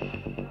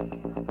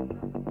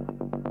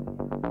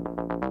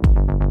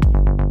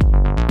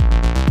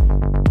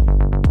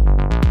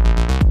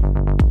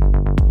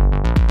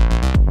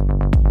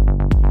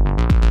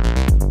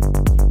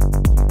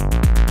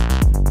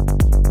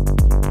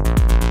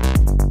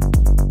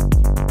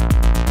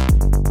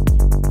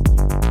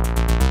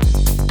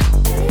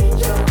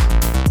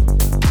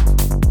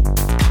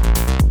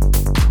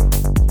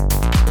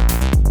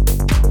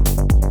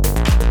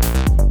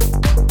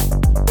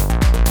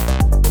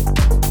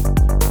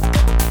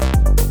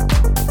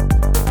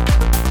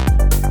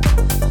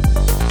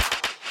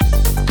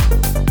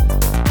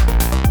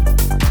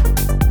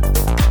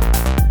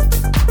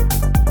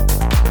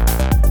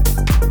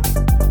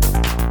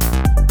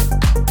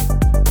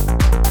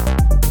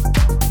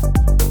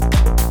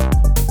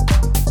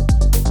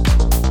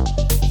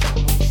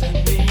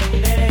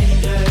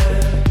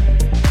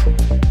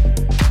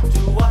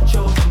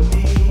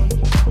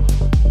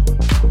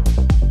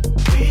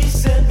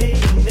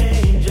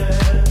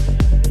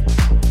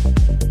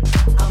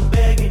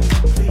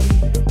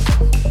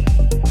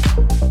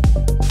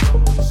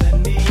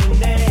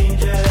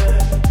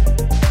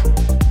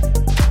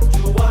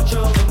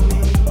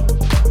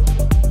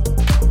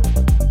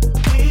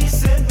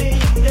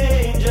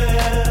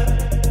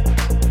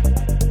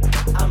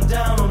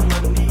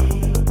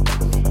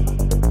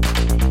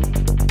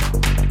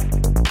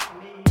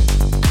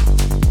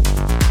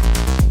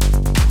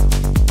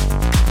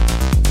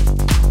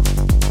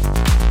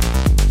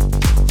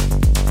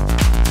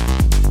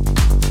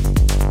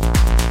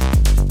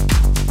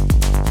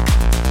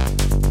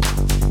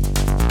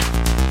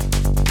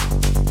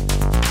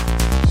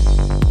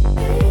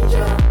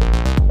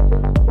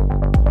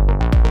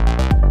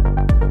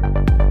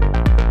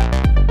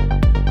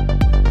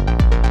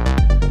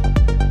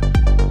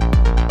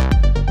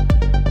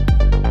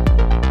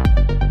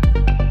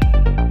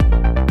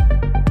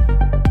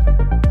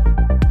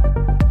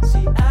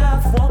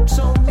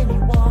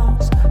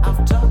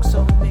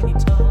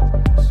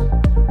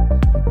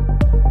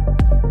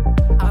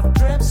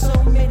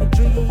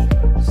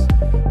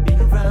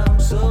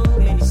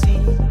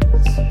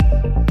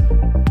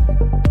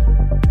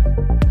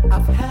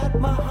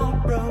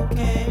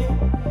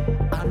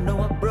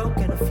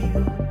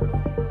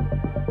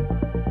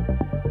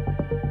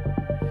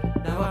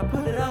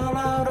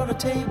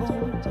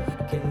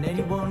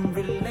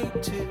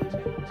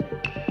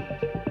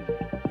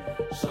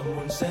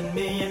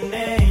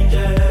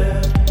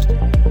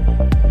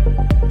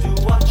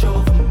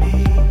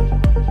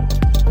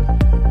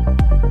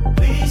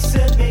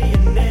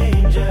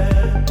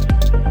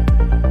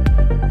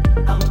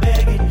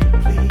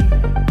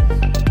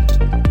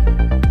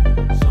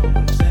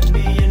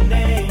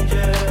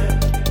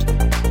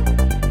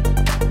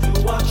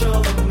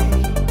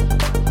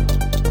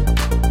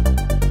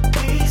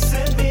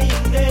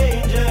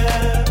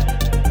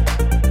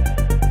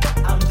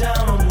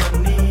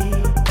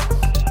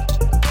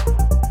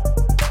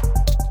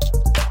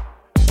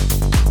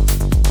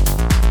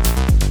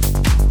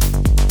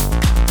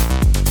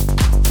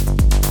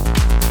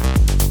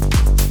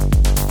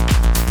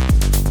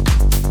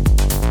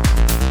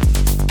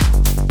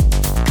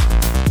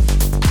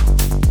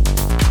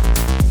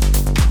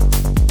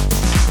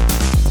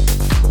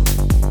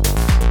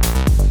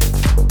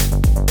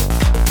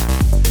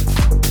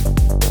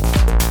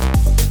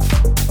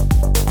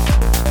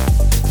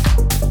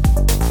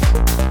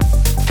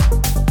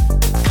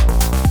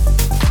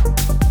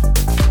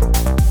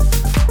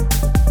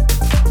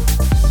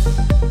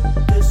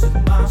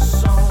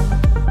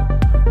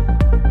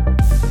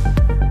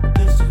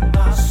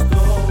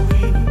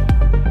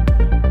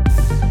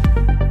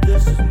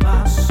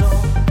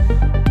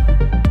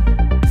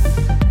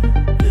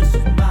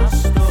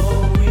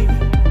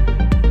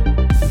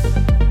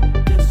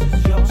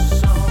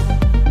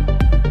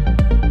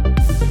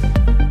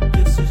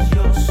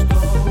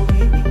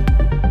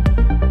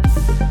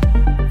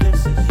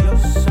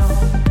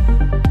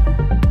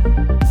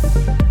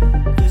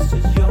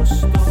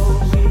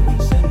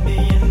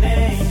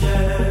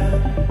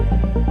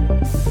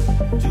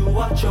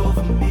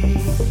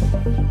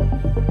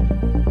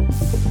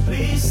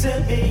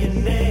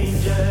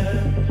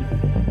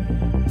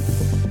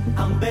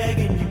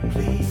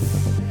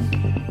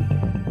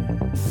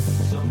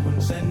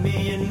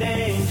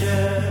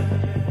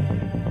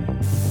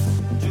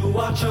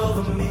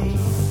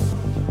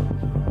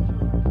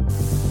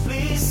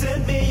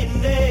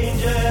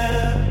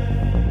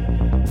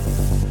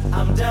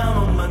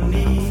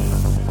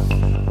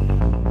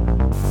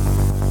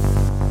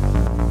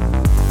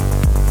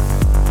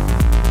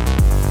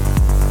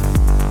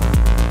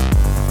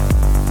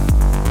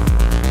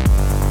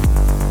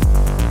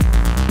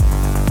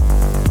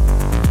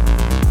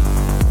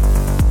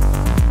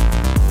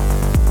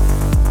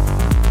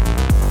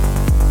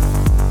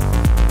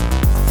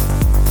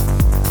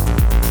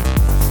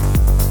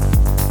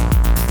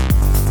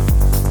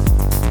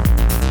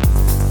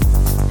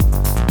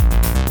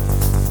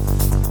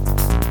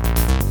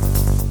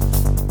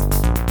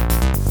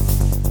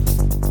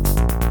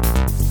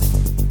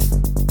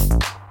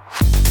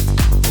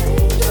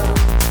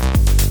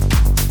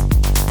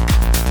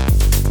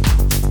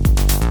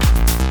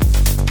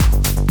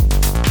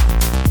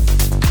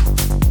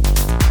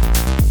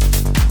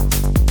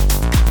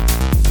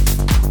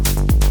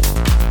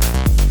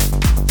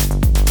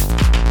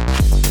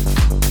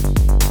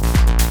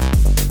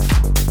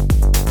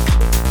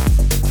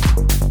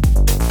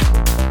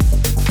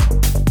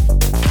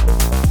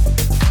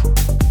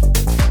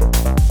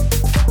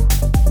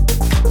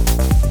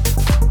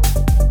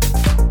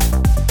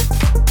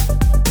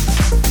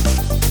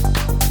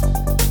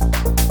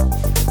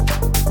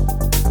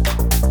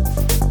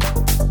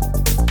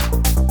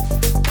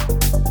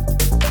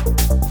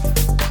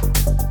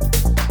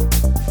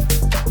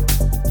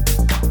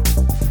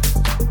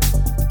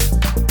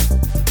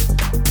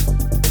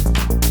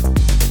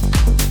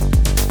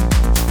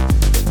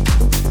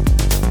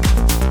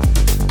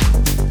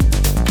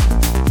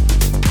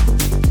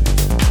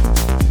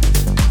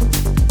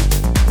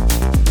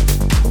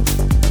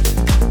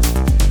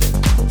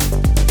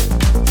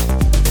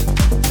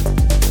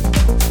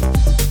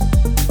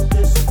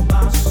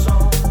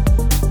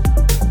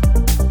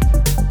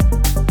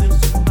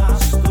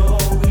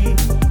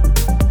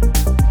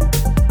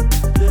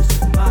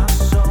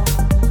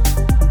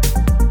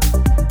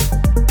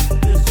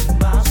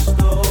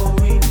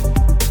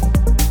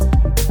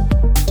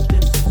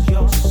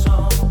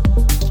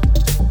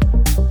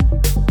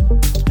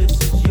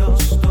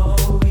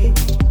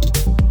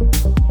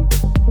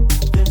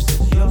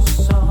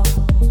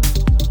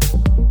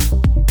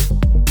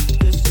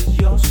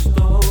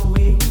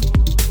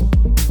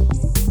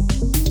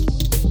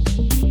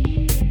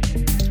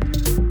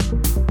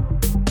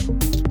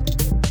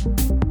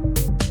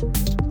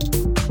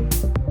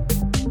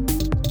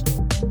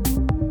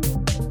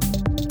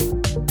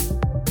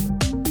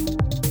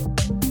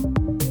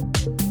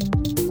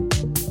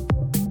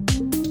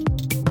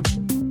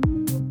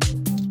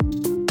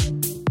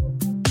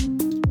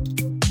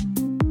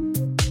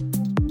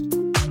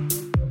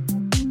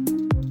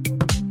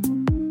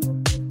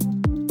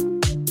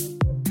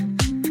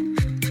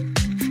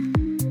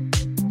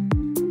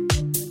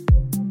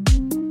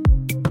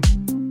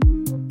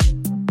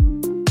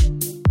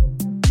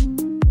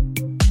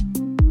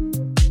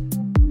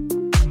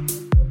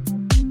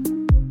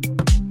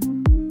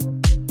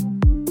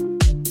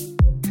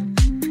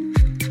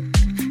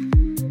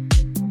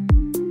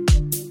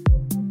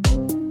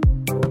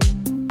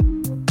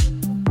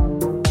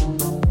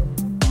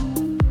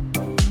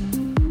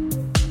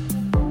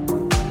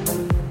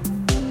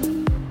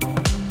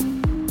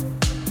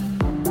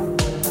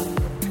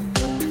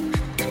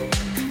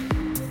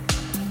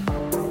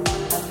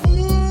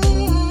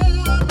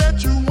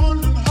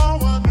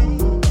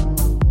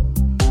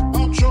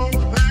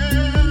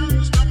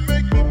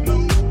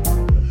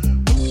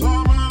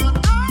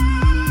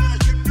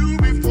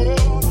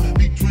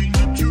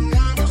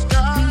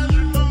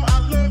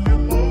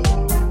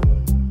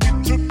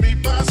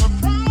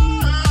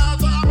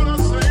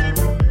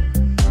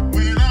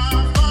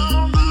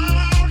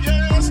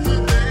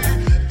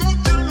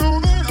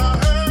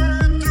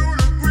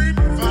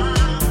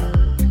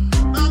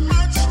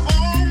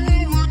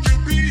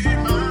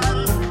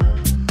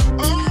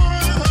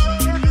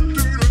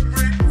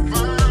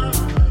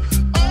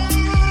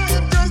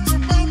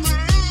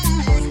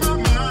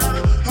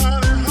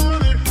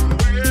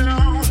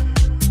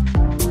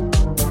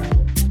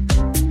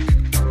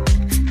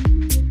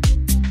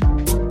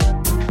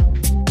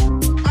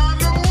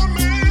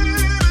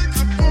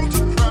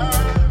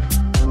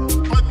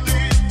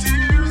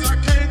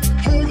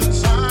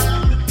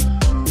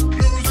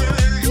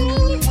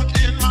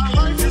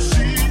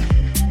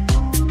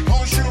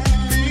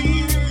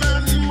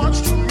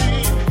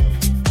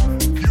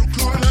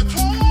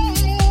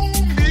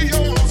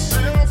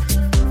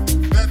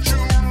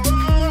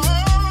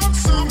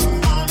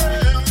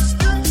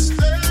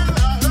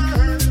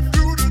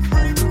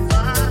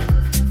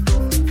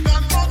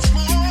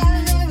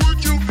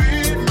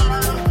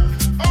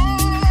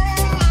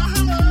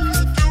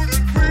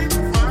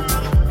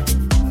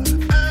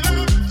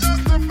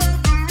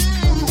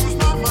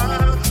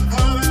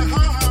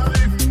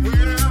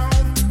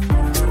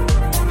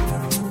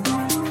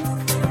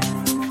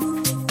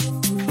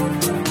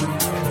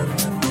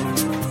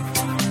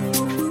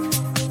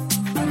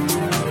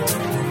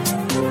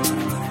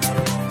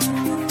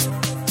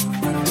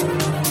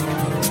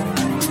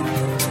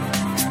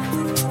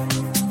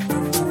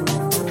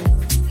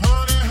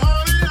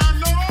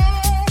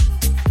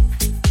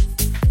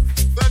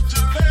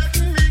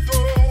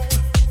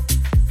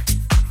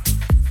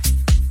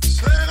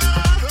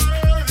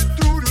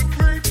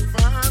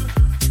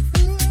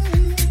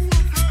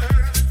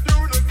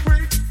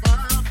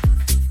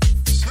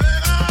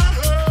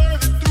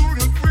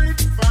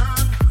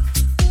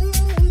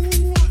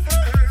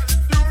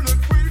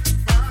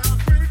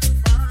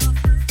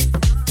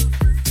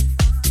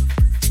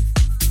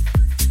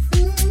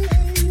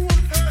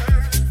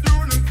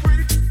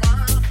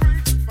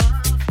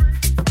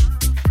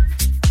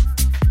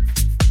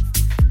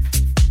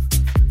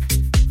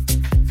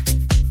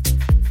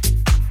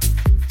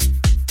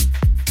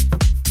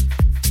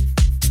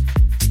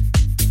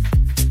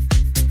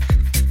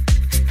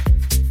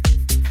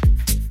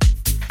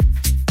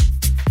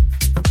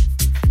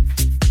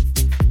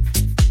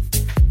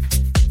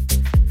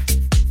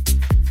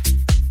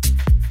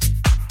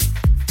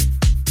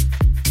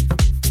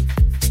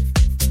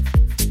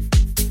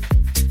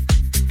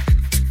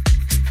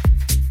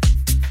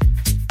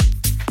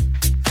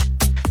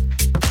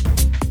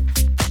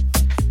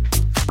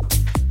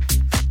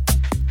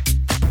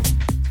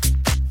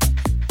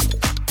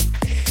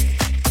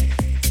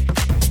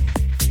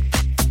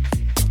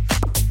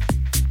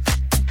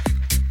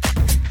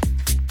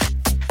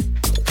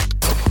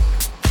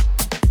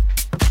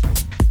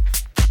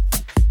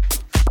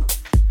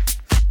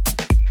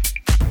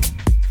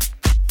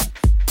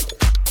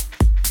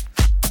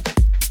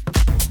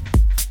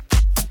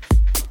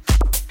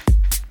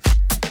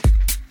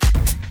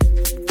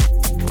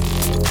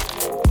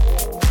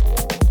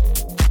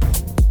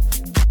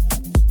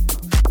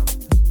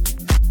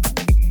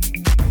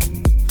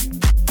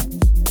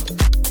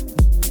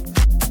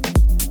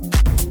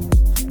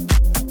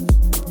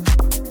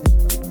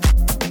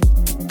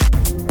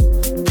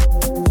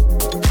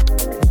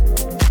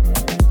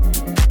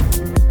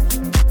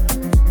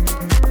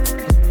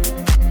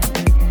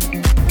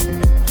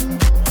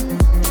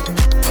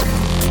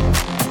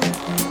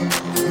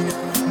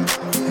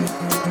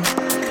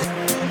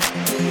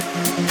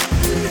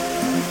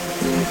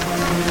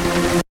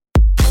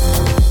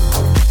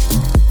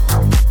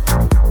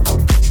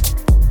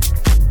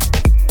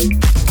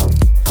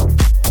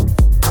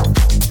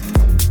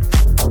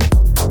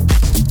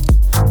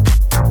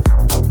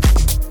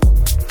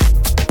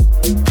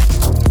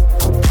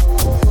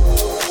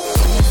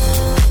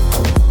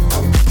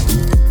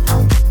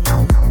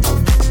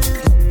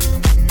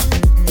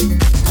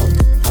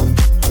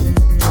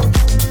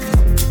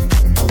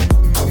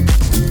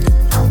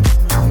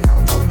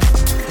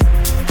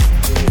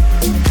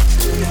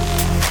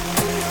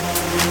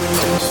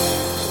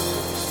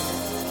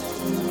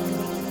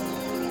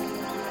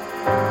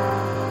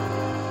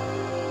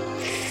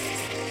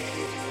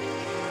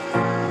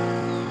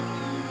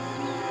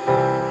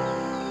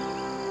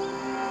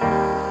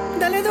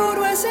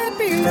 ese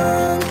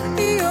pilón,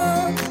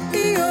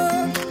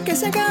 que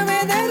se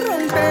acabe de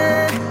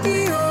romper,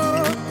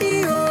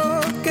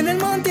 que en el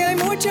monte hay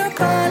mucho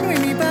palo y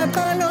mi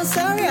papá lo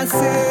sabe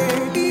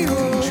hacer,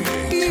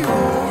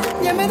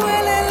 ya me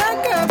duele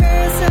la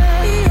cabeza,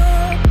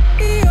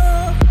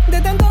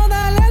 de tanto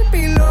darle al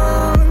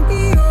pilón,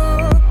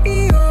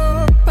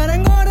 para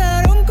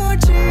engordar un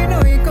cochino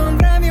y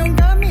comprarme un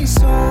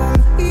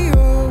camisón,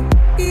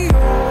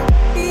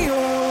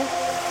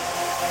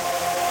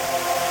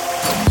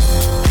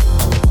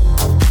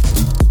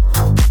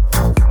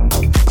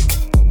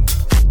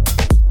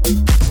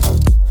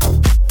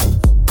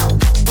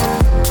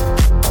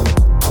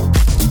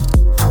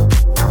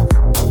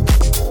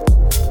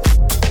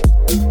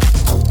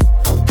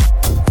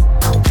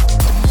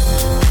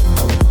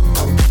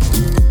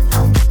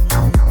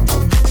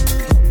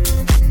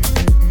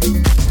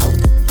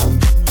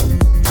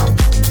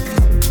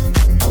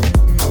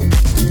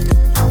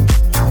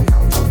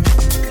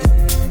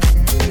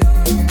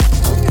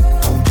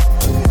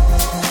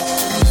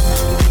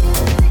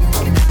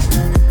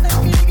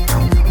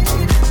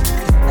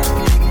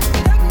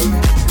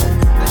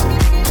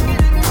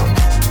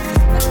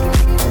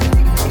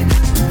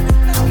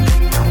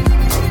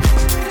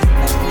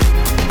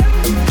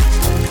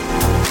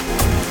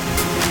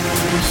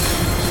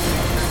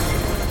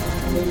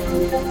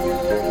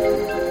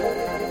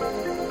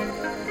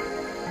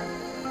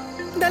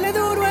 dale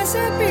duro a ese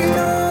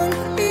pilón,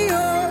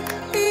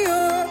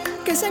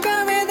 que se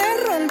acabe de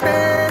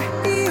romper,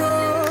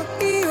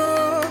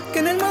 que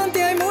en el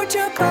monte hay mucho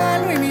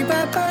palo y mi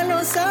papá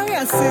lo sabe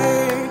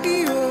hacer,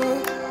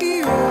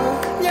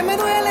 ya me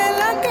duele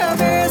la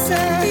cabeza,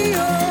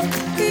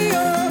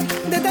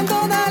 de tanto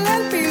darle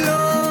al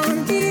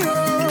pilón,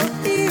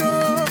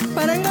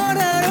 para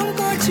engordar un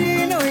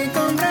cochino y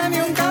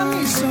comprarme un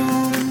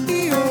camisón.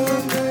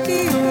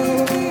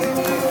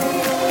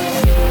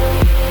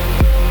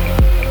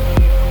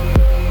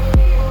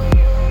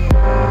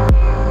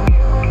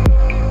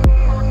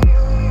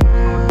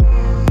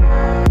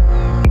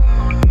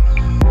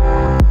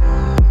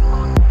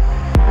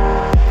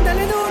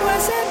 Dale duro a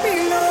ese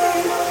pilón.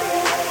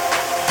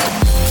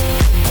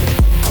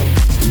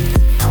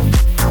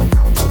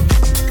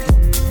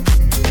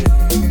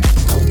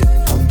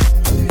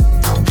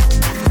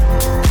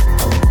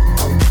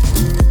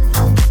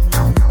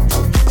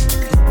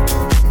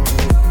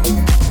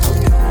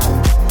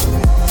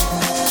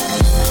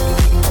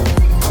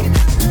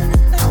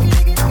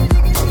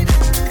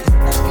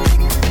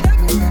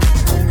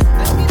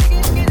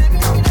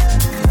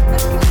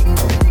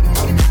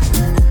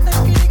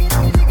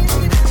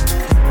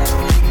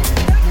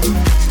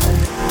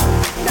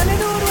 Dale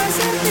duro a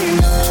ese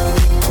pilón.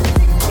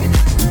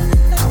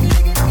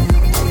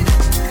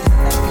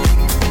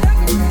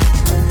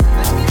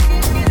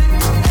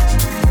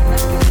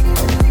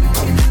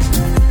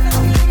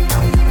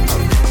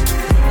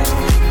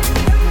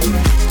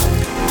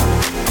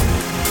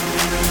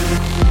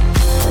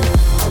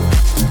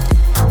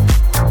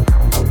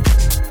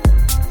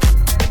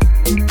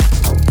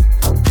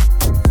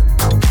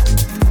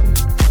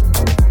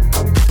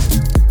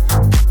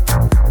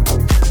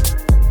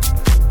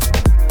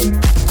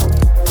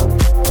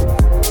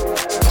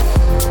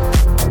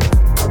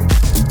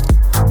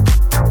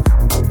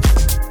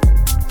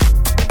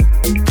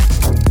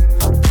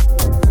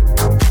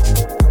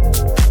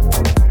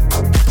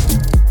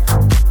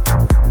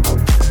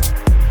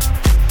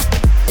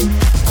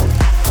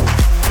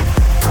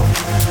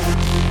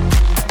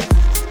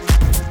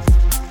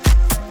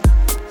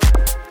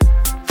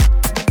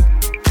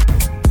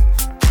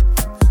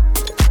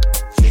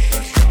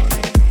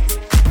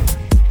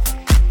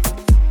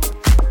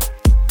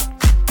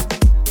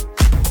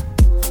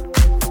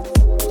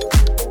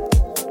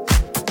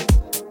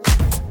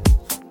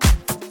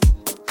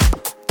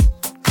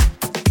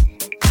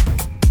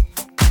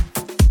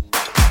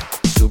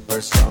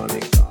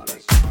 Supersonic.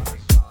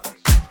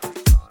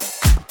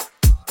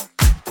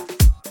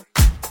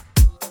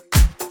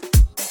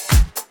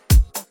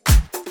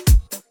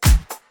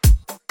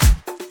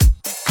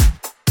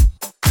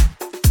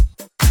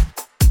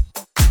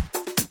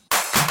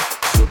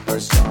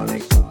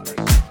 Supersonic.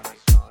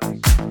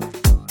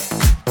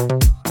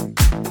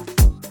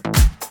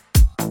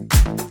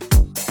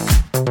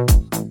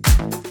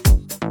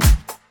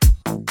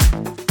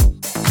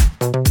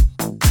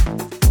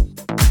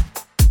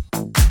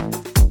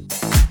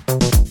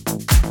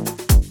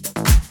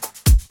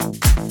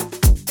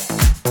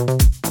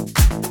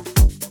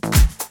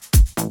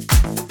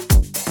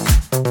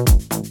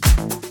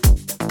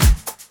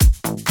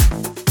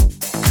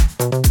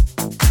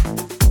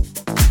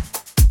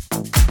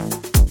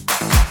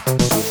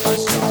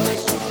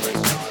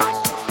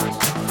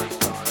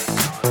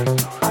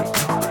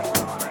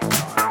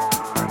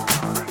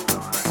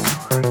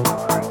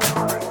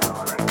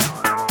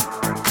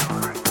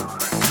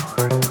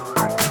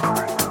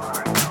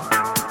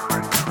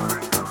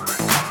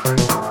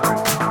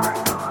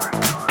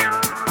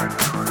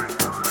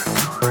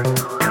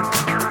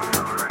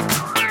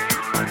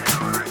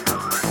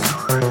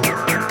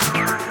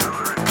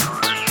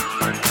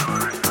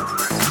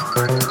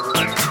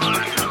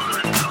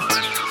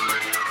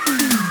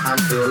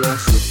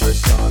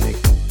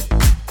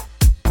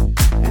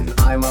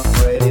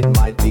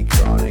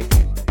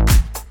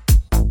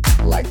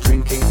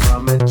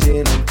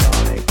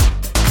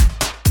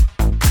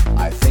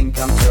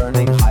 I'm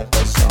turning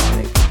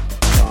hypersonic,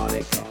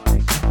 sonic.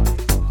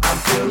 I'm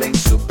feeling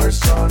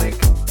supersonic,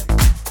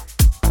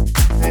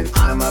 and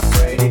I'm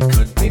afraid it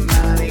could be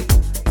manic,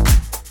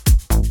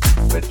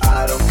 but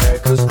I don't care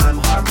 'cause I'm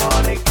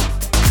harmonic,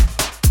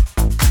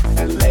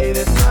 and late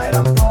at night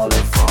I'm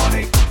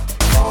polyphonic,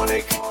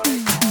 phonic.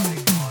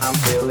 I'm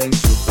feeling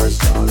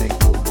supersonic,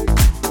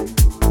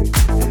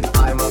 and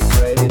I'm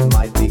afraid it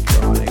might be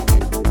chronic,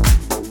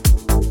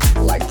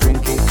 like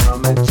drinking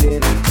from a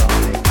gin and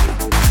tonic.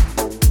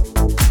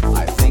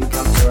 I think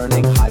I'm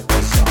turning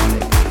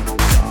hypersonic,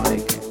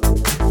 sonic.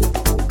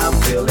 I'm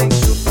feeling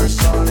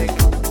supersonic,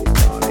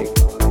 sonic,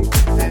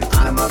 and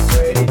I'm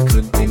afraid it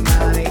could be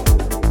manic,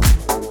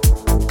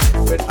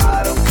 but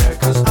I don't care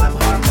 'cause I'm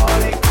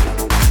harmonic,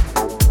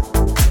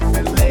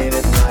 and late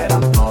at night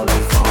I'm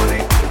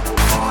polyphonic,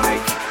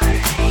 phonic.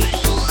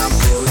 I'm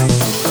feeling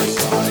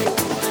supersonic,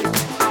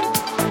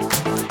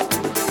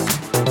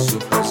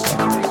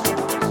 supersonic.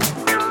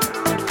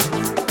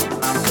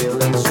 I'm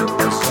feeling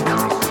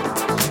supersonic,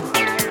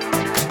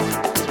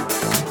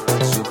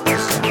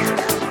 supersonic.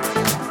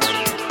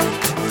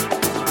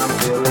 I'm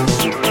feeling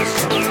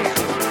supersonic.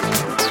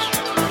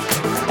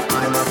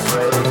 I'm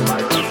afraid it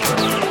might be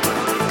chronic,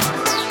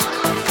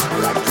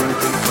 like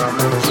drinking from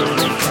a gin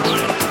and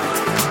tonic.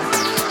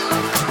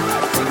 I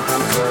think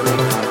I'm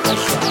turning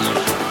hypersonic,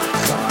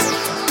 sonic,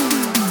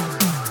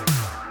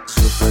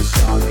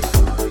 supersonic.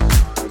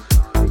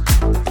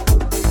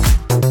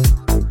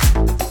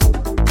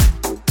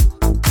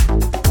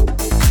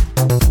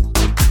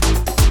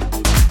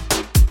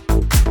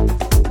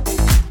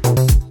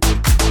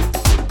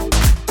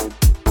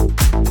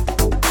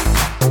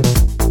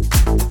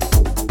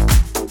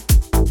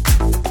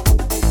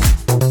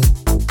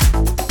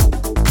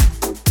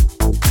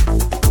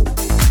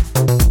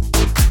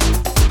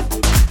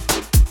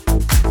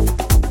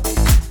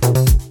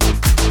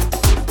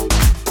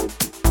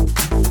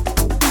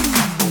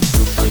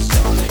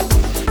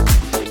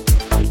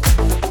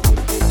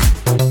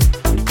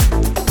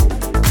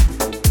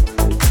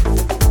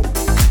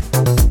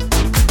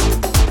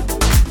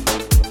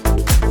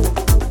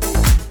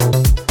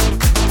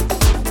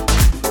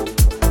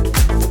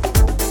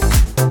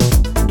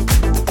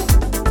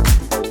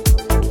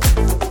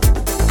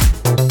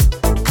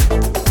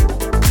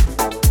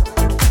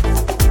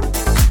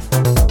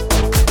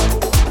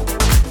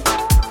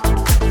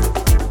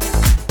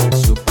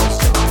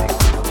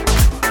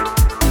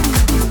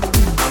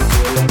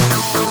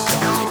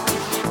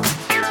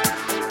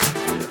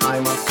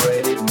 I'm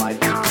afraid it might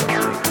be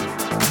chronic,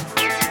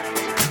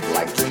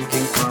 like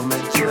drinking from a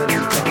gin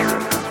and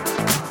tonic.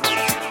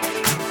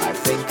 I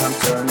think I'm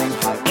turning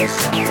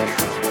hypersonic,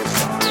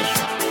 sonic.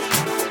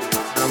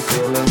 I'm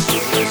feeling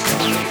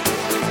supersonic,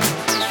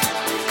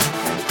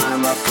 and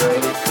I'm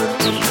afraid it could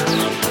be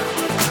manic,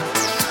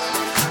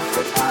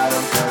 but I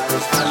don't care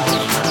 'cause I'm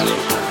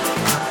harmonic,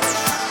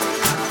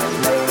 and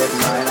late at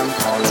night I'm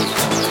calling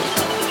phonic,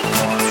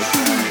 phonic.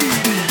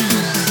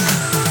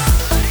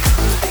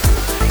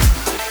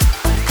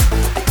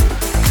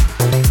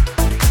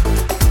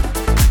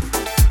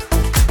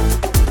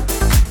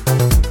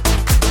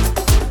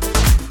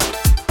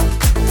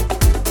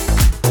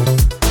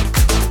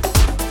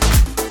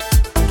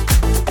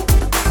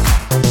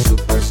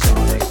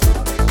 Supersonic.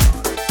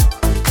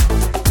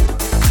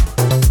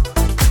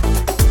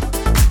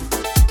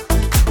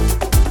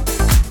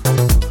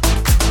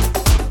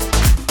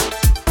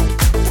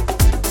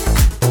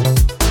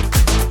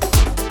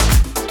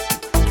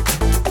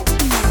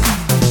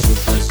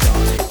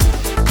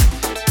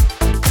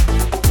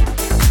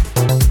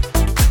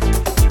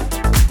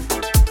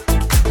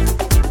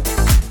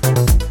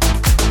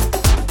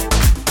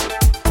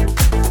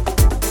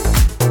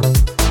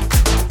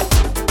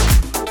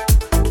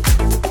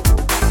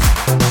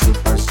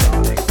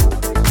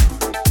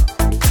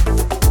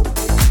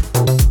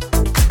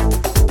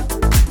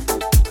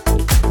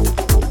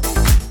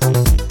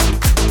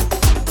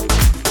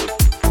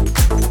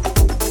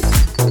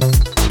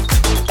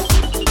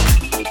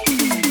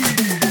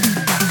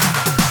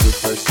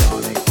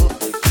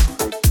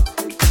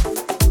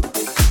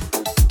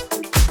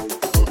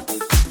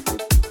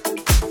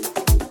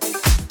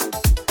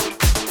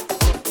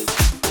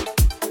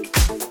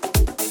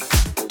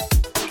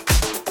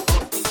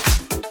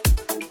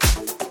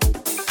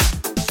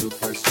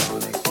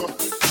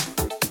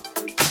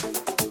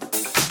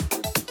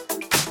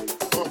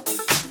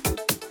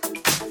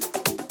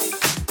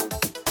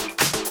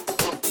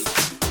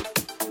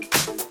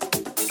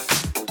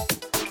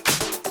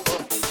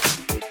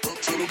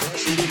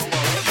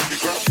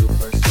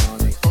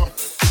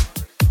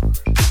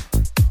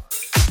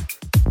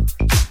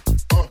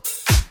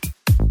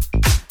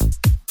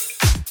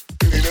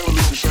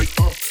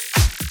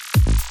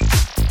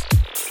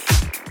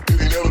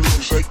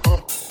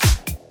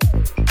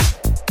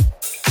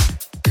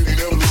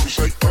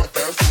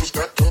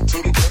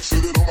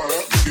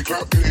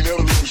 He never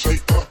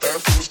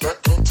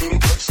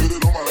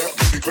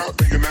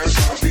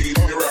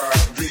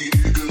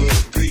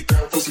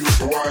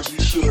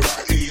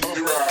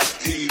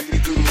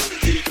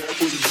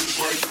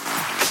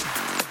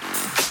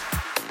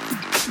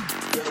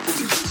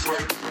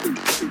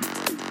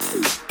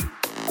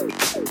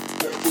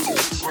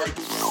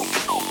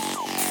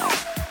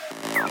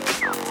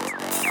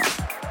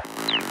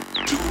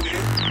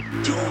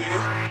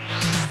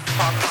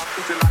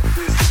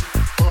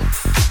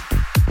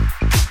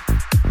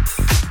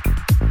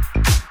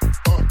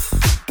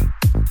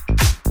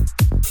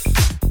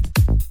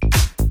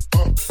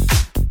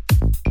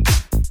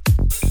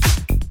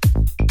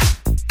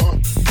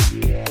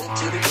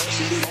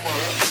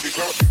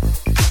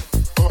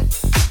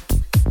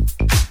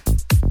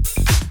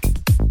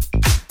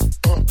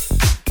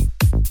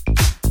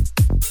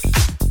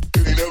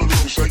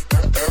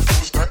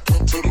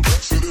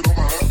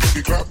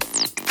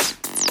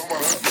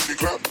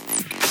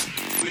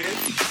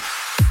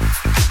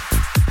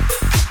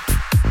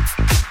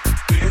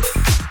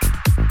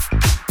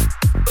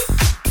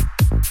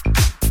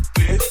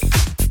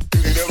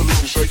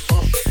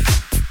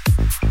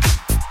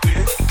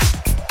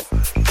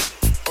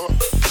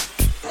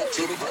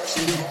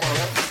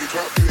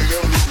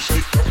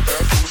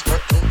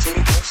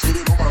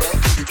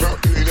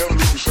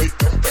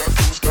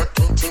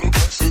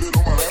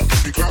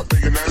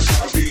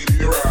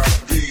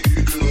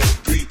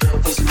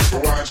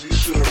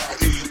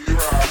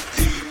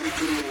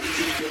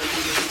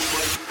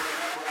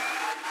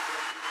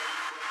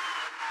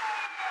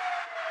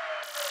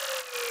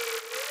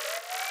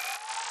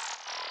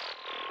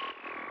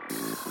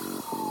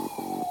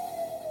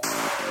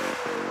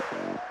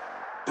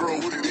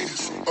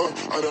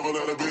never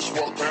let a bitch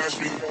walk past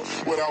me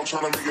without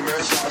trying to make an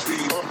ass I be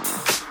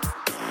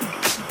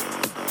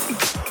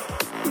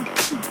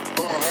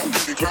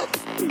that clap.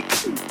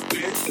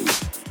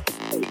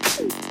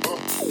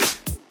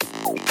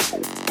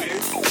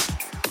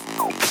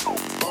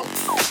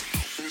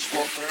 Bitch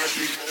walk past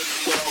me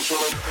without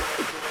trying to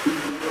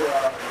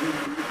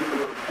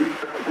beat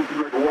that pussy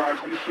like a watch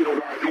me shit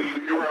on I eat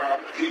it right.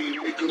 Eat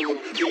it good.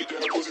 Eat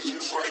that pussy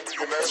just like me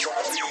and that's why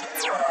I eat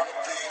it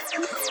right.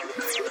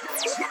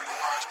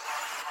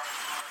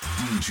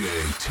 DJ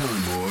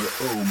Timour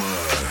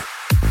Omar.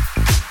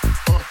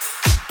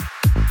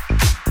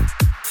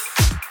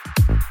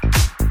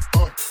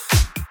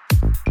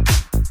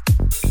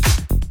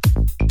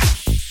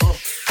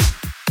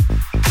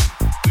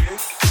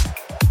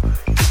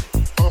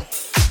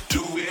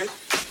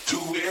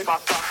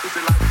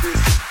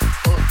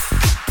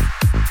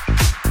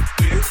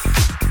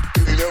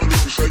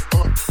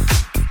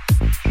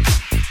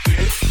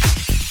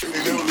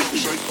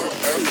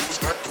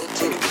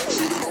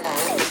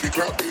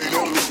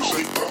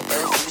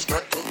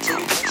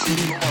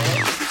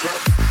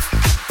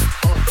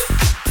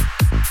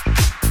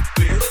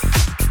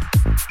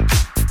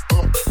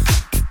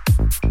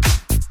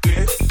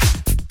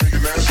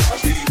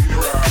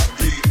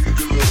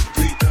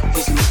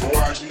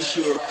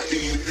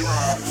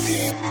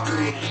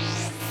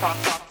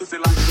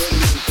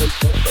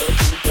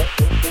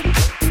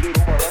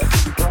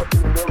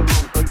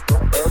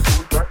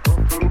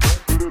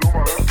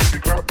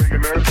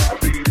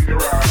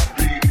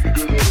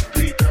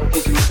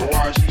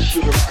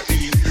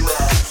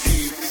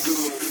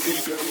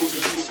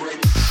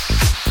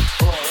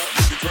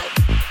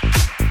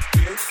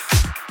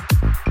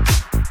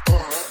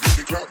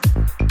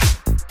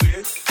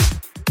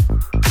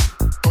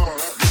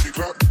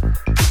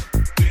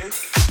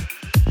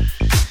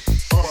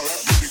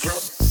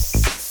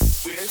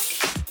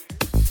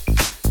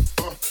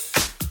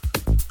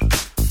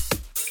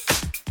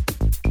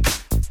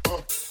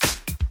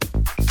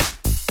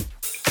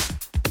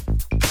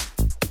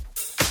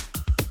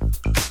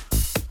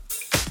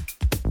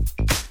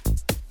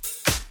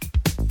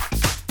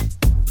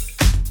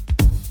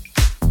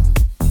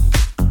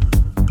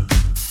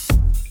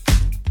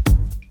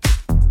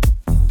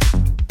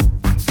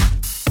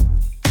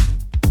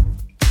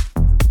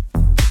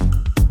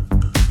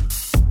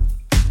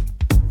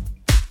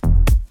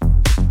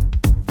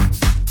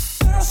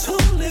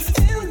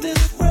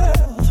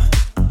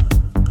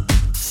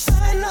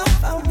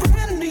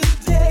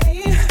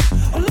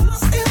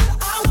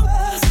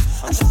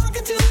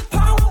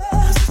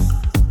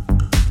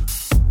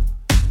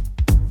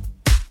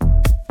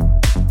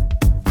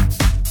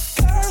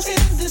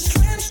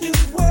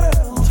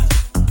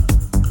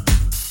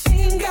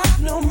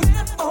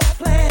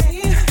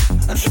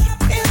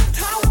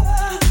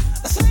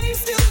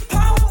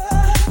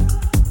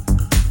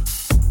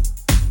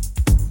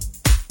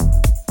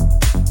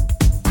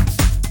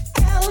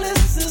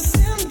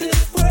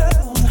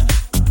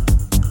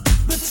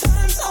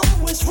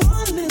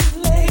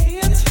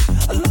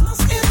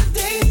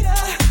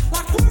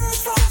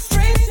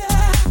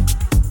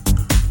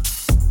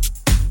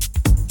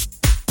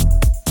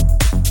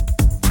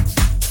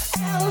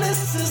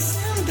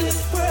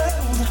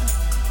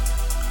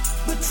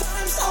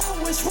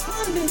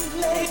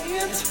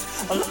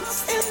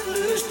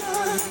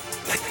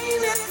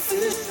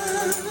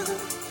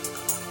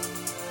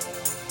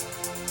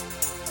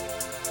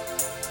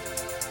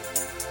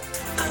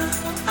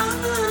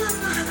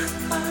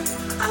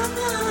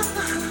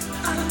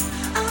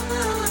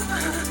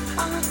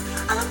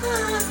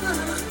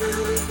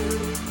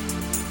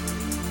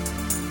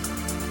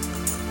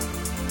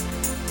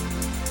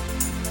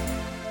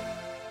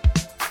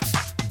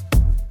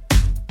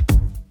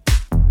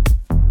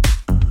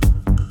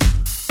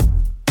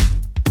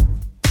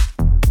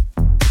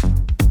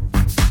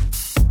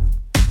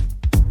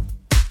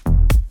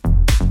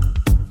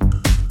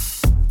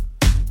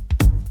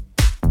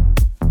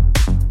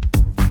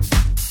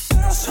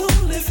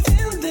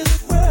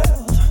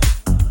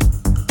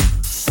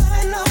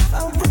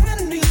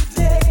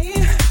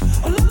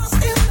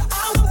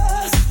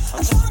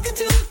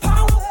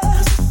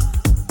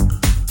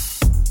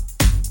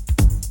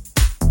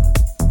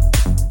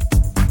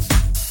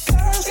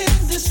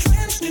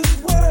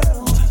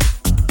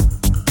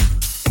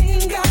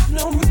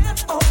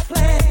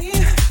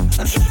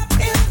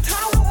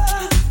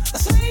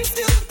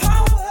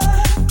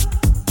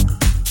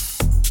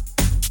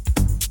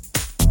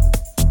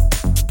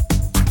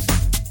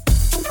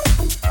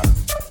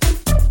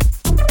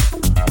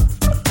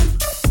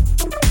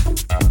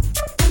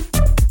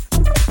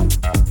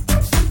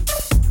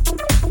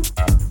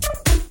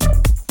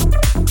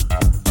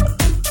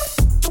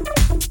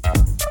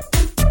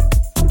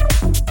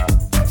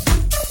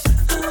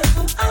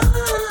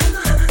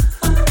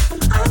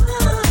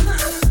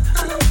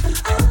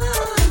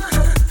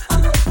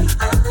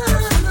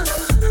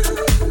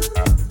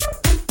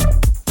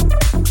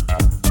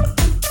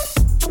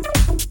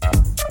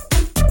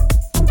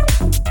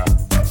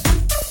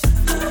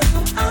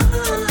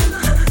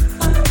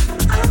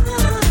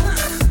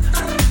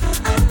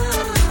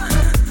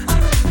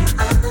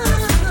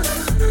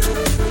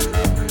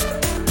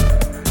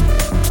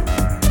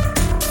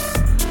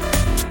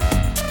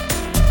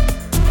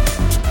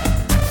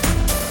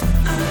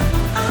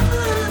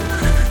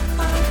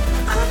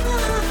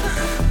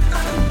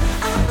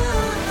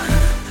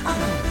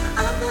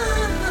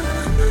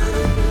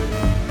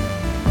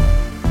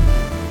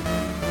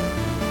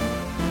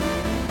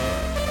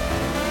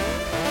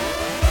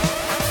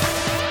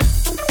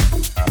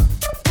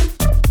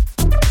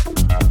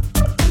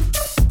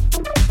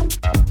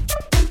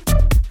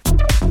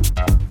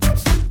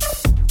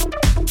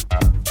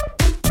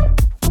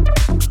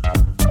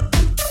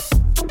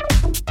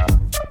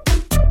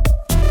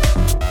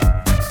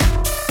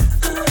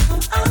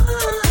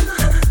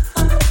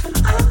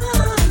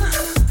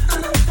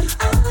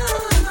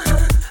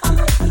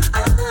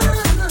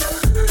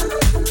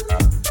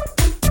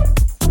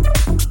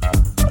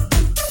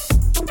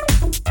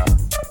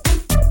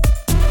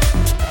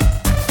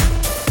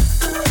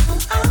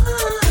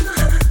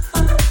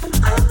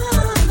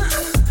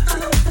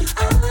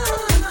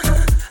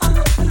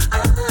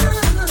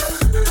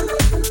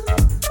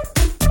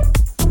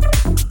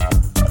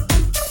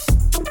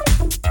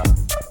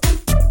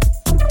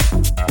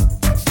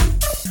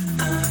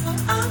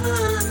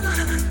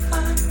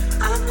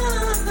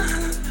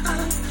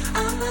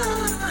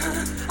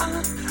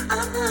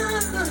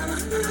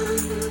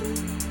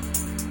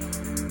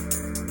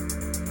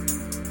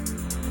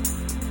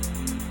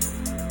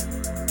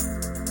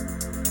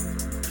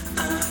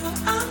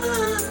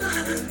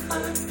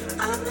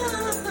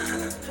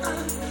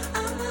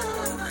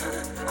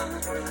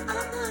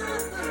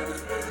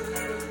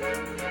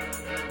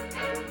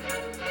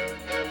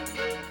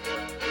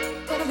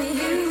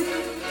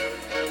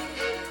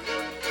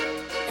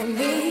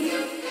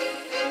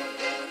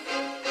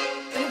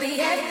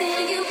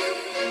 everything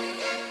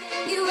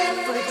you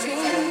ever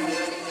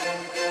dreamed.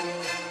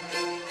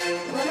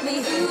 Wanna be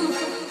who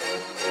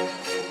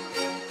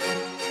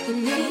you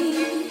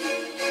need.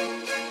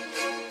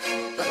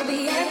 Wanna be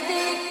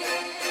everything.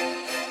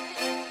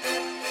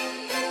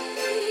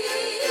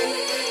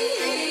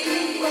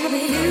 Wanna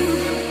be you.